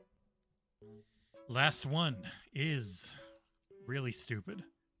 Last one is really stupid.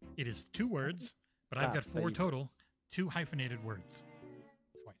 It is 2 words, but I've got 4 favorite. total, 2 hyphenated words.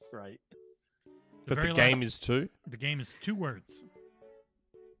 Twice. Right. But very the game last- is 2. The game is 2 words.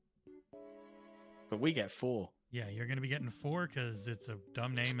 But we get 4. Yeah, you're going to be getting 4 because it's a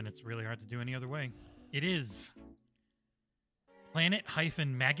dumb name and it's really hard to do any other way. It is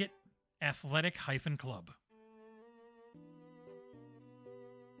Planet-Maggot Athletic-Club.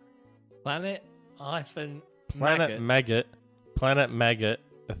 Planet Maggot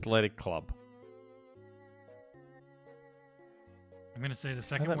Athletic Club. I'm going to say the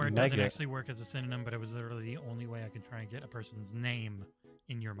second Planet word doesn't Maggot. actually work as a synonym, but it was literally the only way I could try and get a person's name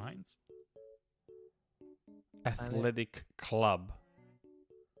in your minds. Athletic Club.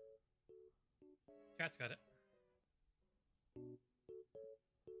 Chat's got it.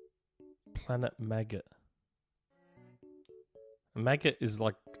 Planet Maggot. A maggot is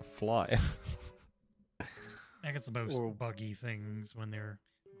like a fly. Maggots the most Or- buggy things when they're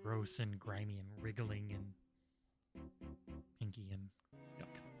gross and grimy and wriggling and pinky and yuck.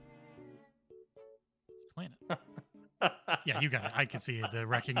 It's a planet. Yeah, you got it. I can see it, the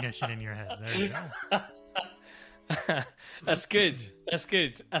recognition in your head. There you go. That's good. That's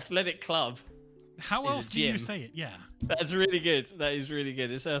good. Athletic club. How Is a else do you gym. say it? Yeah, That's really good. That is really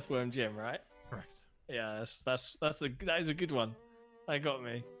good. It's Earthworm Jim, right? correct. Yeah, that is a good one. That got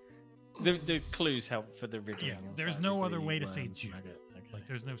me. The clues help for the wriggling. Yeah, and there's stuff. no other The way to say worms, gym. maggot. Okay. Like,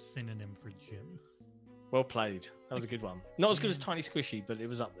 there's no synonym for gym. Well played. That was a good one. Not as good as Tiny Squishy, but it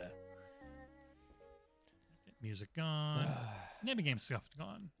was up there. Get music gone. Name of game stuff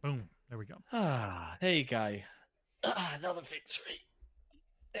gone. Boom. There we go. Ah, there you go. Another victory.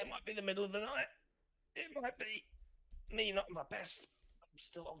 It might be the middle of the night. It might be me not my best. I'm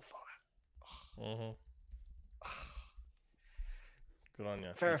still on fire. Mm-hmm. Good on you.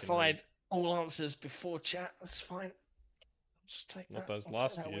 Verified all answers before chat. That's fine. I'll just take Not that. those I'll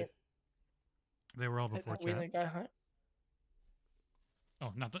last take that few. win. They were all Take before that win chat. and go home.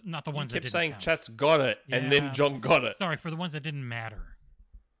 Oh, not the You ones that kept didn't saying count. chat's got it, and then Yeah. John got it. Sorry, for the ones that didn't matter.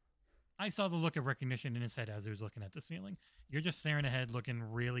 I saw the look of recognition in his head as he was looking at the ceiling. You're just staring ahead, looking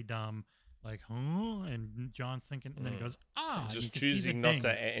really dumb, like, huh? And John's thinking, and then he goes, ah. and you Just can see the choosing not ding. to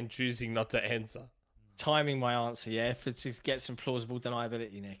and choosing not to answer. Timing my answer, yeah, to get some plausible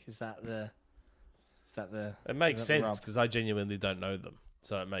deniability, Nick. Is that the? It makes is that the sense rub? because I genuinely don't know them,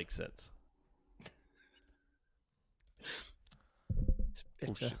 so it makes sense. It's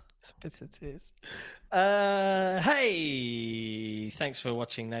bitter. Bullshit. It's bitter tears. Hey, thanks for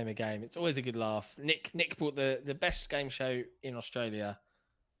watching Name a Game. It's always a good laugh. Nick brought the best game show in Australia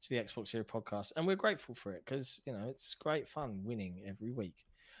to the Xbox Hero podcast, and we're grateful for it because it's great fun winning every week.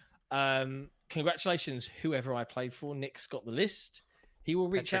 Congratulations, whoever I played for. Nick's got the list. He will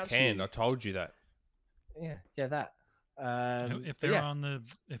reach Patrick out to Hand, you. I told you that. Yeah, that. If but they're yeah. on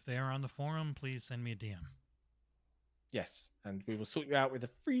the forum, please send me a DM. Yes, and we will sort you out with a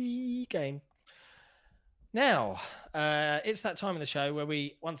free game. Now, it's that time of the show where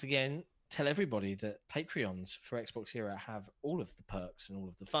we once again tell everybody that Patreons for Xbox Era have all of the perks and all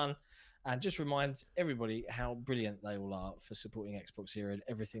of the fun, and just remind everybody how brilliant they all are for supporting Xbox Era and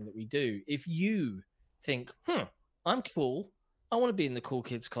everything that we do. If you think, I'm cool, I want to be in the Cool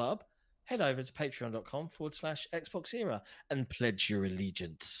Kids Club, head over to patreon.com/Xbox Era and pledge your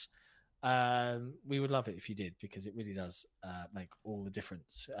allegiance. We would love it if you did, because it really does make all the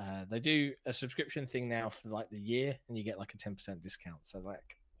difference. They do a subscription thing now for like the year, and you get like a 10% discount. So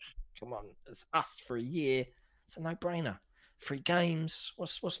like, come on, it's us for a year. It's a no-brainer. Free games.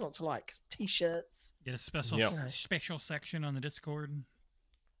 What's not to like? T-shirts. Get a special section on the Discord.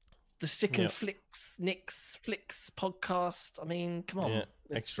 The Sick and Flicks podcast. I mean, come on,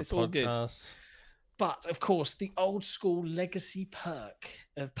 it's all good. But of course, the old school legacy perk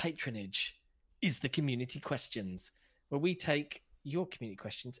of patronage is the community questions, where we take your community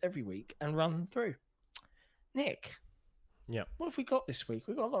questions every week and run them through. Nick, what have we got this week?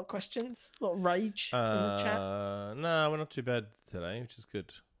 We've got a lot of questions, a lot of rage in the chat. No, we're not too bad today, which is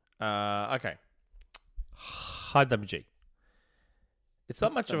good. Okay. Hi, WG. It's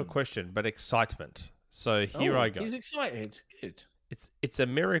not much of a question, but excitement. So here I go. He's excited. Good. It's a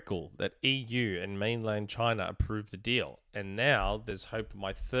miracle that EU and mainland China approved the deal, and now there's hope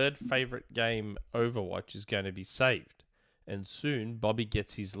my third favorite game, Overwatch, is going to be saved. And soon, Bobby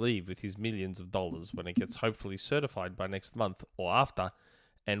gets his leave with his millions of dollars when it gets hopefully certified by next month or after.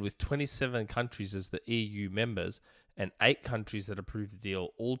 And with 27 countries as the EU members and 8 countries that approved the deal,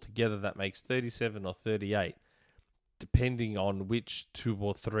 altogether that makes 37 or 38, depending on which 2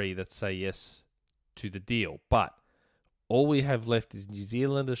 or 3 that say yes to the deal. But all we have left is New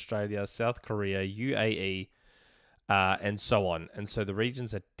Zealand, Australia, South Korea, UAE, and so on. And so the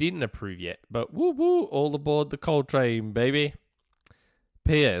regions that didn't approve yet, but woo, all aboard the coal train, baby.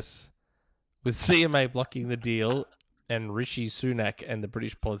 P.S. With CMA blocking the deal and Rishi Sunak and the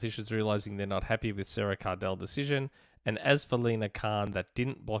British politicians realising they're not happy with Sarah Cardell's decision, and as for Lena Khan that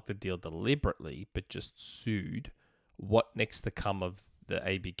didn't block the deal deliberately but just sued, what next to come of the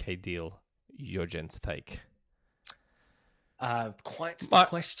ABK deal? Your gents' take. Quite the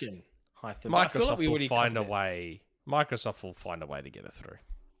question. Microsoft will find a way. Microsoft will find a way to get it through.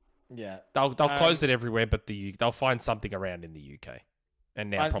 Yeah, they'll close it everywhere, but they'll find something around in the UK,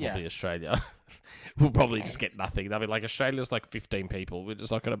 and now probably Australia. We'll probably just get nothing. They'll be like, Australia's like 15 people. We're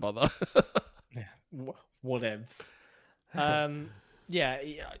just not going to bother. Whatevs.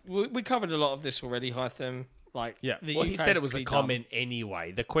 We covered a lot of this already, Hytham. He said it was a comment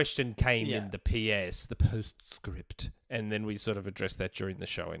anyway. The question came in the PS, the postscript, and then we sort of addressed that during the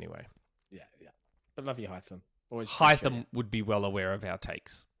show anyway. Yeah. But love you, Hytham. Hytham would be well aware of our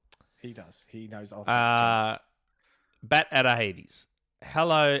takes. He does. He knows. Bat at a Hades.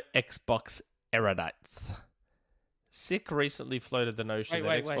 Hello, Xbox erudites. Sick recently floated the notion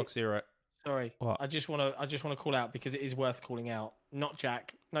that Xbox era. Sorry, what? I just want to call out, because it is worth calling out. Not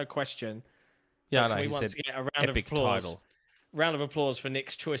Jack, no question. Yeah, no, he said get a round epic of applause. Title. Round of applause for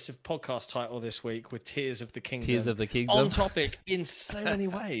Nick's choice of podcast title this week with Tears of the Kingdom. Tears of the Kingdom. On topic in so many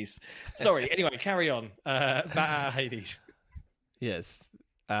ways. Sorry, anyway, carry on. Bat at Hades. Yes,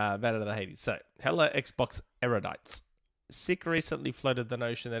 Bat at the Hades. So, hello, Xbox erudites. Sick recently floated the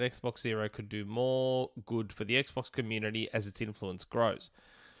notion that Xbox Zero could do more good for the Xbox community as its influence grows.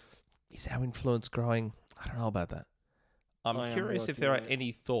 Is our influence growing? I don't know about that. I'm curious if there are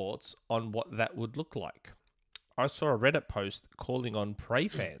any thoughts on what that would look like. I saw a Reddit post calling on Prey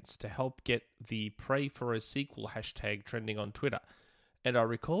fans to help get the Pray for a Sequel hashtag trending on Twitter. And I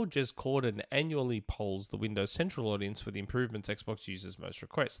recall Jez Corden annually polls the Windows Central audience for the improvements Xbox users most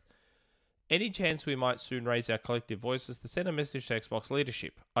request. Any chance we might soon raise our collective voices to send a message to Xbox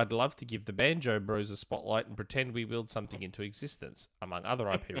leadership? I'd love to give the Banjo Bros a spotlight and pretend we willed something into existence, among other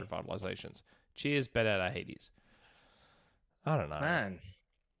IP revitalizations. Cheers, Bat at a Hades. I don't know. Man.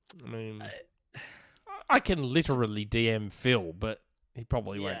 I mean, I can literally DM Phil, but he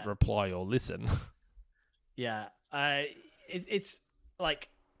probably won't reply or listen. Yeah. It's like,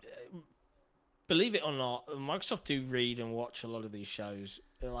 believe it or not, Microsoft do read and watch a lot of these shows.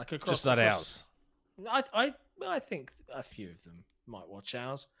 Like across, just not ours. I think a few of them might watch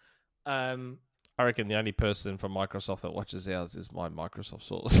ours. I reckon the only person from Microsoft that watches ours is my Microsoft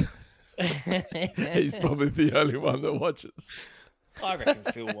source. He's probably the only one that watches. I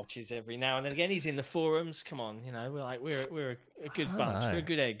reckon Phil watches every now and then. Again, he's in the forums. Come on, we're a good bunch. We're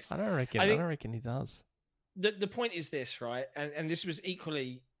good eggs. I don't reckon he does. The point is this, right? And this was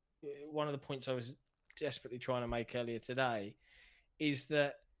equally one of the points I was desperately trying to make earlier today, is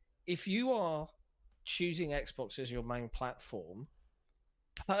that if you are choosing Xbox as your main platform,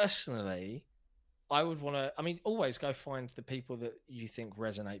 personally, I would want to, always go find the people that you think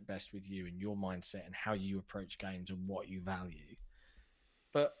resonate best with you and your mindset and how you approach games and what you value.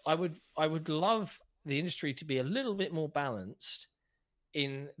 But I would love the industry to be a little bit more balanced,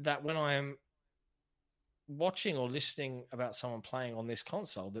 in that when I am watching or listening about someone playing on this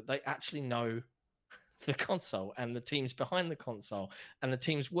console, that they actually know the console and the teams behind the console and the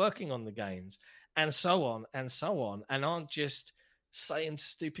teams working on the games and so on and so on, and aren't just saying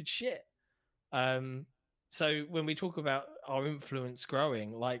stupid shit. So when we talk about our influence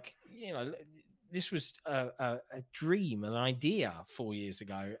growing, like, you know, this was a dream, an idea 4 years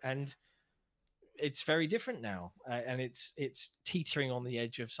ago, and it's very different now, and it's teetering on the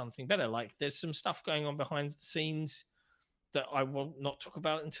edge of something better. Like, there's some stuff going on behind the scenes that I will not talk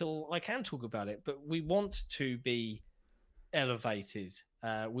about until I can talk about it. But we want to be elevated.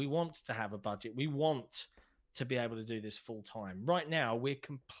 We want to have a budget. We want to be able to do this full time. Right now, we're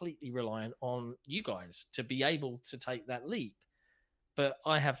completely reliant on you guys to be able to take that leap. But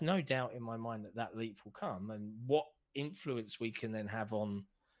I have no doubt in my mind that that leap will come, and what influence we can then have on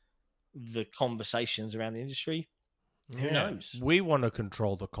the conversations around the industry, who knows? We want to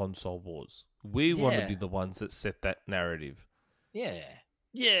control the console wars. We want to be the ones that set that narrative.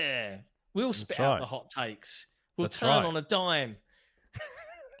 Yeah. We'll spit out the hot takes. We'll turn on a dime.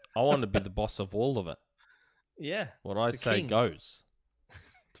 I want to be the boss of all of it. Yeah. What I say goes.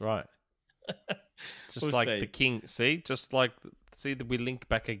 That's right. Just we'll like the king. See? Just like, see that we link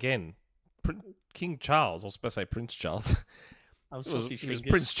back again. King Charles. I was supposed to say Prince Charles. It was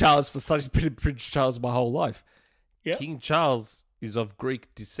Prince Charles for such been Prince Charles my whole life. Yep. King Charles is of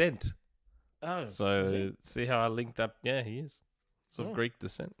Greek descent. Oh, so see how I linked up? Yeah, he is. He's of Greek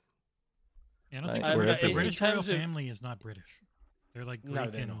descent. Yeah, I don't think the British royal family is not British. They're like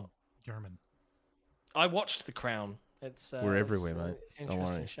Greek and German. I watched The Crown. We're everywhere, mate.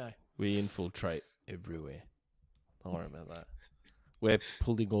 Interesting show. We infiltrate everywhere. Don't worry about that. We're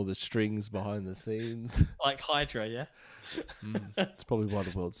pulling all the strings behind the scenes. Like Hydra, yeah? It's probably why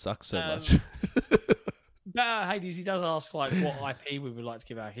the world sucks so much. But Hades, he does ask like what IP we would like to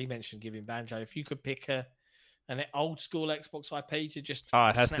give out. He mentioned giving Banjo. If you could pick an old school Xbox IP to just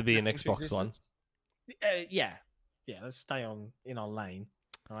it has to be an Xbox one. Yeah. Let's stay in our lane.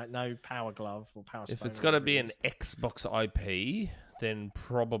 All right, no Power Glove or Power Stone. If it's got to be an Xbox IP, then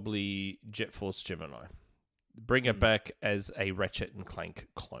probably Jet Force Gemini. Bring it back as a Ratchet and Clank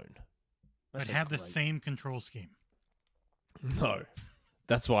clone. But have the same control scheme. No.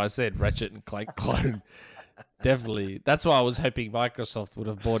 That's why I said Ratchet and Clank clone. Definitely. That's why I was hoping Microsoft would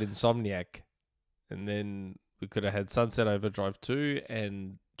have bought Insomniac. And then we could have had Sunset Overdrive 2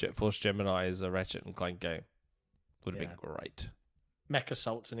 and Jet Force Gemini as a Ratchet and Clank game. Would have been great. Mech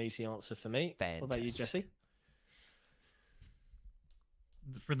Assault's an easy answer for me. Fantastic. What about you, Jesse?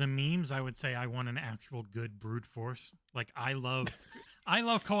 For the memes, I would say I want an actual good brute force. Like, I love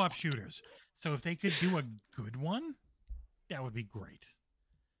co-op shooters. So if they could do a good one, that would be great.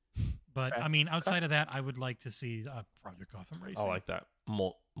 But I mean, outside of that, I would like to see Project Gotham Racing. I like that.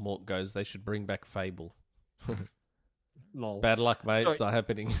 Mort goes, they should bring back Fable. Lol. Bad luck, mate. It's not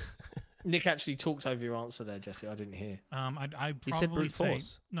happening. Nick actually talked over your answer there, Jesse. I didn't hear. I'd he said brute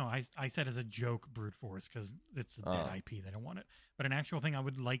force. No, I said as a joke brute force because it's a dead IP. They don't want it. But an actual thing I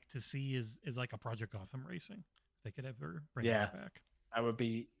would like to see is like a Project Gotham Racing. If they could ever bring that back. That would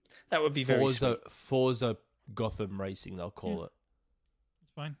be very sweet. Forza Gotham Racing, they'll call it.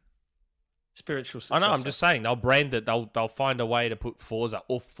 It's fine. Spiritual successor. I know, I'm just saying they'll brand it. They'll find a way to put Forza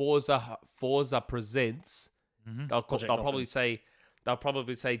or Forza Presents. Mm-hmm. They'll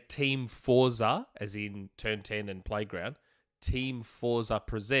probably say Team Forza, as in Turn 10 and Playground. Team Forza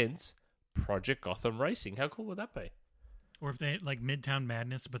Presents Project Gotham Racing. How cool would that be? Or if they like Midtown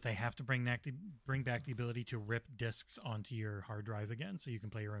Madness, but they have to bring back the ability to rip discs onto your hard drive again, so you can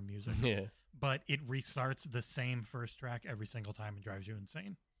play your own music. Yeah. But it restarts the same first track every single time and drives you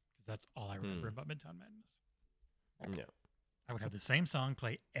insane. Because that's all I remember about Midtown Madness. Yeah. I would have the same song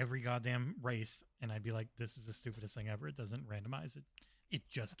play every goddamn race, and I'd be like, "This is the stupidest thing ever." It doesn't randomize it; it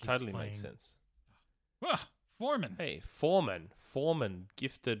just keeps totally playing. Makes sense. Foreman. Hey, Foreman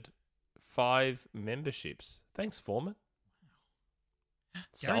gifted 5 memberships. Thanks, Foreman.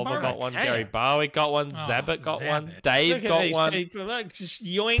 Salva got one. Gary Barwick got one. Zabit got one. Dave got one. Look, just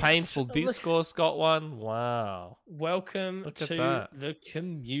yoink. Painful Discourse got one. Wow. Welcome to the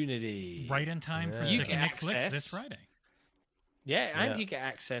community. Right in time for Sick and Nick Flicks this Friday. Yeah, and you get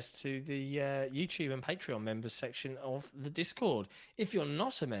access to the YouTube and Patreon members section of the Discord. If you're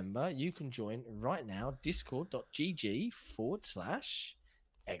not a member, you can join right now,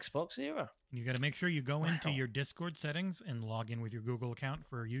 discord.gg/Xbox Era. You got to make sure you go into your Discord settings and log in with your Google account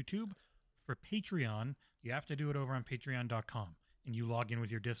for YouTube. For Patreon, you have to do it over on patreon.com. And you log in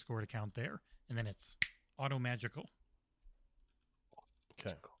with your Discord account there. And then it's auto-magical.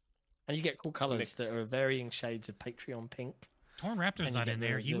 Okay. And you get cool colors that are varying shades of Patreon pink. Torn Raptor's not in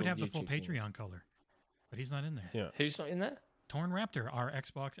there. He would have the full Patreon color. But he's not in there. Yeah. Who's not in there? Torn Raptor, our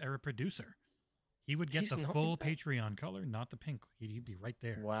Xbox Era producer. He would get He's the not full in that. Patreon color, not the pink. He'd be right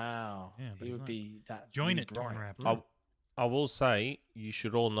there. Wow. Yeah, but He he's would not. be that. Join really it, Torn bright. Rapper. I will say, you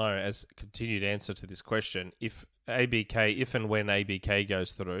should all know, as a continued answer to this question, if and when ABK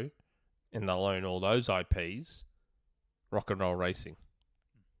goes through, and they'll own all those IPs, Rock and Roll Racing.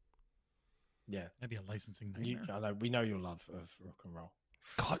 Yeah. That'd be a licensing nightmare. I know, we know your love of rock and roll.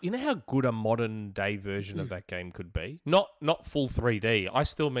 God, you know how good a modern day version of that game could be? Not full 3D. I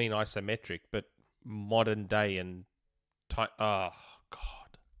still mean isometric, but modern day and oh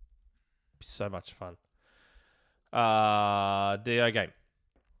God. Be so much fun. DO game.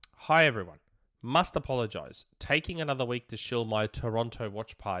 Hi everyone. Must apologize. Taking another week to shill my Toronto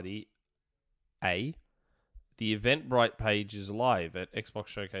watch party. The Eventbrite page is live at Xbox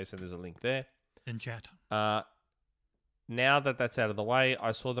Showcase and there's a link there. In chat. Now that that's out of the way,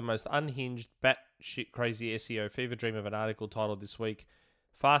 I saw the most unhinged, batshit crazy SEO fever dream of an article titled this week,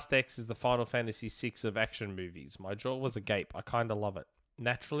 Fast X is the Final Fantasy VI of action movies. My jaw was agape. I kind of love it.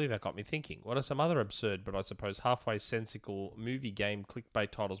 Naturally, that got me thinking, what are some other absurd, but I suppose halfway sensical movie game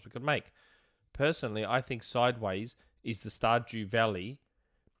clickbait titles we could make? Personally, I think Sideways is the Stardew Valley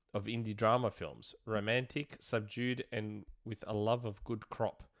of indie drama films. Romantic, subdued, and with a love of good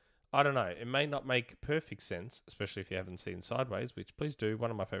crop. I don't know. It may not make perfect sense, especially if you haven't seen Sideways, which please do, one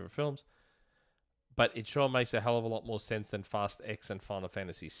of my favorite films. But it sure makes a hell of a lot more sense than Fast X and Final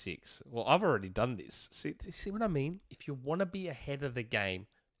Fantasy VI. Well, I've already done this. See what I mean? If you want to be ahead of the game,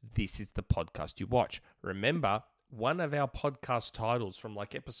 this is the podcast you watch. Remember, one of our podcast titles from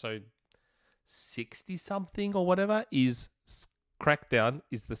like episode 60-something or whatever is Crackdown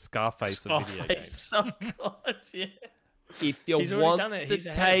is the Scarface of video games. Oh, God, yeah. If you want the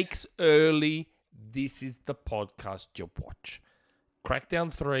takes early, this is the podcast you watch.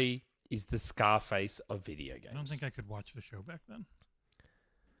 Crackdown 3 is the Scarface of video games. I don't think I could watch the show back then.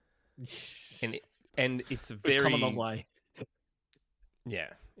 And it's very... We've come a long way. Yeah,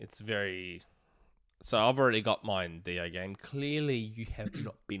 it's very... So I've already got mine, DO game. Clearly, you have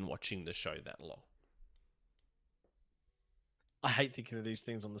not been watching the show that long. I hate thinking of these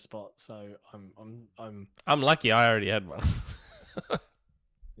things on the spot, so I'm lucky I already had one.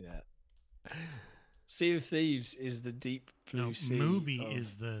 yeah. Sea of Thieves is the deep blue sea. Movie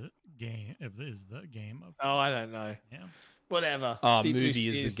is the game. Is the game of. Oh, I don't know. Yeah. Whatever. Oh, Deep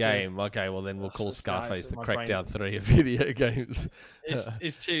movie is the game. Okay, well then we'll call Scarface the Crackdown 3 of video games.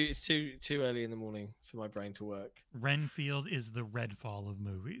 It's too early in the morning for my brain to work. Renfield is the Redfall of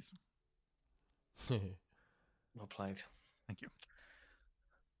movies. Well played. Thank you.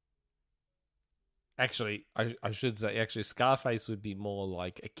 Actually, I should say, actually, Scarface would be more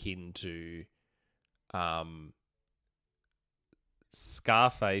like akin to...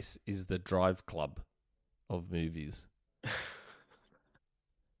 Scarface is the Drive Club of movies.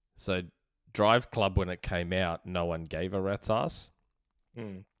 So, Drive Club, when it came out, no one gave a rat's ass.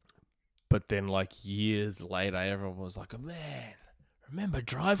 Mm. But then, like, years later, everyone was like, oh, man, remember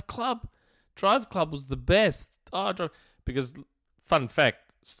Drive Club? Drive Club was the best. Because, fun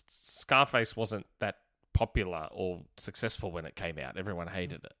fact, Scarface wasn't that popular or successful when it came out. Everyone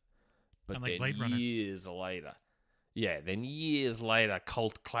hated it. But like then years later,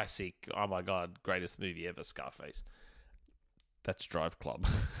 cult classic, oh my God, greatest movie ever, Scarface. That's Drive Club.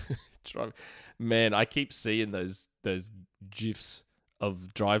 Man, I keep seeing those GIFs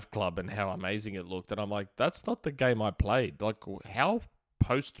of Drive Club and how amazing it looked. And I'm like, that's not the game I played. Like, how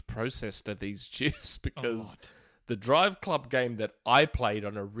post-processed are these GIFs? Because the Drive Club game that I played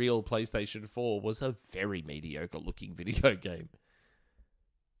on a real PlayStation 4 was a very mediocre-looking video game.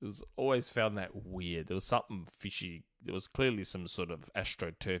 It was always found that weird. There was something fishy. There was clearly some sort of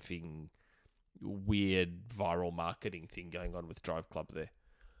astroturfing, weird viral marketing thing going on with Drive Club there.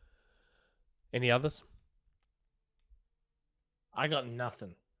 Any others? I got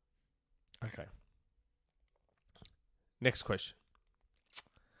nothing. Okay. Next question.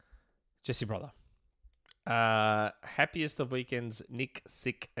 Jesse brother. Happiest of weekends, Nick,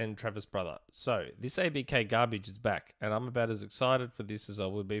 Sick, and Travis brother. So, this ABK garbage is back, and I'm about as excited for this as I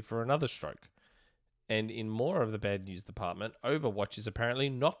would be for another stroke. And in more of the bad news department, Overwatch is apparently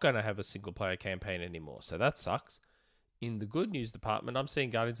not going to have a single-player campaign anymore, so that sucks. In the good news department, I'm seeing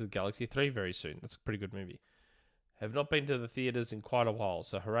Guardians of the Galaxy 3 very soon. That's a pretty good movie. Have not been to the theaters in quite a while,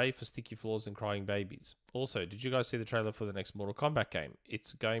 so hooray for sticky floors and crying babies. Also, did you guys see the trailer for the next Mortal Kombat game?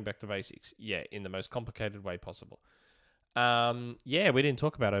 It's going back to basics. Yeah, in the most complicated way possible. Yeah, we didn't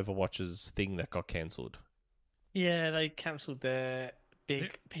talk about Overwatch's thing that got cancelled. Yeah, they cancelled their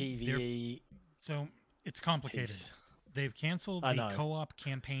big PvE. So, it's complicated. Piece. They've cancelled the co-op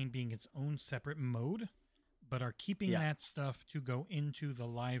campaign being its own separate mode, but are keeping that stuff to go into the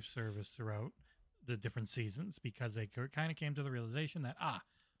live service throughout the different seasons because they kind of came to the realization that,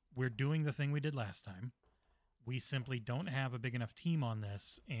 we're doing the thing we did last time. We simply don't have a big enough team on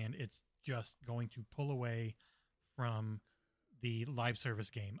this, and it's just going to pull away from the live service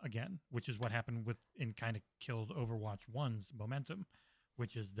game again, which is what happened with and kind of killed Overwatch 1's momentum,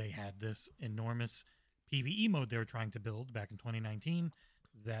 which is they had this enormous PvE mode they were trying to build back in 2019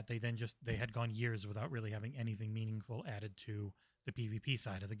 that they had gone years without really having anything meaningful added to the PvP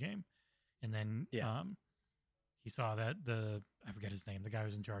side of the game. And then he saw that I forget his name, the guy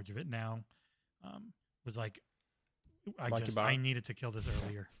who's in charge of it now, was like, I needed to kill this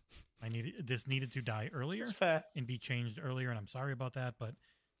earlier. This needed to die earlier and be changed earlier, and I'm sorry about that, but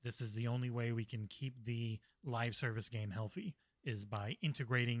this is the only way we can keep the live service game healthy is by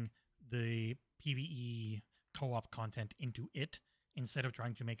integrating the PvE co-op content into it instead of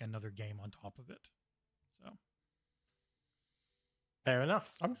trying to make another game on top of it. So fair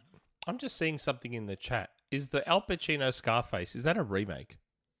enough. I'm just seeing something in the chat. Is the Al Pacino Scarface, is that a remake?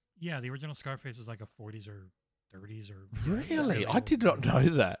 Yeah, the original Scarface was like a 40s or 30s or... Really? I did not know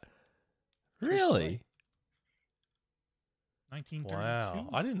that. Really? 1932? Wow,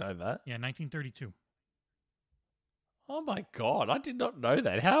 I didn't know that. Yeah, 1932. Oh my God, I did not know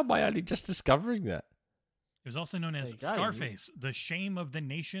that. How am I only just discovering that? It was also known as Scarface, the shame of the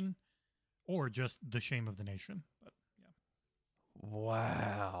nation, or just the shame of the nation. But, yeah.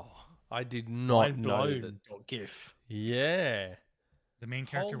 Wow. I did not know that. GIF. Yeah. The main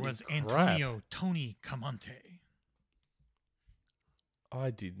character was crap. Antonio Tony Camonte. I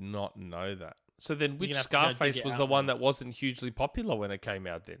did not know that. So then which gonna have to go dig Scarface it was out the one now. that wasn't hugely popular when it came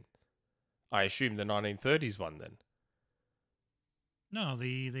out then? I assume the 1930s one then. No,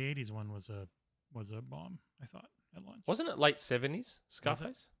 the 80s one was a bomb, I thought, at launch. Wasn't it late 70s,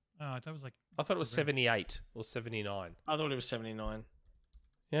 Scarface? I thought it was like... I thought it was 78 or 79. I thought it was 79.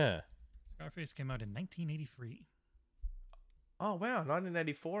 Yeah. Scarface came out in 1983. Oh, wow.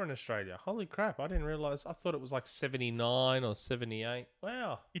 1984 in Australia. Holy crap. I didn't realize. I thought it was like 79 or 78.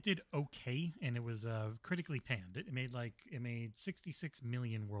 Wow. It did okay, and it was critically panned. It made 66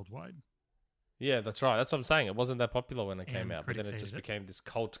 million worldwide. Yeah, that's right. That's what I'm saying. It wasn't that popular when it came And out, but then critics it just hated it. became this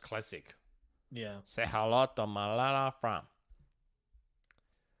cult classic. Yeah. Say hello to Malala from.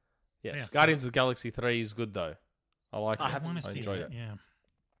 Yes, Yeah, so- Guardians of the Galaxy 3 is good though. I like it. I want to see enjoyed that, yeah.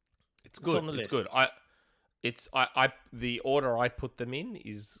 It's good. on the It's list. good. The order I put them in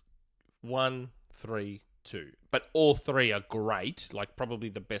is 1, 3, 2. But all three are great. Like probably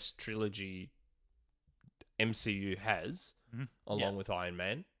the best trilogy MCU has, Mhm. along Yeah. with Iron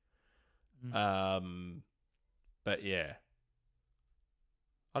Man. Mm. But yeah.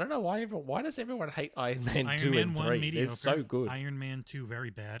 I don't know why does everyone hate Iron Man 2 Iron Man and 1, 3? mediocre. They're so good. Iron Man 2, very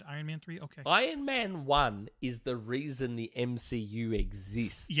bad. Iron Man 3, okay. Iron Man 1 is the reason the MCU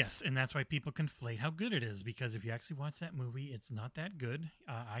exists. Yes, and that's why people conflate how good it is, because if you actually watch that movie, it's not that good.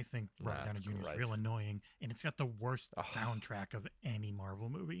 I think Robert Downey it's Jr. is great. real annoying, and it's got the worst soundtrack of any Marvel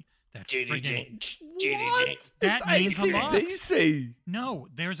movie. That What? That It's name come up. AC/DC. No,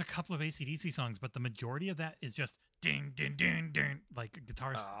 there's a couple of AC/DC songs, but the majority of that is just ding, ding, ding, ding, like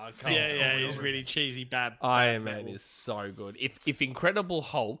guitar sticks Yeah, over yeah, and it's over. really cheesy, bad. Iron bad Man metal. is so good. If Incredible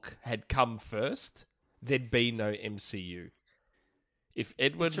Hulk had come first, there'd be no MCU. If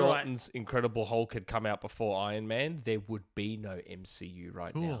Edward It's all right. Norton's Incredible Hulk had come out before Iron Man, there would be no MCU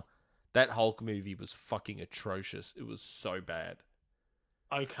right now. Cool. That Hulk movie was fucking atrocious. It was so bad.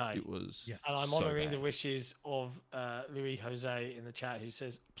 Okay. It was. Yes. And I'm so honouring bad. the wishes of Louis Jose in the chat, who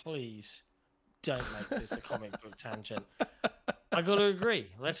says, "Please don't make this a comic book tangent." I got to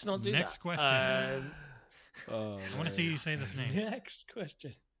agree. Let's not do Next that. question. Oh, I want to see you say this name. Next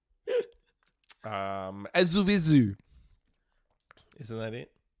question. Azubizu. Isn't that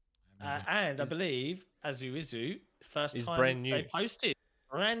it? And I believe Azuizu, first is time brand new. they posted,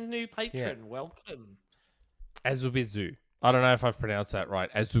 brand new patron. Welcome. Azubizu. I don't know if I've pronounced that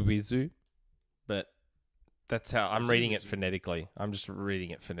right. Azubizu. But that's how I'm reading it Azubizu. phonetically. I'm just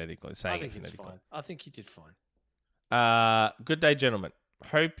reading it phonetically, I saying it think it's phonetically. fine. I think you did fine. Good day, gentlemen.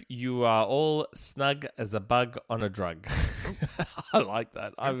 Hope you are all snug as a bug on a drug. I like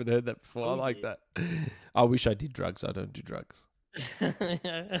that. I haven't heard that before. I like that. I wish I did drugs. I don't do drugs.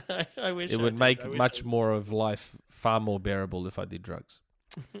 I wish It I would did. make I wish much I more of life far more bearable if I did drugs.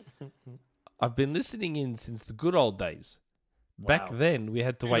 I've been listening in since the good old days. Back Wow. then, we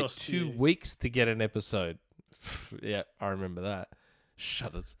had to wait Kudos to 2 you. weeks to get an episode. Yeah, I remember that.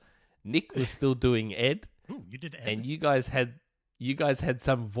 Shudders. Nick was still doing Ed, Ooh, you did Ed. and you guys had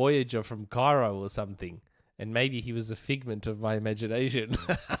some Voyager from Cairo or something, and maybe he was a figment of my imagination.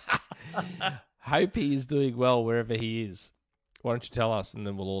 Hope he is doing well wherever he is. Why don't you tell us, and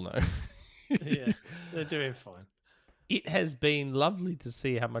then we'll all know. Yeah, they're doing fine. It has been lovely to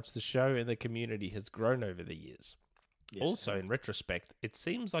see how much the show and the community has grown over the years. Yes, Also, in retrospect, it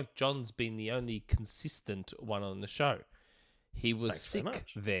seems like John's been the only consistent one on the show. He was Thanks very sick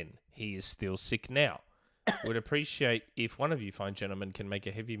much. then. He is still sick now. Would appreciate if one of you fine gentlemen can make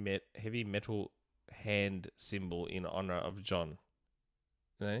a heavy metal hand symbol in honor of John.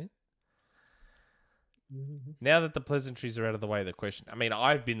 Eh? Now that the pleasantries are out of the way, the question... I mean,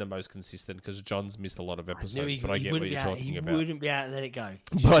 I've been the most consistent because John's missed a lot of episodes, but I get what you're talking about. He wouldn't be able to let it go.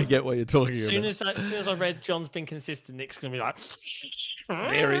 But I get what you're talking As about. soon as I read John's been consistent, Nick's going to be like...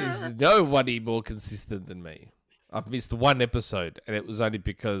 There is nobody more consistent than me. I've missed one episode, and it was only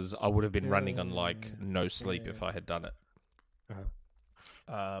because I would have been running on, like, no sleep if I had done it.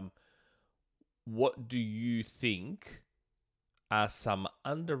 What do you think are some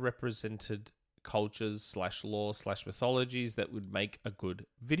underrepresented cultures / lore / mythologies that would make a good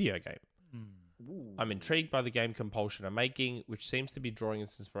video game? I'm intrigued by the game Compulsion are making, which seems to be drawing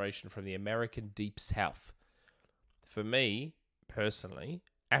its inspiration from the American Deep South. For me, personally,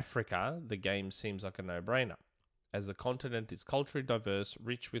 Africa, the game seems like a no-brainer. As the continent is culturally diverse,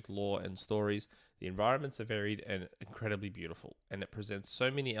 rich with lore and stories, the environments are varied and incredibly beautiful, and it presents so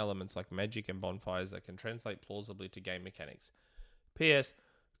many elements like magic and bonfires that can translate plausibly to game mechanics. P.S.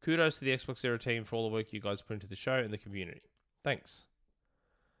 Kudos to the Xbox Era team for all the work you guys put into the show and the community. Thanks.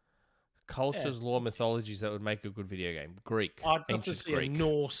 Cultures, lore, mythologies that would make a good video game. Greek. I'd love to ancient see Greek. a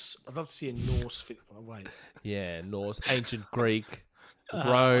Norse. I'd love to see a Norse. Wait. Yeah, Norse, ancient Greek, I'd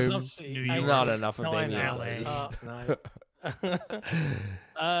Rome. love to see New York. ancient- Not enough of No, I any know. of those. No.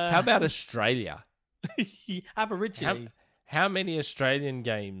 How about Australia? Aborigine? How many Australian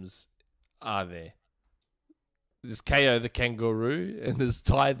games are there? There's KO the kangaroo, and there's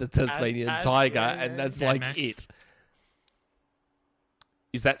Ty the Tasmanian tiger, yeah, and that's Mad like Max. it.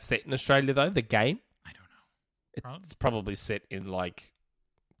 Is that set in Australia though? The game? I don't know. It's probably set in like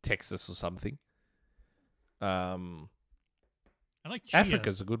Texas or something. I like Chia.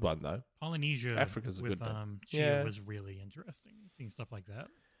 Africa's a good one though. Polynesia. Africa's a with, good one. Chia Yeah. was really interesting. Seeing stuff like that.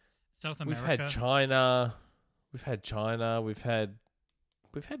 South We've America. had China. We've had China. We've had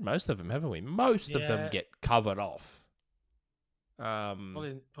most of them, haven't we? Most of them Yeah. get covered off.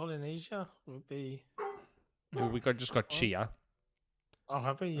 Polynesia would be. Well, we just got Chia. Oh,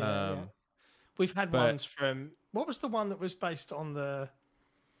 have we? Yeah. We've had but- ones from. What was the one that was based on the?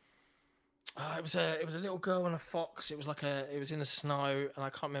 It was a little girl and a fox. It was like it was in the snow, and I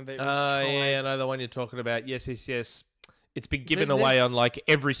can't remember. It was Yeah, I know the one you're talking about. Yes. It's been given The- away on like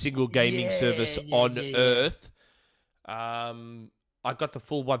every single gaming service on yeah. Earth. I got the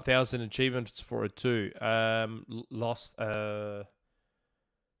full 1,000 achievements for it too. Lost. God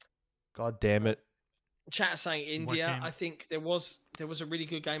damn it. Chat saying India. game? I think there was a really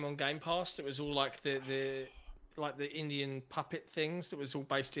good game on Game Pass. It was all like the Indian puppet things. That was all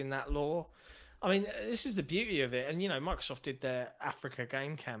based in that lore. I mean, this is the beauty of it. And Microsoft did their Africa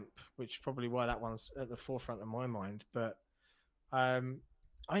Game Camp, which is probably why that one's at the forefront of my mind. But I mean,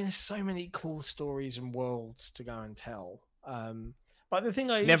 there's so many cool stories and worlds to go and tell. But the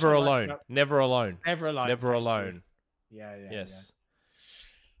thing I Never also like alone. about- Never alone. never alone, Never thank you. alone. Yeah. Yes.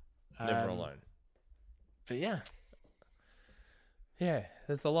 Yeah. Never alone. But yeah, Yeah,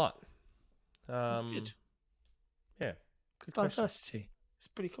 there's a lot. it's good. Yeah, good question. Diversity. It's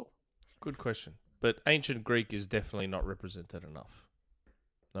pretty cool. Good question. But ancient Greek is definitely not represented enough.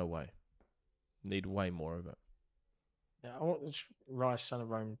 No way. Need way more of it. Yeah, I want Rise, Son of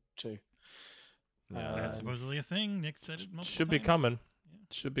Rome too. Yeah, That's supposedly a thing. Nick said it multiple should be times. coming.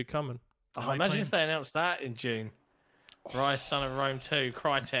 Should be coming. Oh, like imagine playing- if they announced that in June. Rise, Son of Rome 2,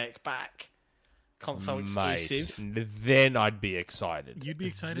 Crytek back. Console exclusive. Mate, then I'd be excited. You'd be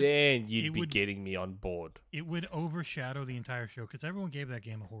excited. Then you'd It be would- getting me on board. It would overshadow the entire show because everyone gave that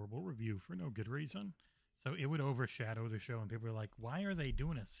game a horrible review for no good reason. So it would overshadow the show, and people were like, "Why are they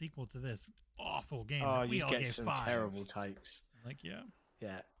doing a sequel to this awful game?" Oh, that we you all get gave some fives?" terrible takes. Like, yeah,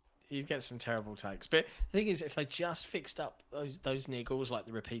 Yeah, you'd get some terrible takes. But the thing is, if they just fixed up those niggles, like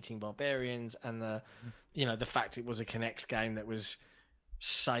the repeating barbarians and the fact it was a Kinect game that was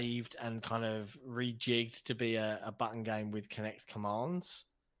saved and kind of rejigged to be a button game with Kinect commands,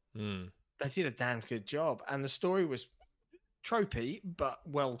 they did a damn good job. And the story was tropey but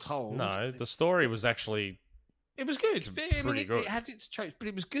well told. No, the story was actually It was good. It's I mean, pretty good. It had its tropes, but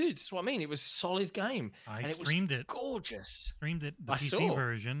it was good. That's what I mean. It was a solid game. I and it was streamed it. gorgeous. Streamed it. The I PC saw.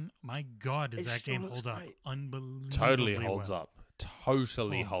 version. My God, does It that still game looks hold up? great. Unbelievably totally holds well. up.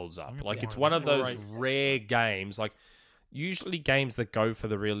 Totally Oh, holds I'm up. gonna Like play it's more one of of that. those Great. rare games. Like usually games that go for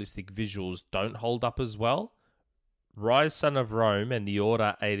the realistic visuals don't hold up as well. Rise, Son of Rome and The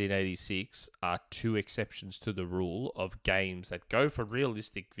Order 1886 are two exceptions to the rule of games that go for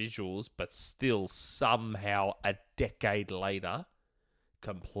realistic visuals, but still somehow a decade later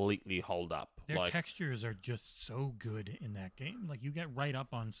completely hold up. Their textures are just so good in that game. Like, you get right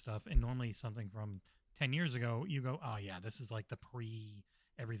up on stuff, and normally something from 10 years ago, you go, oh yeah, this is like the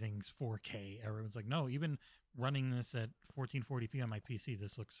everything's 4K. Everyone's like, no, even running this at 1440p on my PC,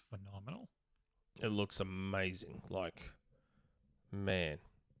 this looks phenomenal. It looks amazing. Like, man,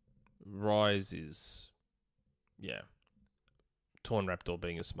 Rise is, yeah. Torn Raptor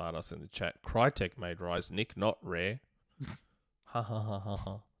being a smartass in the chat. Crytek made Rise, Nick, not Rare. Ha ha ha ha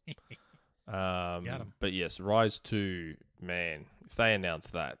ha. Got him. But yes, Rise 2, man, if they announce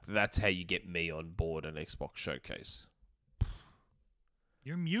that, that's how you get me on board an Xbox Showcase.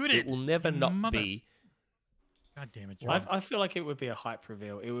 You're muted. It will never not be. God damn it, Well, John. I feel like it would be a hype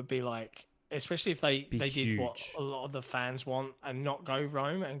reveal. It would be like, especially if they did what huge. a lot of the fans want and not go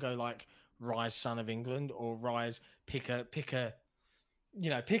Rome and go like Rise, Son of England, or Rise, pick a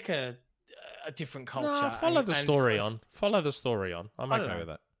different culture. No, follow the story for- on. Follow the story on. I'm I don't okay know. with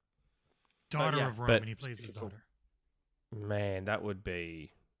that. Daughter yeah, of Rome, but- and he plays his Cool. daughter. Man, that would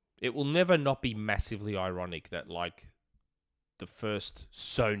be... It will never not be massively ironic that, like, the first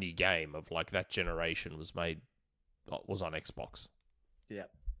Sony game of, like, that generation was on Xbox. Yeah.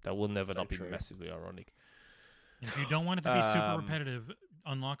 That will never So not be true. massively ironic. If you don't want it to be super Um, repetitive,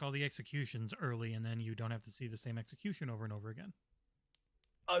 unlock all the executions early, and then you don't have to see the same execution over and over again.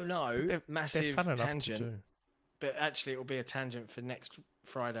 Oh no, They're massive fun enough to tangent. do. But actually, it will be a tangent for next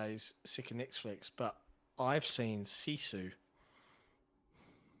Friday's Sick of Netflix. But I've seen Sisu.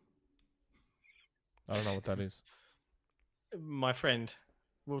 I don't know what that is. My friend,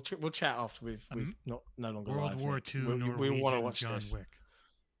 we'll chat after we've no longer World live. War Nick. II We Norwegian want to watch John this. Wick.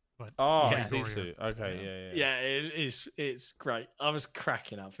 But Oh, Yeah. Sisu. Okay, yeah. Yeah, it is. It's great. I was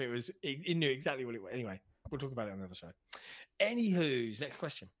cracking up. It knew exactly what it was. Anyway, we'll talk about it on another show. Anywho's next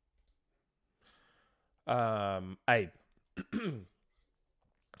question. Abe.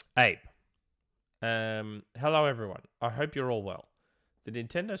 Abe. Hello, everyone. I hope you're all well. The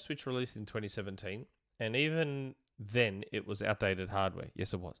Nintendo Switch released in 2017, and even then, it was outdated hardware.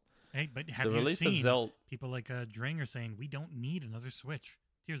 Yes, it was. hey, but have The you release of seen Zelda. people like Dranger saying we don't need another Switch?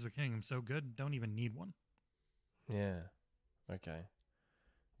 Tears of the Kingdom so good, don't even need one. Yeah. Okay.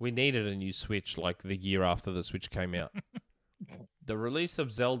 We needed a new Switch like the year after the Switch came out. The release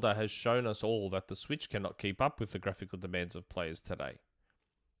of Zelda has shown us all that the Switch cannot keep up with the graphical demands of players today.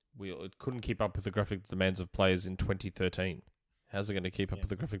 It couldn't keep up with the graphical demands of players in 2013. How's it going to keep up with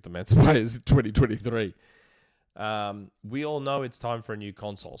the graphic demands of players in 2023? We all know it's time for a new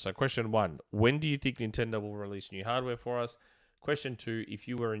console. So question 1, when do you think Nintendo will release new hardware for us? Question 2, if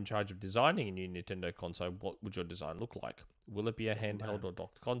you were in charge of designing a new Nintendo console, what would your design look like? Will it be a handheld or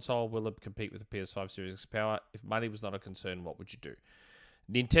docked console? Will it compete with the PS5 Series X Power? If money was not a concern, what would you do?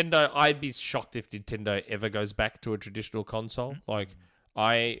 Nintendo, I'd be shocked if Nintendo ever goes back to a traditional console. Like,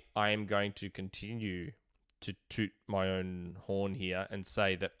 I am going to continue to toot my own horn here and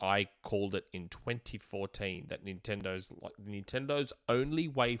say that I called it in 2014 that Nintendo's only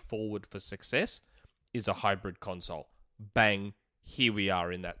way forward for success is a hybrid console. Bang, here we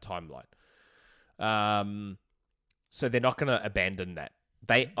are in that timeline. So they're not going to abandon that.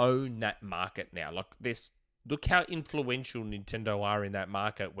 They own that market now. Like this, look how influential Nintendo are in that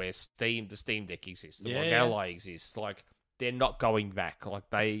market where the Steam Deck exists, the ROG Ally exists. Like they're not going back. Like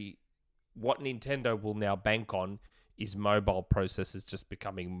what Nintendo will now bank on is mobile processors just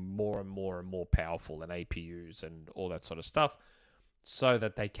becoming more and more and more powerful, and APUs and all that sort of stuff, so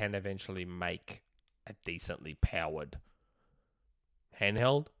that they can eventually make a decently powered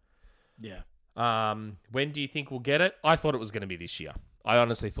handheld. Yeah. When do you think we'll get it? I thought it was going to be this year. I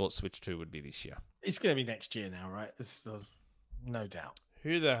honestly thought Switch 2 would be this year. It's going to be next year now, right? There's no doubt.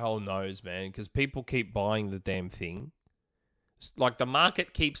 Who the hell knows, man? Because people keep buying the damn thing. Like, the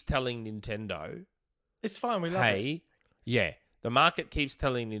market keeps telling Nintendo, It's fine. We love it. the market keeps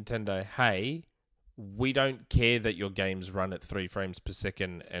telling Nintendo, hey, we don't care that your games run at 3 frames per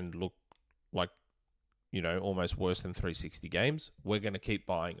second and look like, almost worse than 360 games. We're going to keep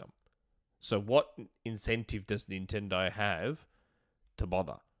buying them. So what incentive does Nintendo have to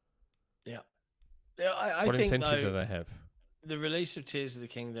bother? Yeah. I What think, incentive though, do they have? the release of Tears of the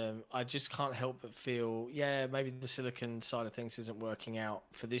Kingdom, I just can't help but feel, maybe the silicon side of things isn't working out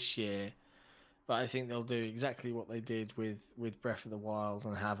for this year, but I think they'll do exactly what they did with Breath of the Wild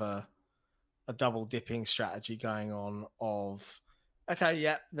and have a double dipping strategy going on of,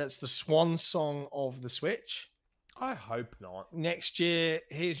 okay, that's the swan song of the Switch. I hope not. Next year,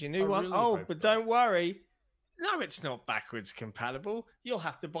 here's your new I one. really Oh, hope but not. don't worry, No, it's not backwards compatible. You'll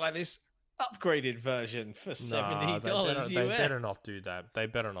have to buy this upgraded version for $70 US. They better not do that. They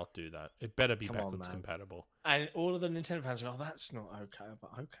better not do that. It better be Come on, backwards man. compatible. And all of the Nintendo fans go, "Oh, that's not okay."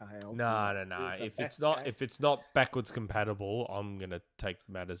 But okay, No. If it's not backwards compatible, I'm gonna take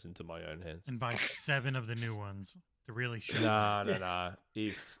matters into my own hands and buy 7 of the new ones to really show. No.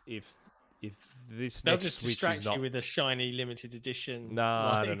 If this they'll next just Switch distract is not you with a shiny limited edition.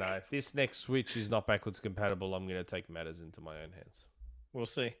 No. If this next Switch is not backwards compatible, I'm gonna take matters into my own hands. We'll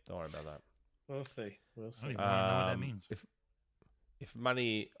see. Don't worry about that. We'll see. I don't even know what that means. If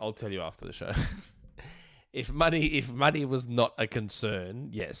money, I'll tell you after the show. If money was not a concern,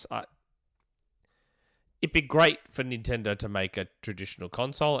 yes, it'd be great for Nintendo to make a traditional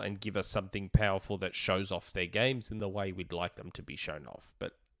console and give us something powerful that shows off their games in the way we'd like them to be shown off.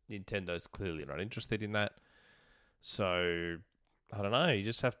 But Nintendo's clearly not interested in that. So, I don't know. You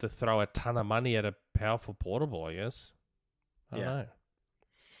just have to throw a ton of money at a powerful portable, I guess. I don't know.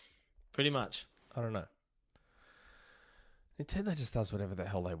 Pretty much. I don't know. Nintendo just does whatever the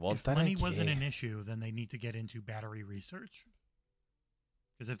hell they want. If money wasn't an issue, then they need to get into battery research.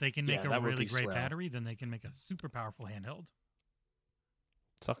 Because if they can make a really great battery, then they can make a super powerful handheld.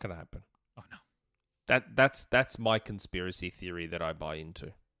 It's not going to happen. Oh, no. That's my conspiracy theory that I buy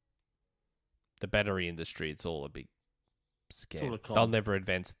into. The battery industry, it's all a big scam. They'll never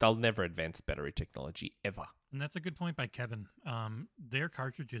advance battery technology ever. And that's a good point by Kevin. Their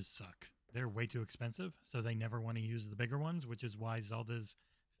cartridges suck. They're way too expensive, so they never want to use the bigger ones, which is why Zelda's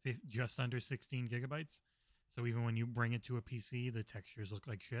just under 16 gigabytes. So even when you bring it to a PC, the textures look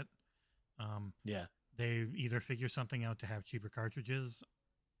like shit. They either figure something out to have cheaper cartridges,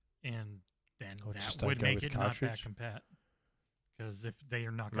 and then that would make it not back compat. Because if they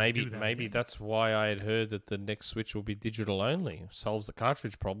are not going to do that, maybe that's why I had heard that the next Switch will be digital only. Solves the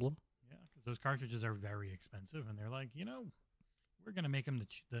cartridge problem. Yeah, because those cartridges are very expensive, and they're like, we're going to make them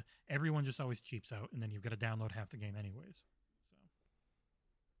the everyone just always cheaps out, and then you've got to download half the game anyways. So,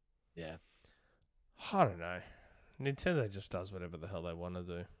 yeah. I don't know. Nintendo just does whatever the hell they want to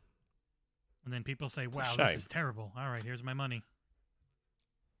do. And then people say, wow, this is terrible. All right, here's my money.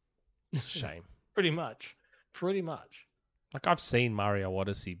 Shame. Pretty much. Like, I've seen Mario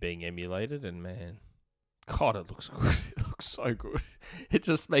Odyssey being emulated, and man, God, it looks good. It looks so good. It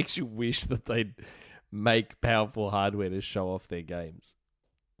just makes you wish that they'd make powerful hardware to show off their games.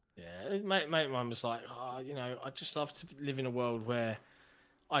 Yeah, mate, mine was like, I just love to live in a world where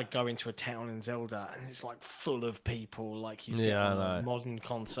I go into a town in Zelda and it's like full of people, like you get on a modern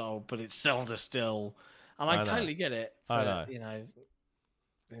console, but it's Zelda still. And I totally get it. But, I know.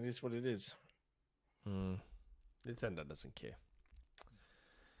 It is what it is. Nintendo doesn't care.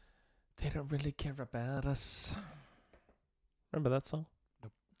 They don't really care about us. Remember that song?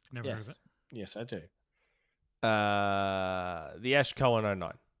 Nope. Never heard of it. Yes, I do. The Ash Cohen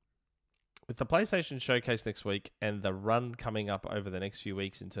 09. With the PlayStation Showcase next week and the run coming up over the next few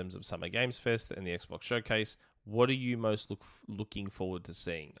weeks in terms of Summer Games Fest and the Xbox Showcase, what are you most looking forward to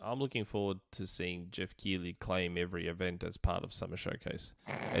seeing? I'm looking forward to seeing Jeff Keighley claim every event as part of Summer Showcase,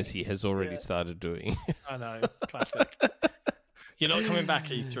 as he has already started doing. I know, classic. You're not coming back,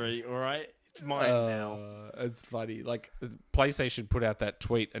 E3, all right? It's mine now. It's funny. Like, PlayStation put out that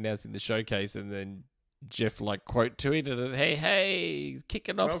tweet announcing the showcase, and then Jeff quote tweeted it, hey,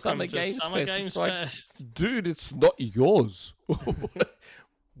 kicking off Summer Games Fest. It's like, dude, it's not yours.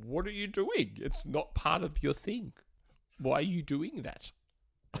 What are you doing? It's not part of your thing. Why are you doing that?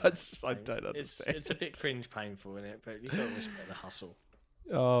 I don't understand. It's a bit cringe painful, isn't it? But you've got to respect the hustle.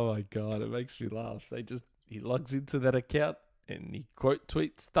 Oh my God, it makes me laugh. He logs into that account and he quote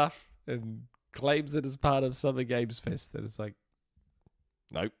tweets stuff and claims it as part of Summer Games Fest. And it's like,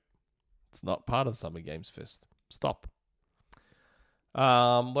 nope. It's not part of Summer Games Fest. Stop.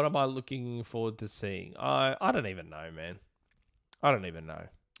 What am I looking forward to seeing? I don't even know, man. I don't even know.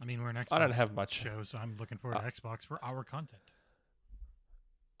 I mean, we're an Xbox I don't have much show, so I'm looking forward to Xbox for our content.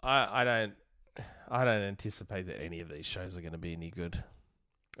 I don't anticipate that any of these shows are going to be any good.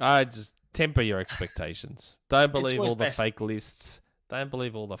 I just temper your expectations. Don't believe all the fake lists. Don't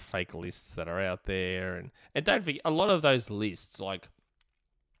believe all the fake lists that are out there, and don't forget a lot of those lists.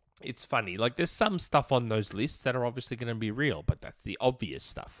 It's funny. There's some stuff on those lists that are obviously going to be real, but that's the obvious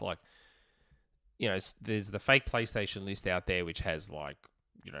stuff. There's the fake PlayStation list out there, which has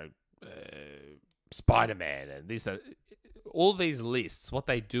Spider-Man and this, that. All these lists, what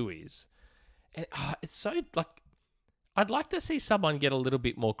they do is, and it's so I'd like to see someone get a little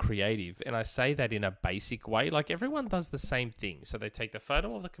bit more creative, and I say that in a basic way. Like, everyone does the same thing. So they take the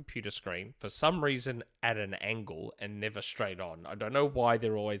photo of the computer screen, for some reason, at an angle and never straight on. I don't know why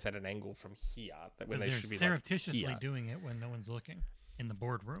they're always at an angle from here. When they should be surreptitiously like here. doing it when no one's looking in the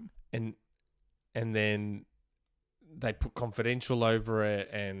boardroom. And then they put confidential over it,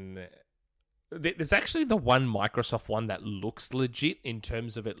 and there's actually the one Microsoft one that looks legit in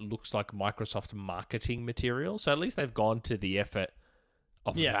terms of it looks like Microsoft marketing material. So at least they've gone to the effort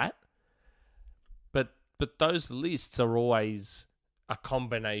of that. But those lists are always a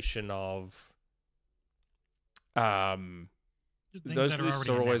combination of those lists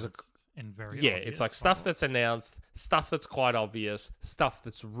are always it's like stuff that's announced, stuff that's quite obvious, stuff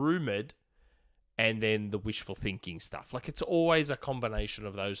that's rumored, and then the wishful thinking stuff. Like, it's always a combination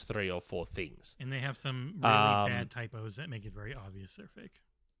of those 3 or 4 things. And they have some really bad typos that make it very obvious they're fake.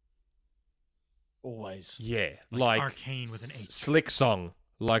 Always. Yeah. Like Arcane with an H. Slick Song.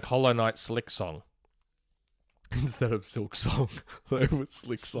 Like Hollow Knight Slick Song. Instead of Silk Song. They were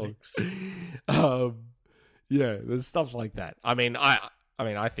Slick Song. Yeah, there's stuff like that. I mean, I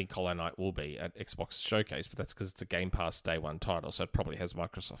think Hollow Knight will be at Xbox Showcase, but that's because it's a Game Pass Day 1 title, so it probably has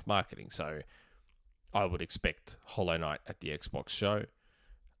Microsoft marketing. So I would expect Hollow Knight at the Xbox show.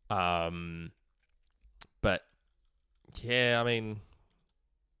 But yeah, I mean,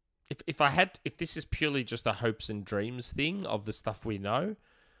 if this is purely just a hopes and dreams thing of the stuff we know,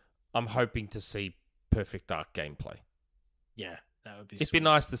 I'm hoping to see Perfect Dark gameplay. Yeah, that would be It'd sweet. be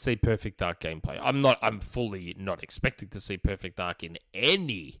nice to see Perfect Dark gameplay. I'm fully not expecting to see Perfect Dark in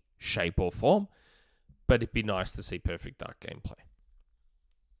any shape or form, but it'd be nice to see Perfect Dark gameplay.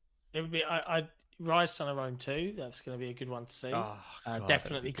 It would be. I Rise Son of Rome 2. That's going to be a good one to see. Oh, God,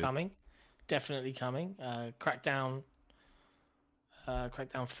 definitely coming. Definitely coming. Crackdown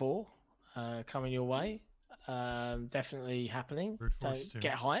 4 coming your way. Definitely happening. Don't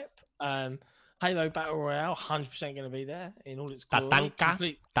get hype. Halo Battle Royale, 100% going to be there in all its glory.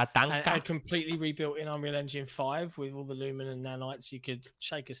 And completely rebuilt in Unreal Engine 5 with all the Lumen and Nanites you could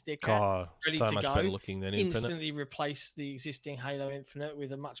shake a stick at. Ready so to much go. better looking than Infinite. Instantly replace the existing Halo Infinite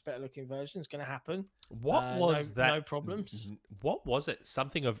with a much better looking version. It's going to happen. What was that? No problems. What was it?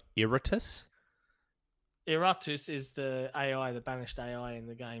 Something of Iratus? Iratus is the AI, the banished AI in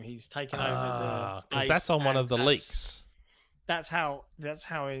the game. He's taken over the. Because that's on one of the leaks. That's how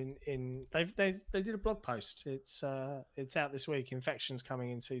in they did a blog post. It's out this week. Infection's coming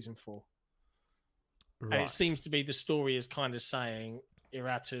in season 4. Right. And it seems to be the story is kind of saying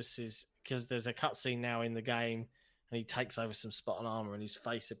Iratus is, because there's a cutscene now in the game and he takes over some Spartan armor and his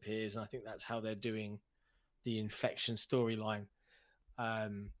face appears, and I think that's how they're doing the Infection storyline.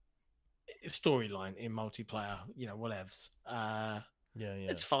 Storyline in multiplayer, whatevs. Yeah.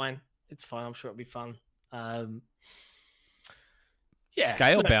 It's fine. I'm sure it'll be fun. Yeah,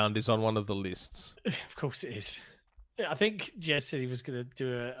 Scalebound is on one of the lists. Of course it is. I think Jez said he was going to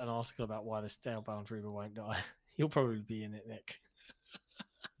do an article about why the Scalebound rumor won't die. He'll probably be in it, Nick.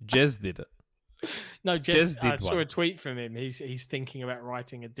 Jez did it. No, Jez did. I saw a tweet from him. He's thinking about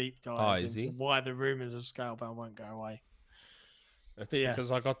writing a deep dive into why the rumors of Scalebound won't go away. It's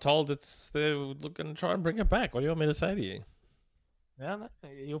because I got told they're looking to try and bring it back. What do you want me to say to you? Yeah, no,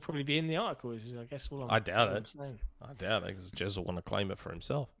 you'll probably be in the article. I guess I doubt it. I doubt it because Jez will want to claim it for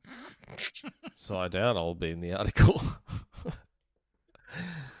himself. So I doubt I'll be in the article.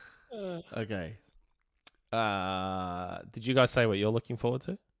 Okay. Did you guys say what you're looking forward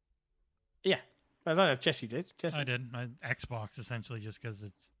to? Yeah. I don't know if Jesse did. I did. Xbox, essentially, just because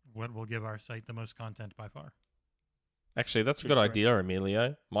it's what will give our site the most content by far. Actually, that's a good idea,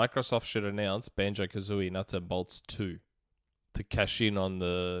 Emilio. Microsoft should announce Banjo-Kazooie Nuts and Bolts 2 to cash in on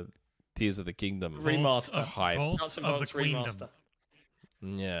the Tears of the Kingdom remaster hype. Nuts and Bolts remaster.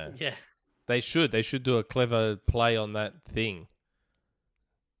 Yeah. Yeah. They should do a clever play on that thing.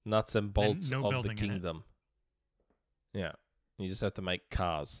 Nuts and Bolts of the Kingdom. Yeah. You just have to make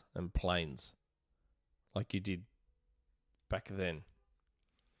cars and planes like you did back then.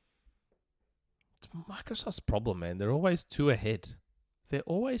 It's Microsoft's problem, man. They're always too ahead. They're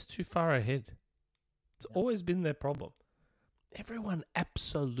always too far ahead. It's always been their problem. Everyone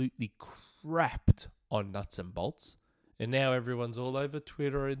absolutely crapped on Nuts and Bolts. And now everyone's all over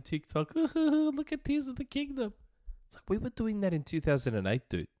Twitter and TikTok. Look at Tears of the Kingdom. It's like, we were doing that in 2008,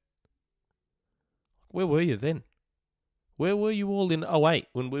 dude. Where were you then? Where were you all in 2008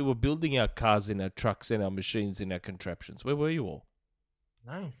 when we were building our cars and our trucks and our machines and our contraptions? Where were you all?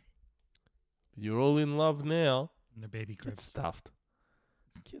 No. You're all in love now. In the baby cribs.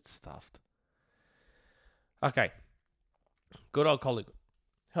 Get stuffed. Okay. Good old Collingwood.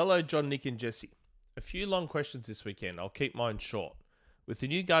 Hello, John, Nick, and Jesse. A few long questions this weekend. I'll keep mine short. With the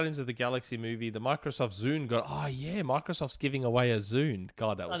new Guardians of the Galaxy movie, the Microsoft Zune got... Oh, yeah, Microsoft's giving away a Zune.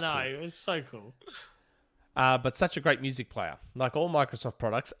 God, that was I know, cool. it was so cool. But such a great music player. Like all Microsoft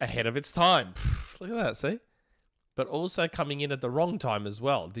products, ahead of its time. Look at that, see? But also coming in at the wrong time as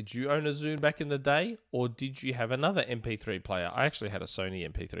well. Did you own a Zune back in the day? Or did you have another MP3 player? I actually had a Sony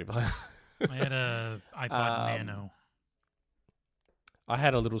MP3 player. I had a iPod Nano. I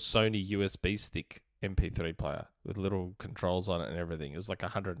had a little Sony USB stick MP3 player with little controls on it and everything. It was like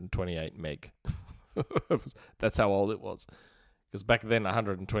 128 meg. That's how old it was. Because back then,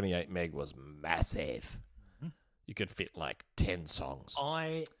 128 meg was massive. Mm-hmm. You could fit like 10 songs.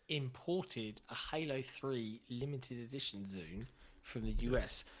 I imported a Halo 3 limited edition Zune from the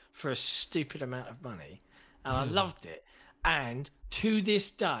US for a stupid amount of money. And I loved it. And to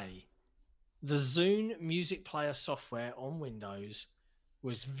this day, the Zune music player software on Windows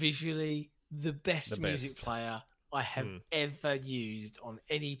was visually the best music player I have ever used on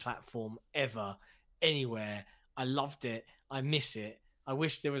any platform, ever, anywhere. I loved it. I miss it. I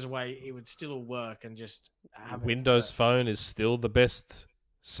wish there was a way it would still all work and just have Windows Phone is still the best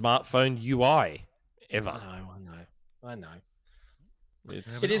smartphone UI ever. I know.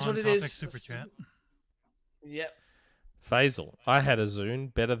 It is what it is. Super chat. Yep. Faisal, I had a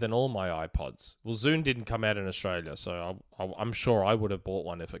Zune better than all my iPods. Well, Zune didn't come out in Australia, so I'm sure I would have bought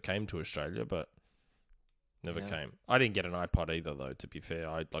one if it came to Australia, but never came. I didn't get an iPod either, though, to be fair.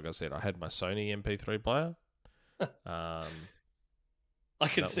 Like I said, I had my Sony MP3 player. I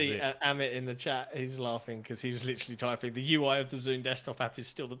can see Amit in the chat. He's laughing because he was literally typing, the UI of the Zune desktop app is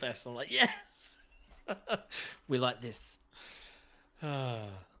still the best. I'm like, yes! We like this.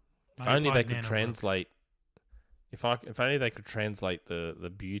 If only they could translate... If only they could translate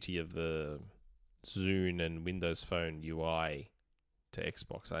the beauty of the Zune and Windows Phone UI to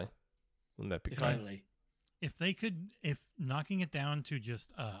Xbox, eh? Wouldn't that be great? Only. If they could, if knocking it down to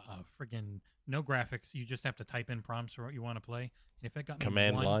just friggin' no graphics, you just have to type in prompts for what you want to play. And if it got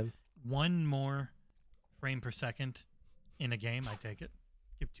command line, one more frame per second in a game, I take it.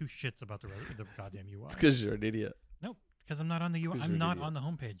 Give two shits about the goddamn UI. It's because you're an idiot. No, because I'm not on the UI. I'm not on the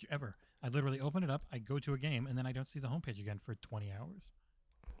homepage ever. I literally open it up, I go to a game, and then I don't see the homepage again for 20 hours.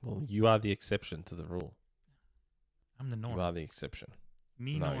 Well, you are the exception to the rule. I'm the norm. You are the exception.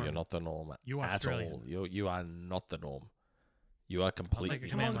 No, norm. You're not the norm you at all. You are not the norm. You are completely.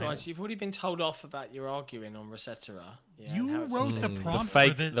 Come on, guys! You've already been told off about your arguing on Resetera. Yeah, you wrote the prompt.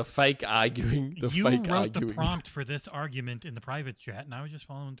 The fake arguing. You wrote the prompt for this argument in the private chat, and I was just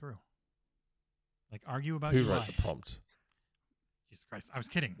following through. Like, argue about who wrote the prompt? Jesus Christ! I was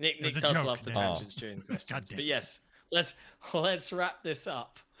kidding. Nick does love the tangents during the questions. But yes, let's wrap this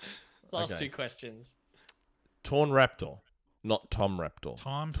up. Last two questions. Torn Raptor, not Tom Raptor.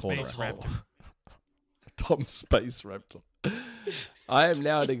 Tom Space Raptor. Tom Space Raptor. I am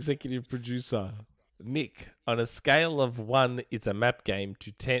now an executive producer. Nick, on a scale of 1, it's a map game,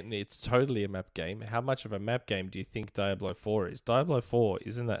 to 10, it's totally a map game. How much of a map game do you think Diablo 4 is? Diablo 4,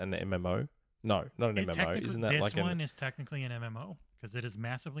 isn't that an MMO? No, not an MMO. Isn't that like this one is technically an MMO because it is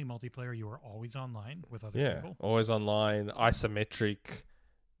massively multiplayer. You are always online with other people. Yeah, always online, isometric,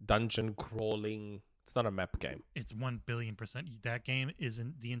 dungeon crawling. It's not a map game. It's 1,000,000,000%. That game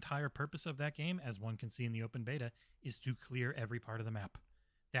isn't the entire purpose of that game, as one can see in the open beta, is to clear every part of the map.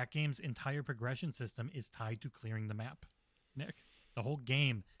 That game's entire progression system is tied to clearing the map. Nick, the whole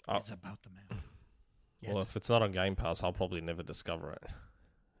game is about the map. Well, if it's not on Game Pass, I'll probably never discover it.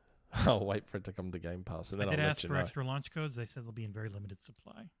 I'll wait for it to come to Game Pass, and then I'll let you know. I did ask for extra launch codes. They said they'll be in very limited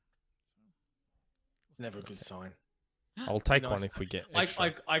supply. Never a good sign. I'll take one if we get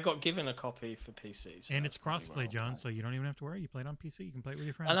extra. I got given a copy for PC. So and it's crossplay, John, so you don't even have to worry. You play it on PC. You can play it with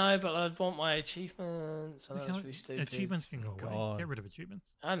your friends. I know, but I'd want my achievements. I know that's really stupid. Achievements can go away. Get rid of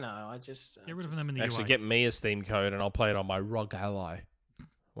achievements. I know. I just... Get rid of them in the UI. Actually, get me a Steam code, and I'll play it on my ROG Ally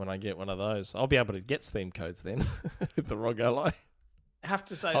when I get one of those. I'll be able to get Steam codes then with the ROG Ally. I have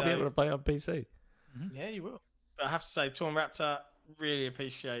to say, I'll be able to play on PC. Mm-hmm. Yeah, you will. But I have to say, Torn Raptor, really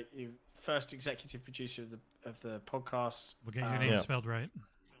appreciate you. First executive producer of the podcast. We'll get your name spelled right.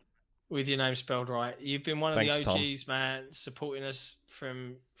 With your name spelled right. You've been one of the OGs, Tom. man, supporting us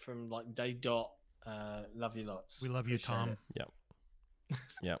from like day dot. Love you lots. We love you, Tom. Yep.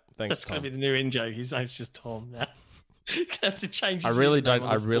 Thanks, That's Tom. Gonna be the new in-joke. His name's just Tom now. Gonna have to change. I really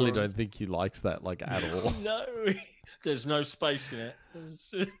don't think he likes that at all. No, there's no space in it.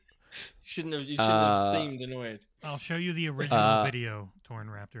 You shouldn't have seemed annoyed. I'll show you the original video, Torn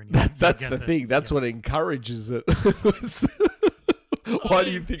Raptor. And that's the thing. That's what encourages it. Why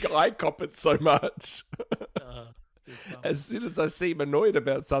do you think I cop it so much? As soon as I seem annoyed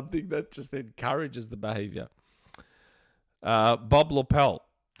about something, that just encourages the behavior. Bob Lapel.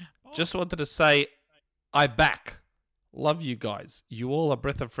 Just wanted to say, I back. Love you guys. You all are a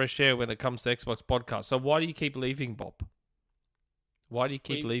breath of fresh air when it comes to Xbox podcast. So why do you keep leaving, Bob? Why do you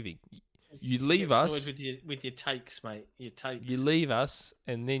keep leaving? You leave us with your takes, mate. Your takes. You leave us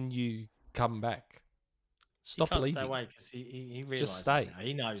and then you come back. Stop he can't leaving. Stay away because he realizes. Just stay. Now.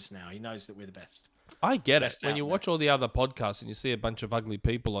 He knows now. He knows that we're the best. I get it. Best When out you there. watch all the other podcasts and you see a bunch of ugly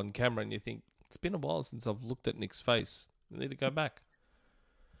people on camera and you think, it's been a while since I've looked at Nick's face. I need to go back.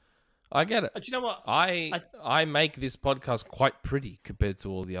 I get it. Do you know what? I make this podcast quite pretty compared to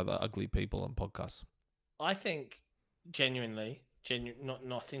all the other ugly people on podcasts. I think genuinely,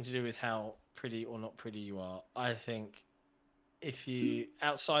 nothing to do with how pretty or not pretty you are. I think if you,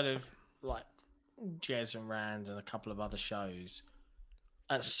 outside of like Jez and Rand and a couple of other shows,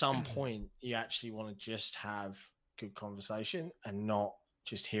 at some point you actually want to just have good conversation and not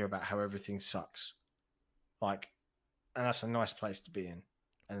just hear about how everything sucks. Like, and that's a nice place to be in.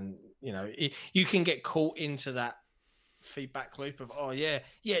 And, you know, you can get caught into that feedback loop of, oh, yeah,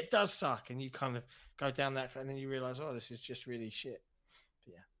 it does suck. And you kind of go down that, and then you realize, oh, this is just really shit.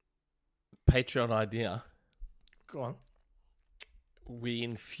 But yeah. Patreon idea. Go on. We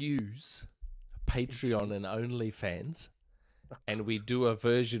infuse Patreon and OnlyFans, and we do a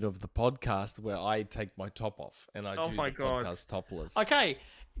version of the podcast where I take my top off and I do the podcast topless. Okay.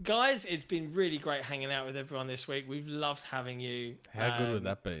 Guys, it's been really great hanging out with everyone this week. We've loved having you. How good would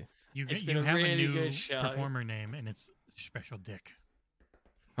that be? You It's have been a really a new good show. performer name, and it's Special Dick.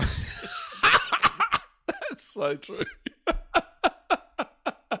 That's so true.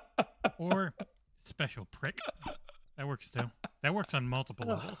 Or Special Prick. That works too. That works on multiple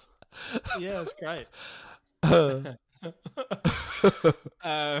levels. Yeah, it's great. Yeah.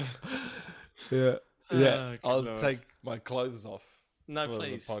 I'll Lord. take my clothes off. No, for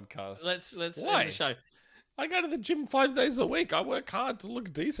please. The podcast. Let's Why? end the show. I go to the gym 5 days a week. I work hard to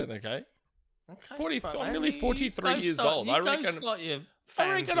look decent. Okay. Okay, I'm nearly 43 years old. I reckon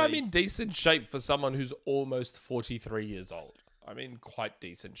I'm in decent shape for someone who's almost 43 years old. I'm in quite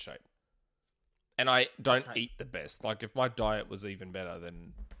decent shape. And I don't eat the best. Like, if my diet was even better,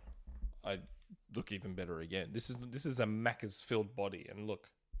 then I'd look even better again. This is a Macca's filled body, and look,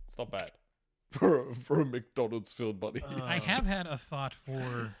 it's not bad for a McDonald's filled body. I have had a thought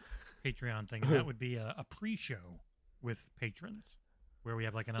for Patreon thing, and that would be a pre-show with patrons, where we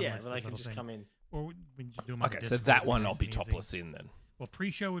have like an unlisted where they can little just thing. come in. Or we just do them on the Okay, so Discord. that one Nice I'll be and easy. topless in then. Well,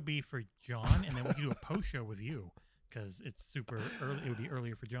 pre-show would be for John, and then we can do a post-show with you, because it's super early. It would be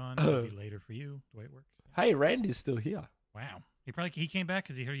earlier for John, it would be later for you, the way it works. Hey, Randy's still here. Wow. He came back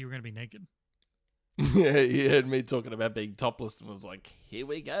because he heard you were going to be naked. Yeah, he heard me talking about being topless and was like, "Here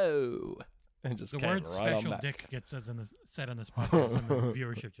we go," and just The came word right on special back. dick gets said on this podcast, and the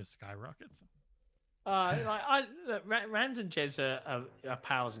viewership just skyrockets. Look, Rand and Jez are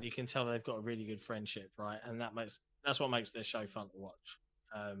pals, and you can tell they've got a really good friendship, right? And that's what makes their show fun to watch.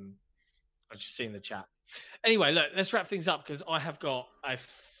 I've just seen the chat. Anyway, look, let's wrap things up because I have got a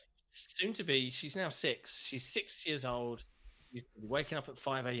soon to be. She's now 6. She's 6 years old. She's waking up at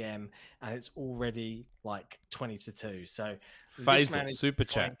 5 a.m. and it's already like 20 to 2. So Faisal, super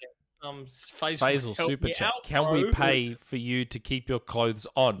chat. Faisal, super chat. Can we pay for you to keep your clothes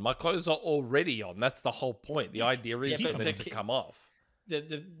on? My clothes are already on. That's the whole point. The idea is for them to come off.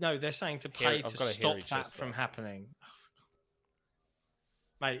 No, they're saying to pay to stop that from happening.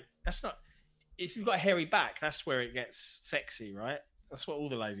 Mate, that's not... If you've got a hairy back, that's where it gets sexy, right? That's what all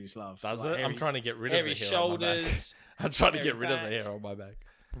the ladies love. Does like it? I'm trying to get rid of the hair shoulders, on my back. I'm trying to get rid of the hair on my back.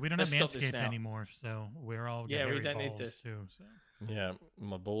 We don't have Manscaped anymore, so we're all we don't balls need this too. So. Yeah,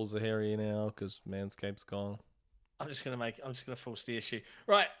 my balls are hairy now because Manscaped's gone. I'm just gonna force the issue.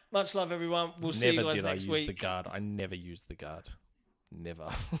 Right, much love, everyone. We'll see you guys next week. Never did I use the guard. I never used the guard. Never.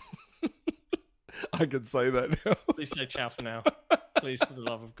 I can say that now. Please say ciao for now. Please, for the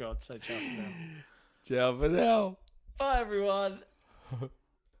love of God, say ciao for now. Ciao for now. Bye, everyone.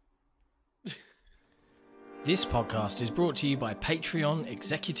 This podcast is brought to you by Patreon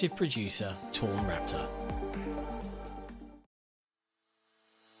executive producer Torn Raptor.